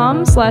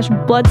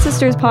facebook.com/Blood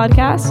Sisters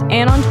Podcast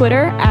and on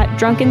Twitter at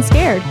Drunken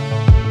Scared.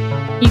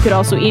 You could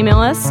also email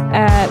us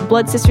at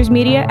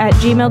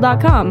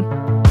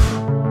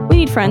bloodsistersmedia@gmail.com. We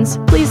need friends.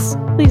 Please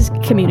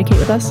communicate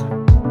with us.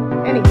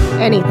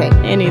 Anything.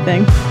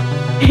 Anything.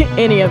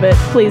 Any of it.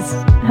 Please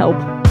help.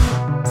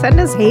 Send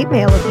us hate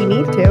mail if you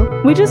need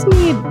to. We just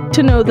need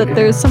to know that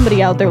there's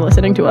somebody out there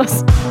listening to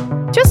us.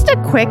 Just a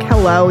quick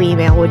hello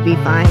email would be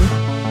fine.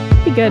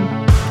 Be good.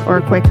 Or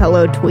a quick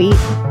hello tweet.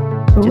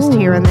 Just Ooh.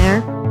 here and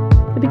there.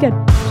 It'd be good.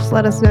 Just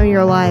let us know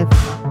you're alive.